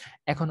 হ্যাঁ,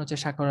 এখন হচ্ছে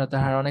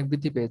সাক্ষরতার হার অনেক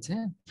বৃদ্ধি পেয়েছে।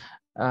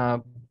 আহ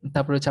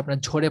তারপর হচ্ছে আপনার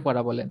ঝরে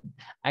পড়া বলেন,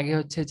 আগে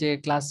হচ্ছে যে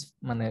ক্লাস,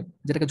 মানে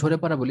যেটাকে ঝরে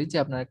পড়া বলি, যে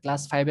আপনার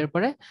ক্লাস 5-এর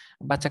পরে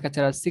বাচ্চা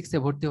কাচ্চারা 6-এ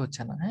ভর্তি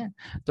হচ্ছে না, হ্যাঁ।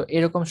 তো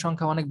এরকম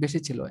সংখ্যা অনেক বেশি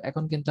ছিল।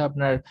 এখন কিন্তু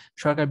আপনার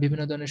সরকার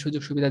বিভিন্ন ধরনের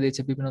সুযোগ সুবিধা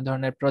দিয়েছে, বিভিন্ন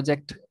ধরনের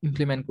প্রজেক্ট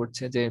ইমপ্লিমেন্ট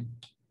করছে, যে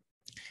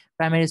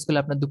প্রাইমারি স্কুলে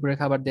আপনার দুপুরে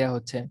খাবার দেওয়া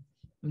হচ্ছে,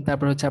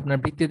 তারপর হচ্ছে আপনার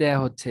বৃত্তি দেওয়া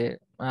হচ্ছে,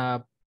 আহ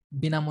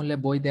বিনামূল্যে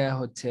বই দেওয়া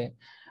হচ্ছে,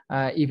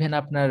 ইভেন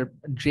আপনার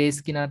ড্রেস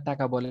কেনার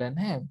টাকা বলেন,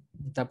 হ্যাঁ।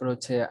 তারপর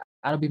হচ্ছে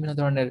আরো বিভিন্ন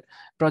ধরনের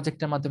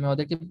প্রজেক্টের মাধ্যমে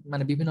ওদেরকে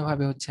মানে বিভিন্ন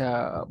ভাবে হচ্ছে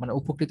মানে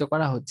উপকৃত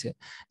করা হচ্ছে,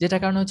 যেটা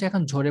কারণে হচ্ছে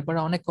এখন ঝরে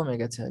পড়া অনেক কমে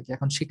গেছে আর কি,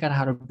 এখন শিক্ষার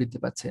হারও বৃদ্ধি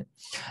পাচ্ছে।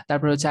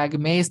 তারপর হচ্ছে আগে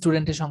মেয়ে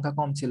স্টুডেন্টের সংখ্যা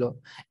কম ছিল,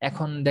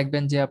 এখন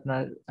দেখবেন যে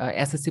আপনার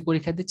এসএসসি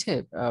পরীক্ষা দিচ্ছে,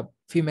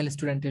 ফিমেল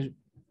স্টুডেন্টের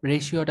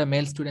রেশিওটা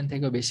মেল স্টুডেন্ট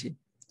থেকেও বেশি,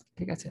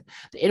 ঠিক আছে।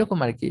 তো এরকম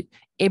আর কি,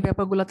 এই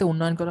ব্যাপারগুলোতে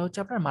উন্নয়ন করা হচ্ছে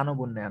আপনার মানব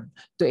উন্নয়ন।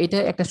 তো এটা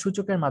একটা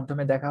সূচকের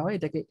মাধ্যমে দেখা হয়,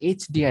 এটাকে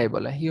এইচডিআই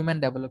বলে, হিউম্যান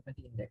ডেভেলপমেন্ট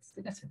ইন্ডেক্স,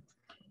 ঠিক আছে।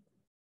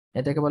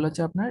 এটাকে বলা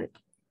হচ্ছে আপনার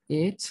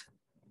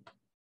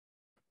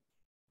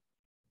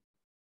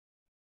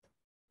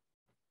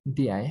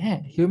ডিআই, হ্যাঁ,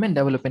 হিউম্যান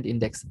ডেভেলপমেন্ট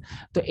ইন্ডেক্স।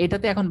 তো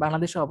এটাতে এখন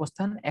বাংলাদেশের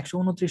অবস্থান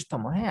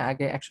 129তম, হ্যাঁ,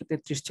 আগে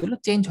 133 ছিল,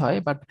 চেঞ্জ হয়,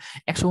 বাট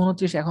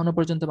 129 এখনো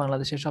পর্যন্ত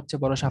বাংলাদেশের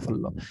সবচেয়ে বড়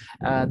সাফল্য।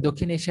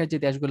 দক্ষিণ এশিয়ার যে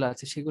দেশগুলো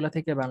আছে সেগুলো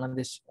থেকে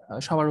বাংলাদেশ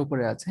সবার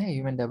উপরে আছে, হ্যাঁ,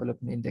 হিউম্যান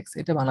ডেভেলপমেন্ট ইন্ডেক্স,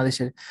 এটা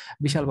বাংলাদেশের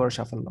বিশাল বড়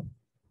সাফল্য।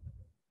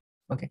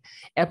 ওকে,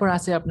 এরপর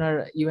আছে আপনার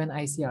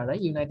ইউএনআইসিআরআই,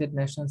 United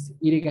Nations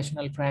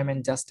ইরিগেশনাল crime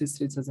and justice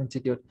research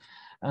institute,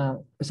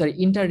 sorry,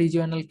 inter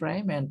regional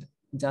crime and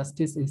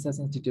justice research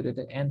institute,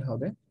 এটা এন্ড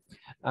হবে।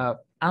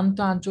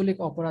 আন্তঃআঞ্চলিক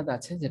অপরাধ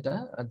আছে যেটা,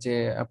 যে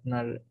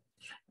আপনার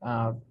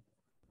আহ,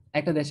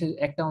 একটা দেশের,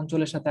 একটা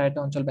অঞ্চলের সাথে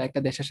আরেকটা অঞ্চল, বা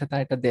একটা দেশের সাথে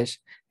আরেকটা দেশ,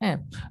 হ্যাঁ।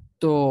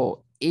 তো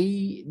এই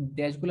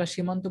দেশগুলোর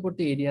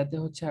সীমান্তবর্তী এরিয়াতে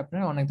হচ্ছে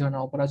আপনার অনেক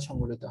ধরনের অপরাধ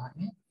সংঘটিত হয়,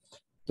 হ্যাঁ।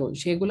 তো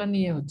সেগুলো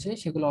নিয়ে হচ্ছে,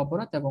 সেগুলো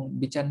অপরাধ এবং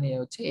বিচার নিয়ে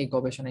হচ্ছে এই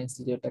গবেষণা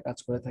ইনস্টিটিউটটা কাজ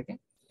করে থাকে।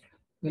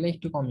 এগুলো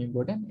একটু কম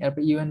ইম্পর্টেন্ট।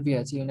 এরপর ইউএনভি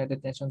আছে, ইউনাইটেড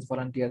নেশনস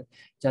ভলান্টিয়ার,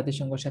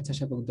 জাতিসংঘ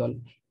স্বেচ্ছাসেবক দল।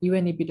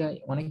 ইউএনইপিটা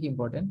অনেক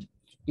important,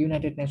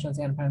 United Nations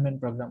environment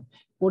programme.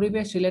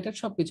 পরিবেশ রিলেটেড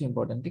সবকিছু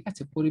ইম্পর্টেন্ট, ঠিক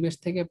আছে। পরিবেশ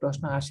থেকে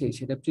প্রশ্ন আসে,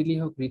 সেটা প্রিলি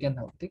হোক রিটেন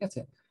হোক, ঠিক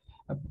আছে।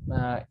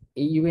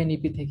 এই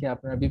ইউএনইপি থেকে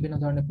আপনার বিভিন্ন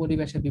ধরনের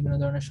পরিবেশের বিভিন্ন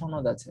ধরনের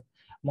সনদ আছে,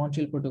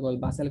 মন্ট্রিল প্রোটোকল,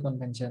 বাসেল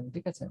কনভেনশন,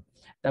 ঠিক আছে।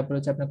 তারপর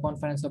হচ্ছে আপনার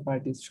কনফারেন্স অফ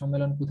পার্টিস,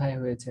 সম্মেলন কোথায়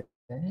হয়েছে,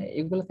 হ্যাঁ,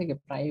 এগুলো থেকে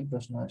প্রায়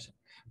প্রশ্ন আসে।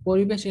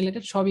 পরিবেশ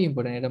রিলেটেড সবই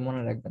ইম্পর্টেন্ট, এটা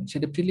মনে রাখবেন,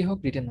 সেটা প্রিলি হোক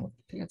রিটেন হোক,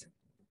 ঠিক আছে।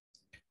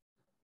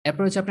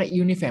 এরপর হচ্ছে আপনার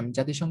ইউনিফেম,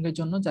 জাতিসংঘের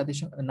জন্য,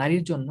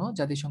 নারীর জন্য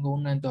জাতিসংঘ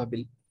উন্নয়ন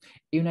তহবিল।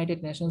 United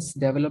Nations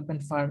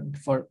development fund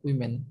for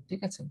women,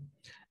 ঠিক আছে।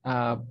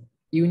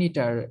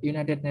 ইউনিটার,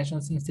 United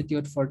Nations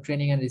institute for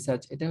training and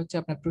research, এটা হচ্ছে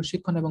আপনার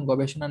প্রশিক্ষণ এবং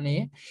গবেষণা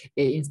নিয়ে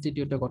এই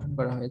ইনস্টিটিউটটা গঠন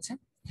করা হয়েছে।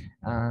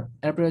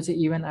 এরপরে হচ্ছে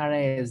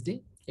ইউএনআরআইএসডি,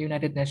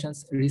 United Nations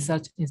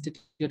research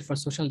institute for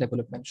social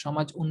development,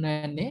 সমাজ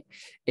উন্নয়ন নিয়ে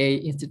এই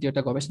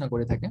ইনস্টিটিউটটা গবেষণা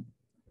করে থাকে।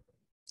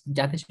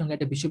 জাতিসংঘে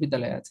একটা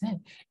বিশ্ববিদ্যালয় আছে, হ্যাঁ,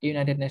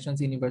 ইউনাইটেড নেশনস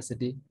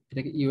ইউনিভার্সিটি,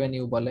 এটাকে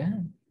ইউএনইউ বলে,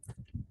 হ্যাঁ,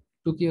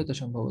 টোকিওতে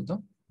সম্ভবত।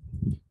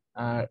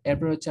 আর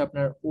এরপর হচ্ছে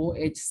আপনার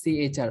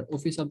OHCHR,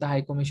 office of the high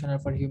commissioner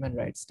for human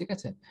rights, ঠিক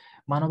আছে,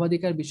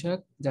 মানবাধিকার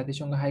বিষয়ক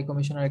জাতিসংঘ হাই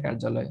কমিশনারের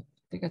কার্যালয়,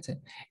 ঠিক আছে।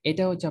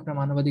 এটা হচ্ছে আপনার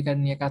মানবাধিকার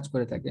নিয়ে কাজ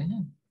করে থাকে,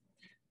 হ্যাঁ।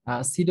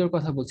 সিডোর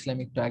কথা বলছিলাম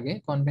একটু আগে,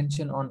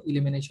 convention on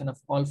elimination of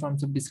all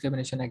forms of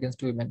discrimination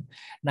against women,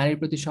 নারীর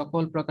প্রতি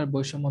সকল প্রকার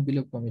বৈষম্য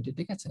বিলোপ কমিটি,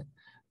 ঠিক আছে।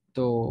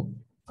 তো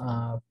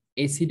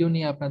এই সিডো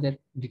নিয়ে আপনাদের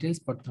ডিটেলস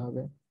পড়তে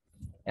হবে।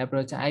 এরপর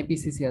হচ্ছে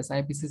আইপিসিসি আছে,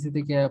 আইপিসিসি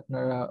থেকে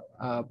আপনারা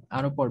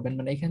আরো পড়বেন,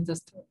 মানে এখানে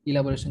জাস্ট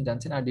ইলাবোরেশন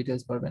জানছেন আর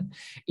ডিটেলস পড়বেন।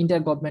 Inter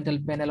governmental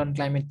panel on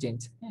climate change,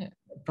 হ্যাঁ,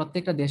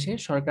 প্রত্যেকটা দেশে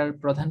সরকার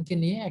প্রধানকে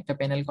নিয়ে একটা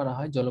প্যানেল করা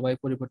হয় জলবায়ু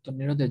পরিবর্তন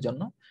নিরোধের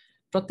জন্য,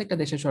 প্রত্যেকটা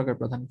দেশের সরকার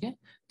প্রধানকে।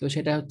 তো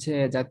সেটা হচ্ছে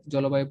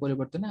জলবায়ু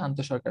পরিবর্তনে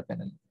আন্তঃসরকার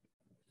প্যানেল।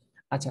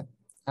 আচ্ছা,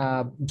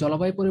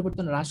 জলবায়ু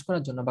পরিবর্তন হ্রাস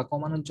করার জন্য বা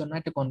কমানোর জন্য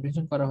একটা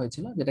কনভেনশন করা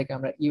হয়েছিল, যেটাকে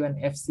আমরা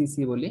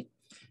ইউএনএফসিসি বলি,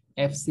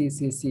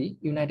 এফসিসিসি,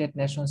 United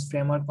Nations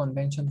framework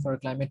convention for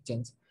climate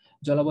change.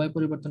 জলবায়ু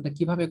পরিবর্তনটা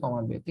কিভাবে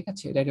কমাবে, ঠিক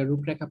আছে, এটা একটা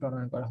রূপরেখা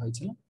প্রণয়ন করা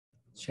হয়েছিল,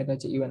 সেটা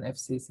হচ্ছে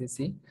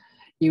ইউএনএফসিসি।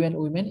 UN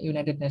women,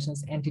 United Nations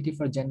entity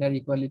for gender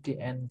equality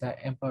and the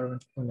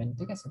empowerment women,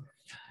 ঠিক আছে।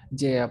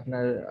 যে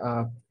আপনার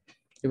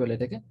কি বলে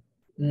এটাকে,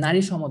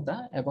 নারী সমতা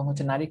এবং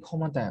হচ্ছে নারী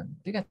ক্ষমতায়ন,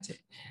 ঠিক আছে।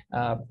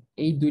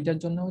 এই দুইটার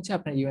জন্য হচ্ছে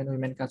আপনার ইউএন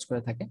উইমেন কাজ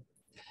করে থাকে।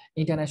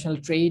 ইন্টারন্যাশনাল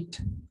ট্রেড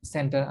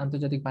সেন্টার,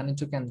 আন্তর্জাতিক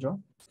বাণিজ্য কেন্দ্র।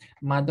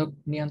 মাদক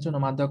নিয়ন্ত্রণ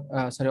ও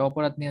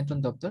অপরাধ নিয়ন্ত্রণ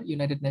দপ্তর,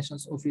 United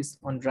Nations office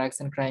on drugs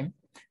and crime,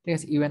 ঠিক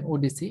আছে,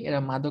 ইউএনওডিসি, এরা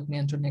মাদক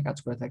নিয়ন্ত্রণ নিয়ে কাজ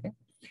করে থাকে।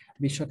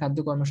 বিশ্ব খাদ্য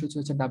কর্মসূচি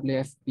হচ্ছে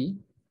ডব্লিউএফপি,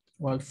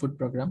 ওয়ার্ল্ড ফুড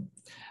প্রোগ্রাম।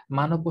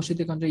 মানব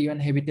বসতি কেন্দ্র UN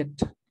habitat,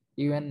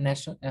 UN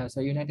nation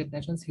United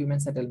Nations human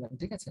settlement,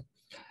 ঠিক আছে।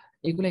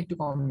 এগুলো একটু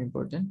কম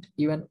important.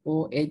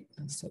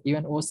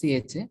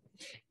 ইউএনওসিএইচএ,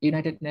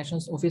 United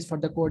Nations office for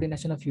the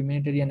coordination of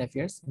humanitarian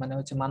affairs, মানে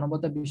হচ্ছে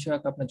মানবতা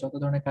বিষয়ক আপনার যত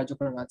ধরনের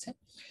কার্যক্রম আছে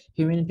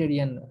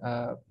হিউম্যানিটেরিয়ান,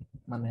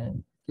 মানে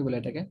কি বলে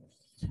এটাকে,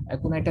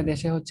 কোনো একটা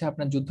দেশে হচ্ছে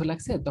আপনার যুদ্ধ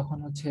লাগছে, তখন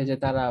হচ্ছে যে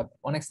তারা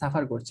অনেক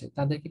সাফার করছে,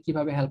 তাদেরকে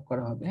কিভাবে হেল্প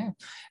করা হবে, হ্যাঁ,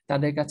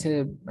 তাদের কাছে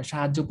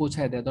সাহায্য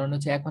পৌঁছায় দেয়। ধরেন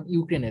হচ্ছে এখন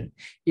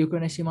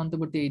ইউক্রেনের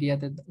সীমান্তবর্তী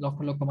এরিয়াতে লক্ষ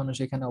লক্ষ মানুষ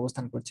এখানে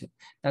অবস্থান করছে,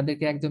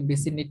 তাদেরকে একদম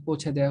বেসিক নিড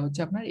পৌঁছে দেওয়া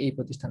হচ্ছে আপনার এই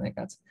প্রতিষ্ঠানের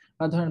কাজ।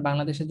 বা ধরেন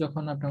বাংলাদেশে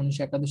যখন আপনার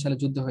 1971 সালে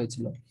যুদ্ধ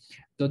হয়েছিল,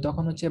 তো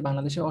তখন হচ্ছে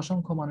বাংলাদেশের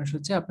অসংখ্য মানুষ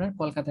হচ্ছে আপনার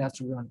কলকাতায়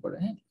আশ্রয় গ্রহণ করে,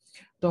 হ্যাঁ,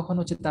 তখন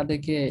হচ্ছে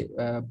তাদেরকে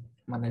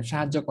মানে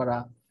সাহায্য করা,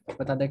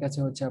 বা তাদের কাছে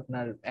হচ্ছে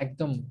আপনার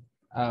একদম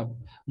আহ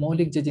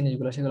মৌলিক যে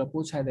জিনিসগুলো সেগুলো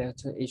পৌঁছায় দেওয়া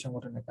হচ্ছে এই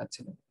সংগঠনের কাজ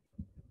ছিল।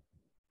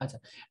 আচ্ছা,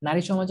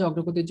 নারী সমাজে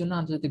অগ্রগতির জন্য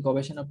আন্তর্জাতিক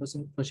গবেষণা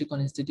প্রশিক্ষণ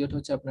ইনস্টিটিউট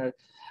হচ্ছে আপনার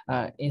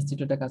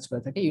ইনস্টিটিউটে কাজ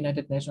করে থাকে,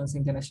 United Nations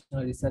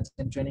international research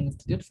and training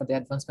institute for the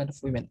advancement of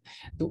women.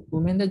 তো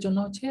উইমেনদের জন্য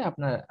হচ্ছে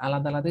আপনার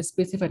আলাদা আলাদা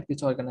স্পেসিফাইড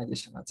কিছু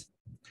অর্গানাইজেশন আছে।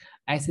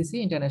 আইসিসি,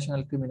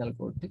 ইন্টারন্যাশনাল ক্রিমিনাল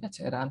কোর্ট, ঠিক আছে,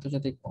 এরা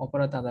আন্তর্জাতিক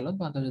অপরাধ আদালত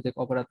বা আন্তর্জাতিক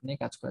অপরাধ নিয়ে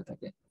কাজ করে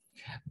থাকে।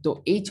 তো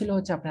এই ছিল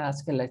হচ্ছে আপনার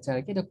আজকের লেকচার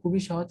আর কি, এটা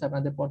খুবই সহজ,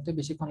 আপনাদের পড়তে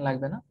বেশিক্ষণ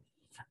লাগবে না।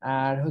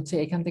 আর হচ্ছে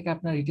এখান থেকে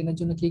আপনার রিটেনের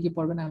জন্য কি কি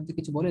পড়বেন আমি তো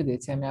কিছু বলে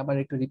দিয়েছি, আমি আবার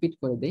একটু রিপিট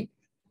করে দিই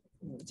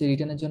যে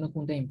রিটেনের জন্য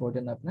কোনটা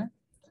ইম্পর্টেন্ট আপনার।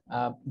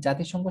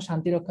 জাতিসংঘ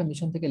শান্তিরক্ষা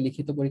মিশন থেকে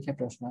লিখিত পরীক্ষায়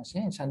প্রশ্ন আসে,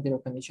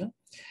 শান্তিরক্ষা মিশন।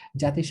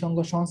 জাতিসংঘ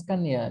সংস্কার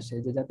নিয়ে আসে,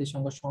 যে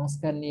জাতিসংঘ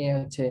সংস্কার নিয়ে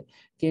হচ্ছে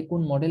কে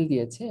কোন মডেল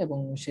দিয়েছে এবং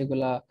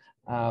সেগুলা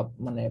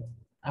মানে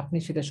আপনি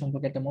সেটা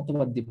সম্পর্কে একটা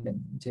মতবাদ দিবেন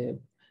যে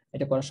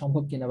এটা করা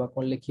সম্ভব কিনা বা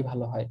করলে কি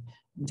ভালো হয়।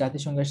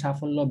 জাতিসংঘের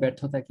সাফল্য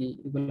ব্যর্থতা কি,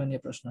 এগুলো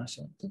নিয়ে প্রশ্ন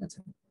আসে, ঠিক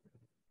আছে।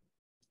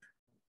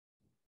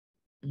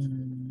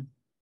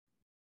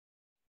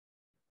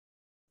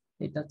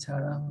 এটা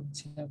ছাড়া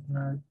হচ্ছে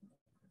আপনার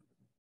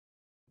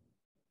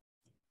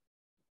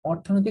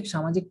অর্থনৈতিক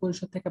সামাজিক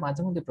পরিষদ থেকে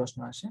মাঝে মধ্যে প্রশ্ন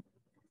আসে।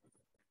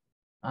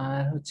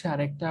 আর হচ্ছে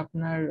আরেকটা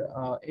আপনার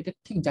এটা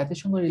ঠিক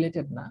জাতিসংঘ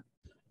রিলেটেড না,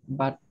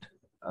 বাট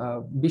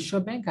বিশ্ব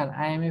ব্যাংক আর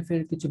আইএমএফ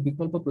এর কিছু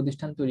বিকল্প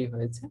প্রতিষ্ঠান তৈরি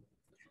হয়েছে,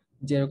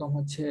 যেরকম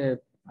হচ্ছে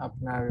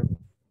আপনার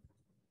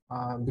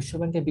বিশ্ব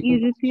ব্যাংকের বিকল্প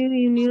ইউরোপিয়ান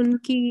ইউনিয়ন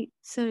কি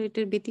স্যার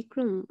এটার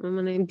ব্যতিক্রম,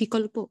 মানে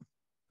বিকল্প?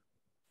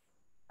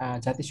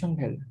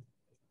 জাতিসংঘের,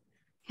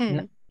 হ্যাঁ।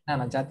 না না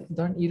না,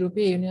 ধরেন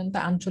ইউরোপীয় ইউনিয়ন তো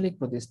আঞ্চলিক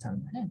প্রতিষ্ঠান,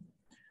 হ্যাঁ,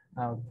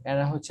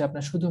 এরা হচ্ছে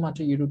আপনার শুধুমাত্র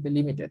ইউরোপে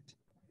লিমিটেড।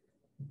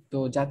 তো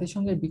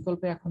জাতিসংঘের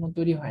বিকল্প এখনো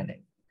তৈরি হয় নাই।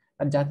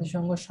 আর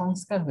জাতিসংঘ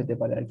সংস্কার হতে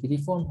পারে আর কি,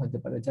 রিফর্ম হতে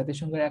পারে।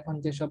 জাতিসংঘের এখন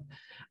যেসব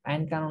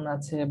আইন কানুন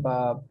আছে বা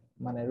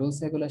মানে রুলস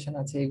রেগুলেশন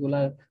আছে,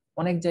 এগুলার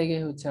অনেক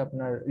জায়গায় হচ্ছে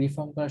আপনার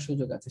রিফর্ম করার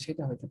সুযোগ আছে,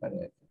 সেটা হতে পারে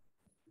আর কি।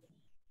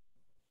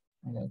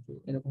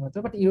 এরকম হতে,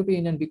 বাট ইউরোপীয়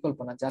ইউনিয়ন বিকল্প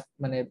না, যা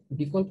মানে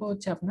বিকল্প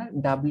হচ্ছে আপনার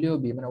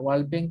ডাব্লিউবি মানে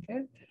ওয়ার্ল্ড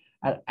ব্যাংকের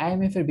আর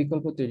আইএমএফ এর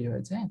বিকল্প তৈরি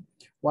হয়েছে।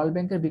 ওয়ার্ল্ড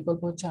ব্যাংকের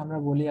বিকল্প হচ্ছে আমরা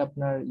বলি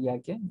আপনার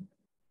ইয়াকে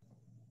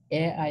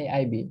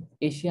AIIB,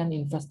 Asian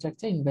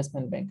infrastructure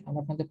investment bank, আমরা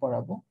আপনাদের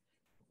পড়াবো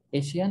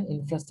Asian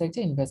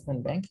infrastructure investment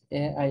bank,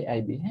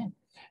 AIIB, হ্যাঁ।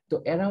 তো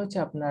এরা হচ্ছে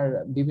আপনার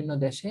বিভিন্ন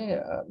দেশে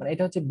মানে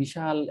এটা হচ্ছে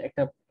বিশাল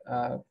একটা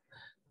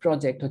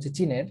প্রজেক্ট হচ্ছে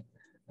চীনের,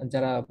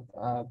 যারা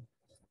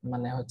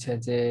মানে হচ্ছে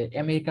যে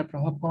আমেরিকার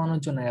প্রভাব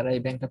কমানোর জন্য এরা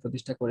এই ব্যাংকটা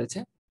প্রতিষ্ঠা করেছে।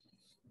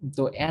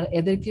 তো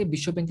এদেরকে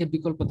বিশ্ব ব্যাংকের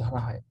বিকল্প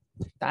ধরা হয়।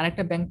 তার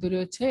একটা ব্যাংক তৈরি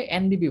হচ্ছে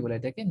এনডিবি বলে,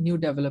 এটাকে নিউ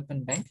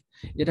ডেভেলপমেন্ট ব্যাংক,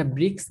 যেটা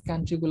ব্রিক্স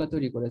কান্ট্রি গুলা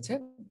তৈরি করেছে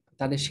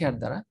তাদের শেয়ার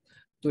দ্বারা।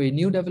 তো এই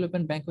নিউ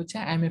ডেভেলপমেন্ট ব্যাংক হচ্ছে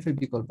আইএমএফ এর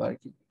বিকল্প আর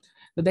কি।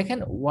 তো দেখেন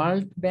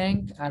ওয়ার্ল্ড ব্যাংক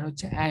আর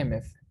হচ্ছে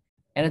আইএমএফ,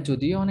 এরা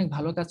যদিও অনেক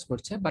ভালো কাজ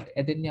করছে, বাট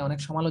এদের নিয়ে অনেক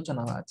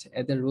সমালোচনা আছে,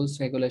 এদের রুলস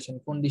রেগুলেশন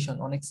কন্ডিশন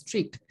অনেক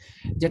স্ট্রিক্ট,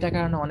 যেটার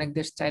কারণে অনেক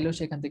দেশ চাইলেও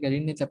সেখান থেকে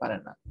ঋণ নিতে পারে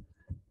না।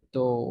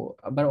 তো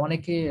আবার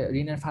অনেকে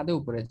ঋণের ফাঁদেও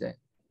পড়ে যায়।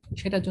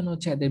 সেটার জন্য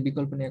হচ্ছে এদের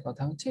বিকল্প নিয়ে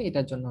কথা হচ্ছে,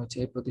 এটার জন্য হচ্ছে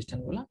এই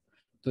প্রতিষ্ঠানগুলো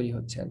তৈরি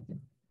হচ্ছে আর কি।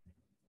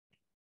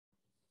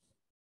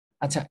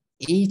 আচ্ছা,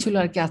 এই ছিল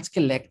আর কি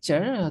আজকের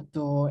লেকচার।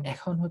 তো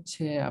এখন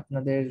হচ্ছে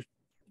আপনাদের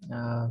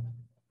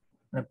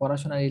মানে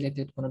পড়াশোনা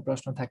রিলেটেড কোনো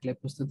প্রশ্ন থাকলে,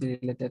 প্রস্তুতি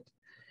রিলেটেড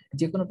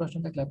যে কোনো প্রশ্ন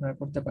থাকলে আপনারা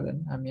করতে পারেন,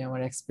 আমি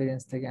আমার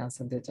এক্সপিরিয়েন্স থেকে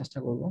আনসার দেওয়ার চেষ্টা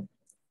করব।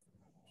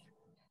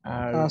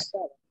 আর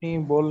স্যার আপনি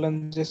বললেন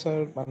যে স্যার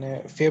মানে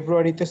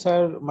ফেব্রুয়ারিতে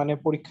স্যার মানে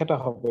পরীক্ষাটা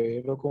হবে,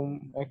 এরকম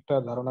একটা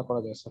ধারণা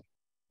করা যায় স্যার?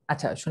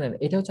 আচ্ছা শুনেন,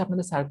 এটা হচ্ছে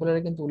আপনাদের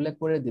সার্কুলারে কিন্তু উল্লেখ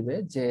করে দিবে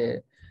যে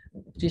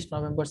 30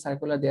 নভেম্বর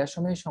সার্কুলার দেওয়ার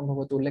সময়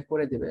সম্ভবত উল্লেখ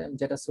করে দিবে,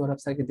 যেটা সোহরাব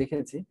স্যারকে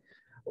দেখেছি,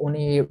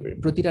 উনি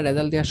প্রতিটা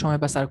রেজাল্ট দেওয়ার সময়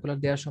বা সার্কুলার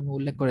দেওয়ার সময়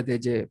উল্লেখ করে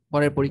দেয় যে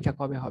পরের পরীক্ষা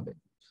কবে হবে।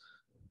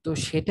 তো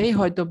সেটাই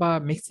হয়তো বা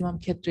ম্যাক্সিমাম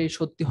ক্ষেত্রে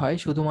সত্যি হয়।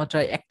 শুধুমাত্র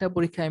একটা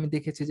পরীক্ষায় আমি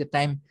দেখেছি যে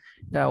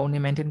টাইমটা উনি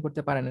মেনটেন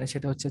করতে পারেন না,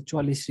 সেটা হচ্ছে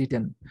 44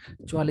 রিটেন।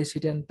 44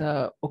 রিটেনটা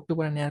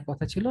অক্টোবরে নেওয়ার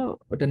কথা ছিল,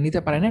 ওটা নিতে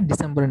পারে না,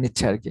 ডিসেম্বরে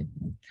নিচ্ছে আর কি।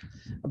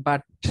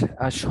 বাট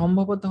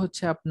সম্ভবত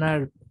হচ্ছে আপনার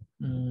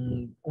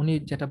উনি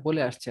যেটা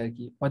বলে আসছে আর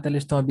কি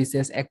 45তম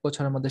বিসিএস 1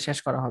 বছরের মধ্যে শেষ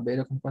করা হবে,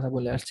 এরকম কথা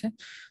বলে আসছে।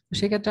 তো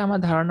সেক্ষেত্রে আমার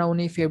ধারণা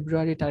উনি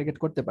ফেব্রুয়ারি টার্গেট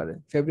করতে পারে,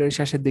 ফেব্রুয়ারি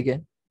শেষের দিকে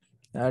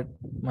আর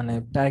মানে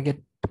টার্গেট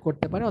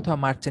করতে পারে অথবা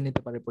মার্চে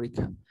নিতে পারে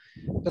পরীক্ষা।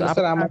 তো তাহলে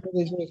স্যার আপনার আমাদের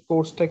এই যে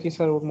কোর্সটা কি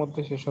স্যার ওর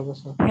মধ্যে শেষ হবে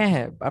স্যার? হ্যাঁ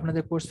হ্যাঁ,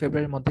 আপনাদের কোর্স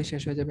ফেব্রুয়ারির মধ্যেই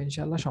শেষ হয়ে যাবে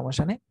ইনশাআল্লাহ,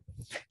 সমস্যা নেই।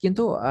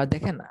 কিন্তু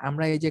দেখেন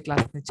আমরা এই যে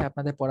ক্লাস নিচ্ছি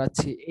আপনাদের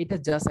পড়াচ্ছি, এটা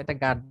জাস্ট একটা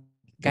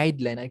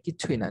গাইডলাইন আর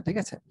কিছুই না, ঠিক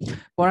আছে?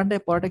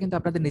 পড়াটা কিন্তু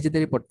আপনাদের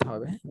নিজেদেরই পড়তে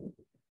হবে,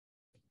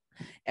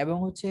 এবং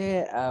হচ্ছে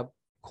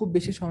খুব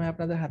বেশি সময়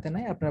আপনাদের হাতে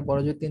নাই। আপনারা বড়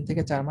জোর 3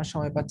 থেকে 4 মাস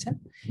সময় পাচ্ছেন।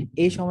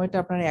 এই সময়টা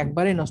আপনারা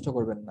একবারেই নষ্ট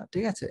করবেন না,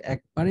 ঠিক আছে?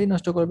 একবারেই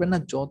নষ্ট করবেন না।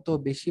 যত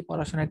বেশি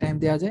পড়াশোনায় টাইম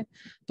দেওয়া যায়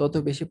তত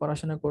বেশি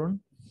পড়াশোনা করুন।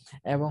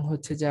 এবং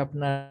হচ্ছে যে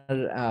আপনার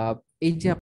এই যে